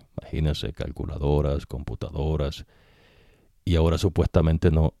todo. Imagínense, calculadoras, computadoras, y ahora supuestamente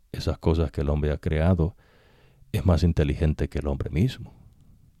no, esas cosas que el hombre ha creado es más inteligente que el hombre mismo.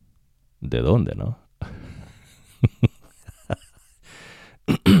 ¿De dónde, no?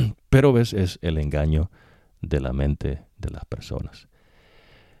 Pero ves, es el engaño de la mente de las personas.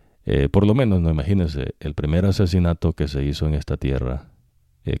 Por lo menos, no, imagínense, el primer asesinato que se hizo en esta tierra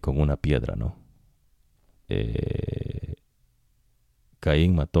con una piedra, ¿no?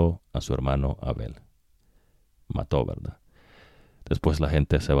 Caín mató a su hermano Abel. Mató, ¿verdad? Después la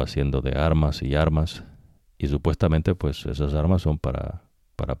gente se va haciendo de armas y armas, y supuestamente pues esas armas son para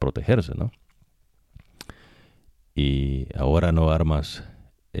protegerse, ¿no? Y ahora no armas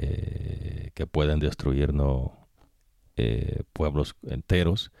que pueden destruir, no, pueblos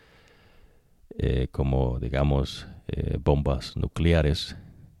enteros, como digamos bombas nucleares,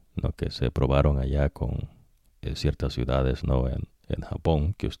 ¿no? Que se probaron allá con ciertas ciudades, ¿no? En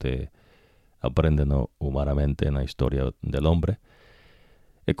Japón, que usted aprende, ¿no? Humanamente en la historia del hombre.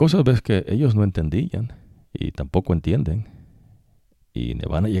 Cosas ves que ellos no entendían y tampoco entienden y ne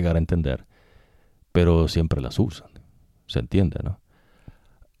van a llegar a entender, pero siempre las usan. Se entiende, ¿no?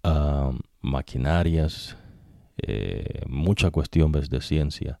 Maquinarias, mucha cuestión ves de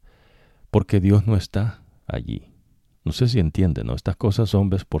ciencia, porque Dios no está allí. No sé si entiende, ¿no? Estas cosas son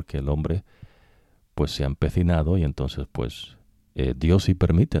ves porque el hombre pues se ha empecinado y entonces pues Dios sí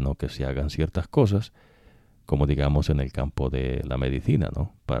permite, ¿no? Que se hagan ciertas cosas, como digamos en el campo de la medicina,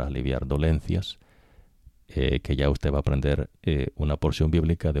 ¿no? Para aliviar dolencias, que ya usted va a aprender una porción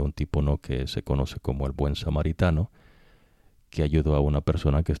bíblica de un tipo, ¿no? Que se conoce como el buen samaritano, que ayudó a una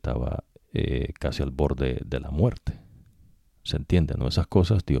persona que estaba casi al borde de la muerte. ¿Se entiende, no? Esas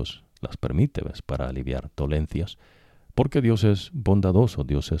cosas Dios las permite, ¿ves? Para aliviar dolencias, porque Dios es bondadoso,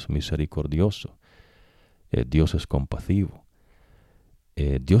 Dios es misericordioso, Dios es compasivo.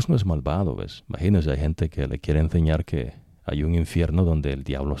 Dios no es malvado, ¿ves? Imagínense, hay gente que le quiere enseñar que hay un infierno donde el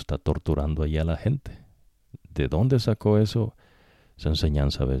diablo está torturando allí a la gente. ¿De dónde sacó eso? Esa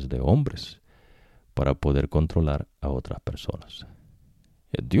enseñanza, ¿ves? De hombres, para poder controlar a otras personas.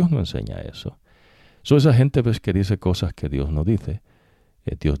 Dios no enseña eso. Esa gente, ¿ves? Que dice cosas que Dios no dice.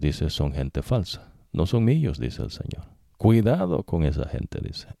 Dios dice, son gente falsa. No son míos, dice el Señor. Cuidado con esa gente,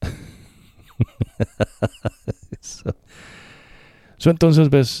 dice. Entonces,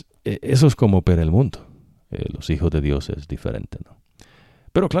 ves, eso es como opera el mundo. Los hijos de Dios es diferente, ¿no?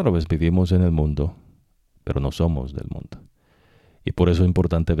 Pero claro, ves, vivimos en el mundo, pero no somos del mundo. Y por eso es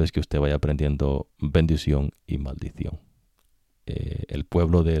importante, ves, que usted vaya aprendiendo bendición y maldición. El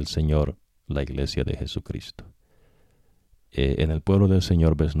pueblo del Señor, la iglesia de Jesucristo. En el pueblo del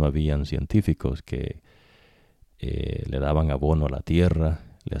Señor, ves, no habían científicos que le daban abono a la tierra,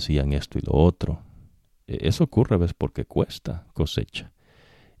 le hacían esto y lo otro. Eso ocurre, ves, porque cuesta cosecha.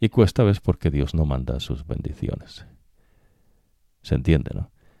 Y cuesta, ves, porque Dios no manda sus bendiciones. ¿Se entiende,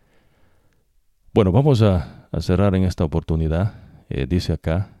 no? Bueno, vamos a cerrar en esta oportunidad. Dice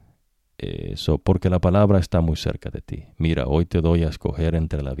acá, porque la palabra está muy cerca de ti. Mira, hoy te doy a escoger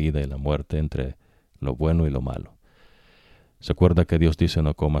entre la vida y la muerte, entre lo bueno y lo malo. ¿Se acuerda que Dios dice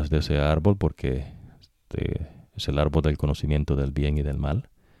no comas de ese árbol porque es el árbol del conocimiento del bien y del mal?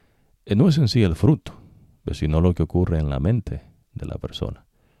 No es en sí el fruto, sino lo que ocurre en la mente de la persona.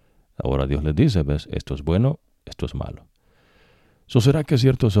 Ahora Dios les dice, ves, esto es bueno, esto es malo. ¿Será que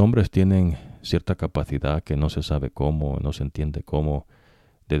ciertos hombres tienen cierta capacidad que no se sabe cómo, no se entiende cómo,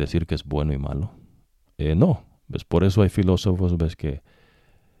 de decir que es bueno y malo? No, ¿ves? Por eso hay filósofos, ves, que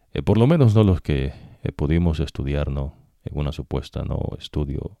por lo menos no los que pudimos estudiar, ¿no? En una supuesta, ¿no?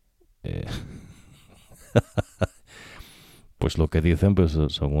 Estudio. Pues lo que dicen, pues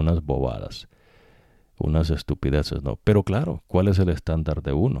son unas bobadas, unas estupideces, ¿no? Pero claro, ¿cuál es el estándar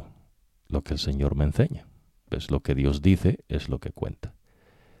de uno? Lo que el Señor me enseña. Pues lo que Dios dice es lo que cuenta.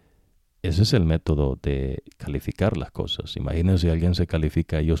 Ese es el método de calificar las cosas. Imagínense si alguien se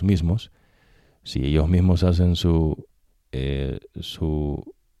califica a ellos mismos. Si ellos mismos hacen su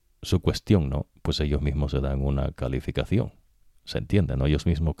cuestión, ¿no? Pues ellos mismos se dan una calificación. ¿Se entiende, no? Ellos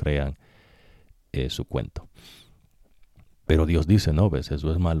mismos crean su cuento. Pero Dios dice, no, ves,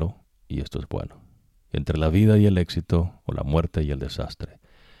 eso es malo y esto es bueno. Entre la vida y el éxito, o la muerte y el desastre.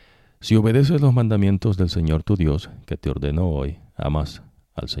 Si obedeces los mandamientos del Señor tu Dios, que te ordenó hoy, amas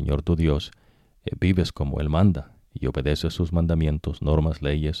al Señor tu Dios, vives como Él manda, y obedeces sus mandamientos, normas,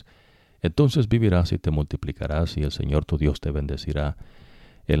 leyes, entonces vivirás y te multiplicarás, y el Señor tu Dios te bendecirá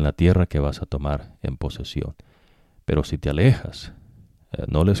en la tierra que vas a tomar en posesión. Pero si te alejas,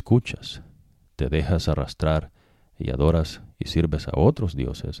 no le escuchas, te dejas arrastrar, y adoras y sirves a otros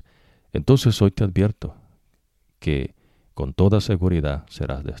dioses, entonces hoy te advierto que con toda seguridad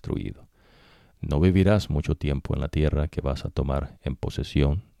serás destruido. No vivirás mucho tiempo en la tierra que vas a tomar en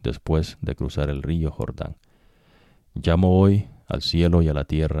posesión después de cruzar el río Jordán. Llamo hoy al cielo y a la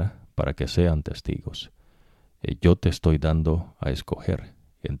tierra para que sean testigos. Yo te estoy dando a escoger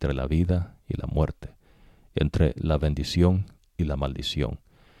entre la vida y la muerte, entre la bendición y la maldición.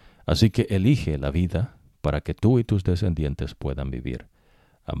 Así que elige la vida para que tú y tus descendientes puedan vivir,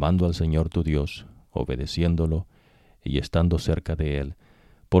 amando al Señor tu Dios, obedeciéndolo y estando cerca de Él,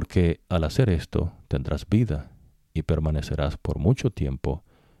 porque al hacer esto tendrás vida y permanecerás por mucho tiempo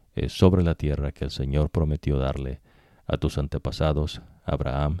sobre la tierra que el Señor prometió darle a tus antepasados,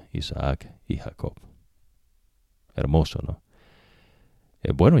 Abraham, Isaac y Jacob. Hermoso, ¿no?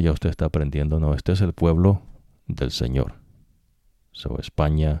 Bueno, ya usted está aprendiendo, ¿no? Este es el pueblo del Señor.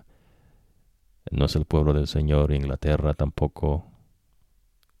 España No es el pueblo del Señor. Inglaterra tampoco,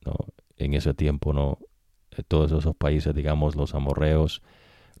 ¿no? En ese tiempo, no. Todos esos países, digamos, los amorreos,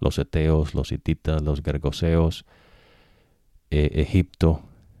 los eteos, los hititas, los gergoseos, Egipto,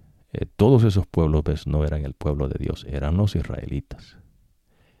 todos esos pueblos, pues, no eran el pueblo de Dios, eran los israelitas.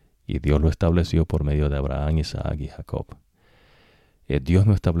 Y Dios lo estableció por medio de Abraham, Isaac y Jacob. Dios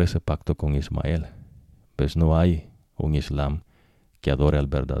no establece pacto con Ismael. Pues no hay un Islam que adore al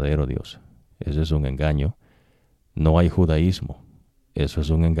verdadero Dios. Ese es un engaño. No hay judaísmo. Eso es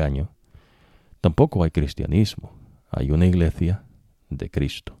un engaño. Tampoco hay cristianismo. Hay una iglesia de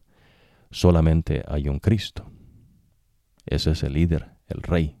Cristo. Solamente hay un Cristo. Ese es el líder, el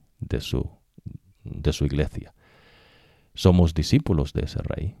rey de su iglesia. Somos discípulos de ese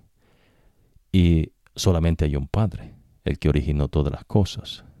rey. Y solamente hay un Padre, el que originó todas las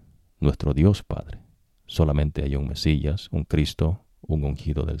cosas, nuestro Dios Padre. Solamente hay un Mesías, un Cristo, un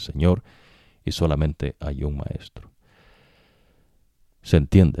ungido del Señor, y solamente hay un Maestro. ¿Se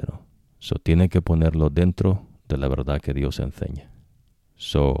entiende, no? Tiene que ponerlo dentro de la verdad que Dios enseña.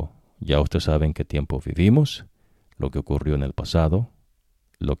 Ya ustedes saben en qué tiempo vivimos, lo que ocurrió en el pasado,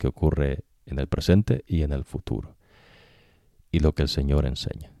 lo que ocurre en el presente y en el futuro. Y lo que el Señor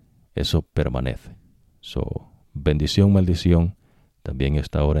enseña. Eso permanece. Bendición, maldición, también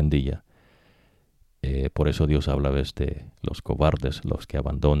está ahora en día. Por eso Dios habla a veces de los cobardes, los que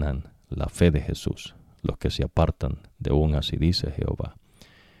abandonan la fe de Jesús, los que se apartan de un así dice Jehová.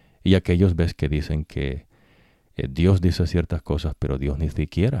 Y aquellos ves que dicen que Dios dice ciertas cosas, pero Dios ni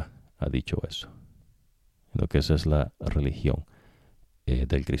siquiera ha dicho eso. Lo que esa es la religión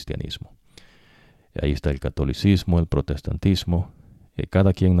del cristianismo. Ahí está el catolicismo, el protestantismo.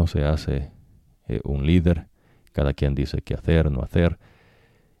 Cada quien no se hace un líder. Cada quien dice qué hacer, no hacer.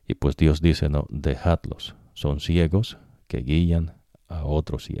 Y pues Dios dice, no, dejadlos. Son ciegos que guían a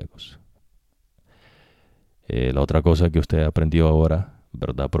otros ciegos. La otra cosa que usted aprendió ahora,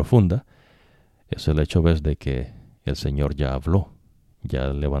 verdad profunda, es el hecho, ves, de que el Señor ya habló. Ya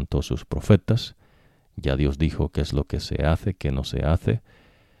levantó sus profetas. Ya Dios dijo qué es lo que se hace, qué no se hace.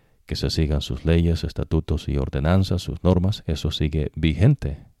 Que se sigan sus leyes, estatutos y ordenanzas, sus normas. Eso sigue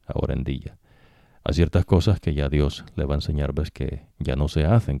vigente ahora en día. Hay ciertas cosas que ya Dios le va a enseñar, ves, que ya no se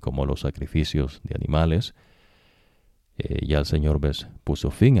hacen, como los sacrificios de animales. Ya el Señor, ves,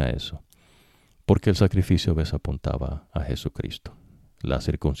 puso fin a eso. Porque el sacrificio, ves, apuntaba a Jesucristo. La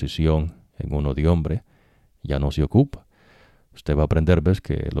circuncisión en uno de hombre ya no se ocupa. Usted va a aprender, ves,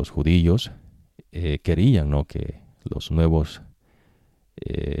 que los judíos querían, ¿no?, que los nuevos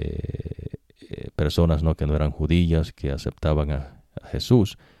personas, ¿no?, que no eran judías, que aceptaban a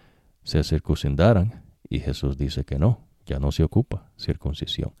Jesús, se circuncidaran, y Jesús dice que no, ya no se ocupa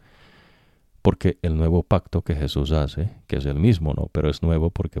circuncisión. Porque el nuevo pacto que Jesús hace, que es el mismo, ¿no?, pero es nuevo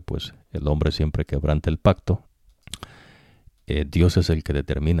porque pues el hombre siempre quebranta el pacto. Dios es el que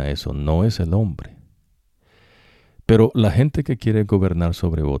determina eso, no es el hombre. Pero la gente que quiere gobernar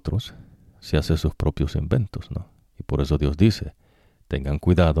sobre otros se hace sus propios inventos, ¿no? Y por eso Dios dice, tengan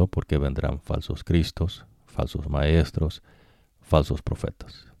cuidado porque vendrán falsos cristos, falsos maestros, falsos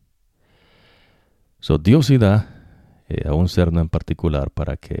profetas. Dios sí da a un ser en particular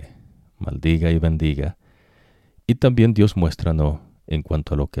para que maldiga y bendiga. Y también Dios muestra, ¿no?, en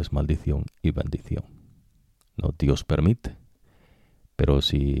cuanto a lo que es maldición y bendición. No, Dios permite. Pero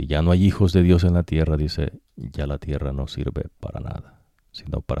si ya no hay hijos de Dios en la tierra, dice, ya la tierra no sirve para nada,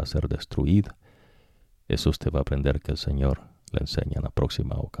 sino para ser destruida. Eso usted va a aprender que el Señor le enseña en la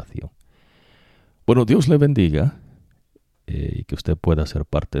próxima ocasión. Bueno, Dios le bendiga y que usted pueda ser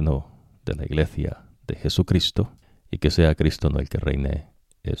parte, ¿no?, de la iglesia de Jesucristo y que sea Cristo, ¿no?, el que reine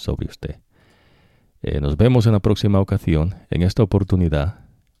sobre usted. Nos vemos en la próxima ocasión. En esta oportunidad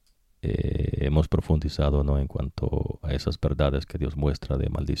hemos profundizado, ¿no?, en cuanto a esas verdades que Dios muestra de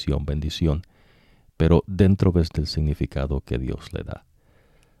maldición, bendición, pero dentro del significado que Dios le da.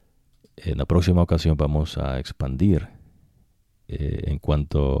 En la próxima ocasión vamos a expandir en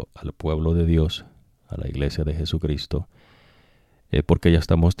cuanto al pueblo de Dios, a la iglesia de Jesucristo, porque ya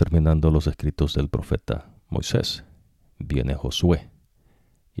estamos terminando los escritos del profeta Moisés. Viene Josué.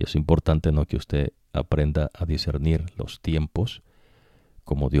 Y es importante, ¿no?, que usted aprenda a discernir los tiempos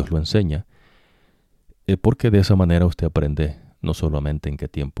como Dios lo enseña, porque de esa manera usted aprende no solamente en qué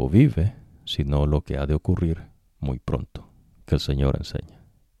tiempo vive, sino lo que ha de ocurrir muy pronto, que el Señor enseña.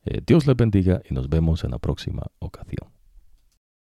 Dios le bendiga y nos vemos en la próxima ocasión.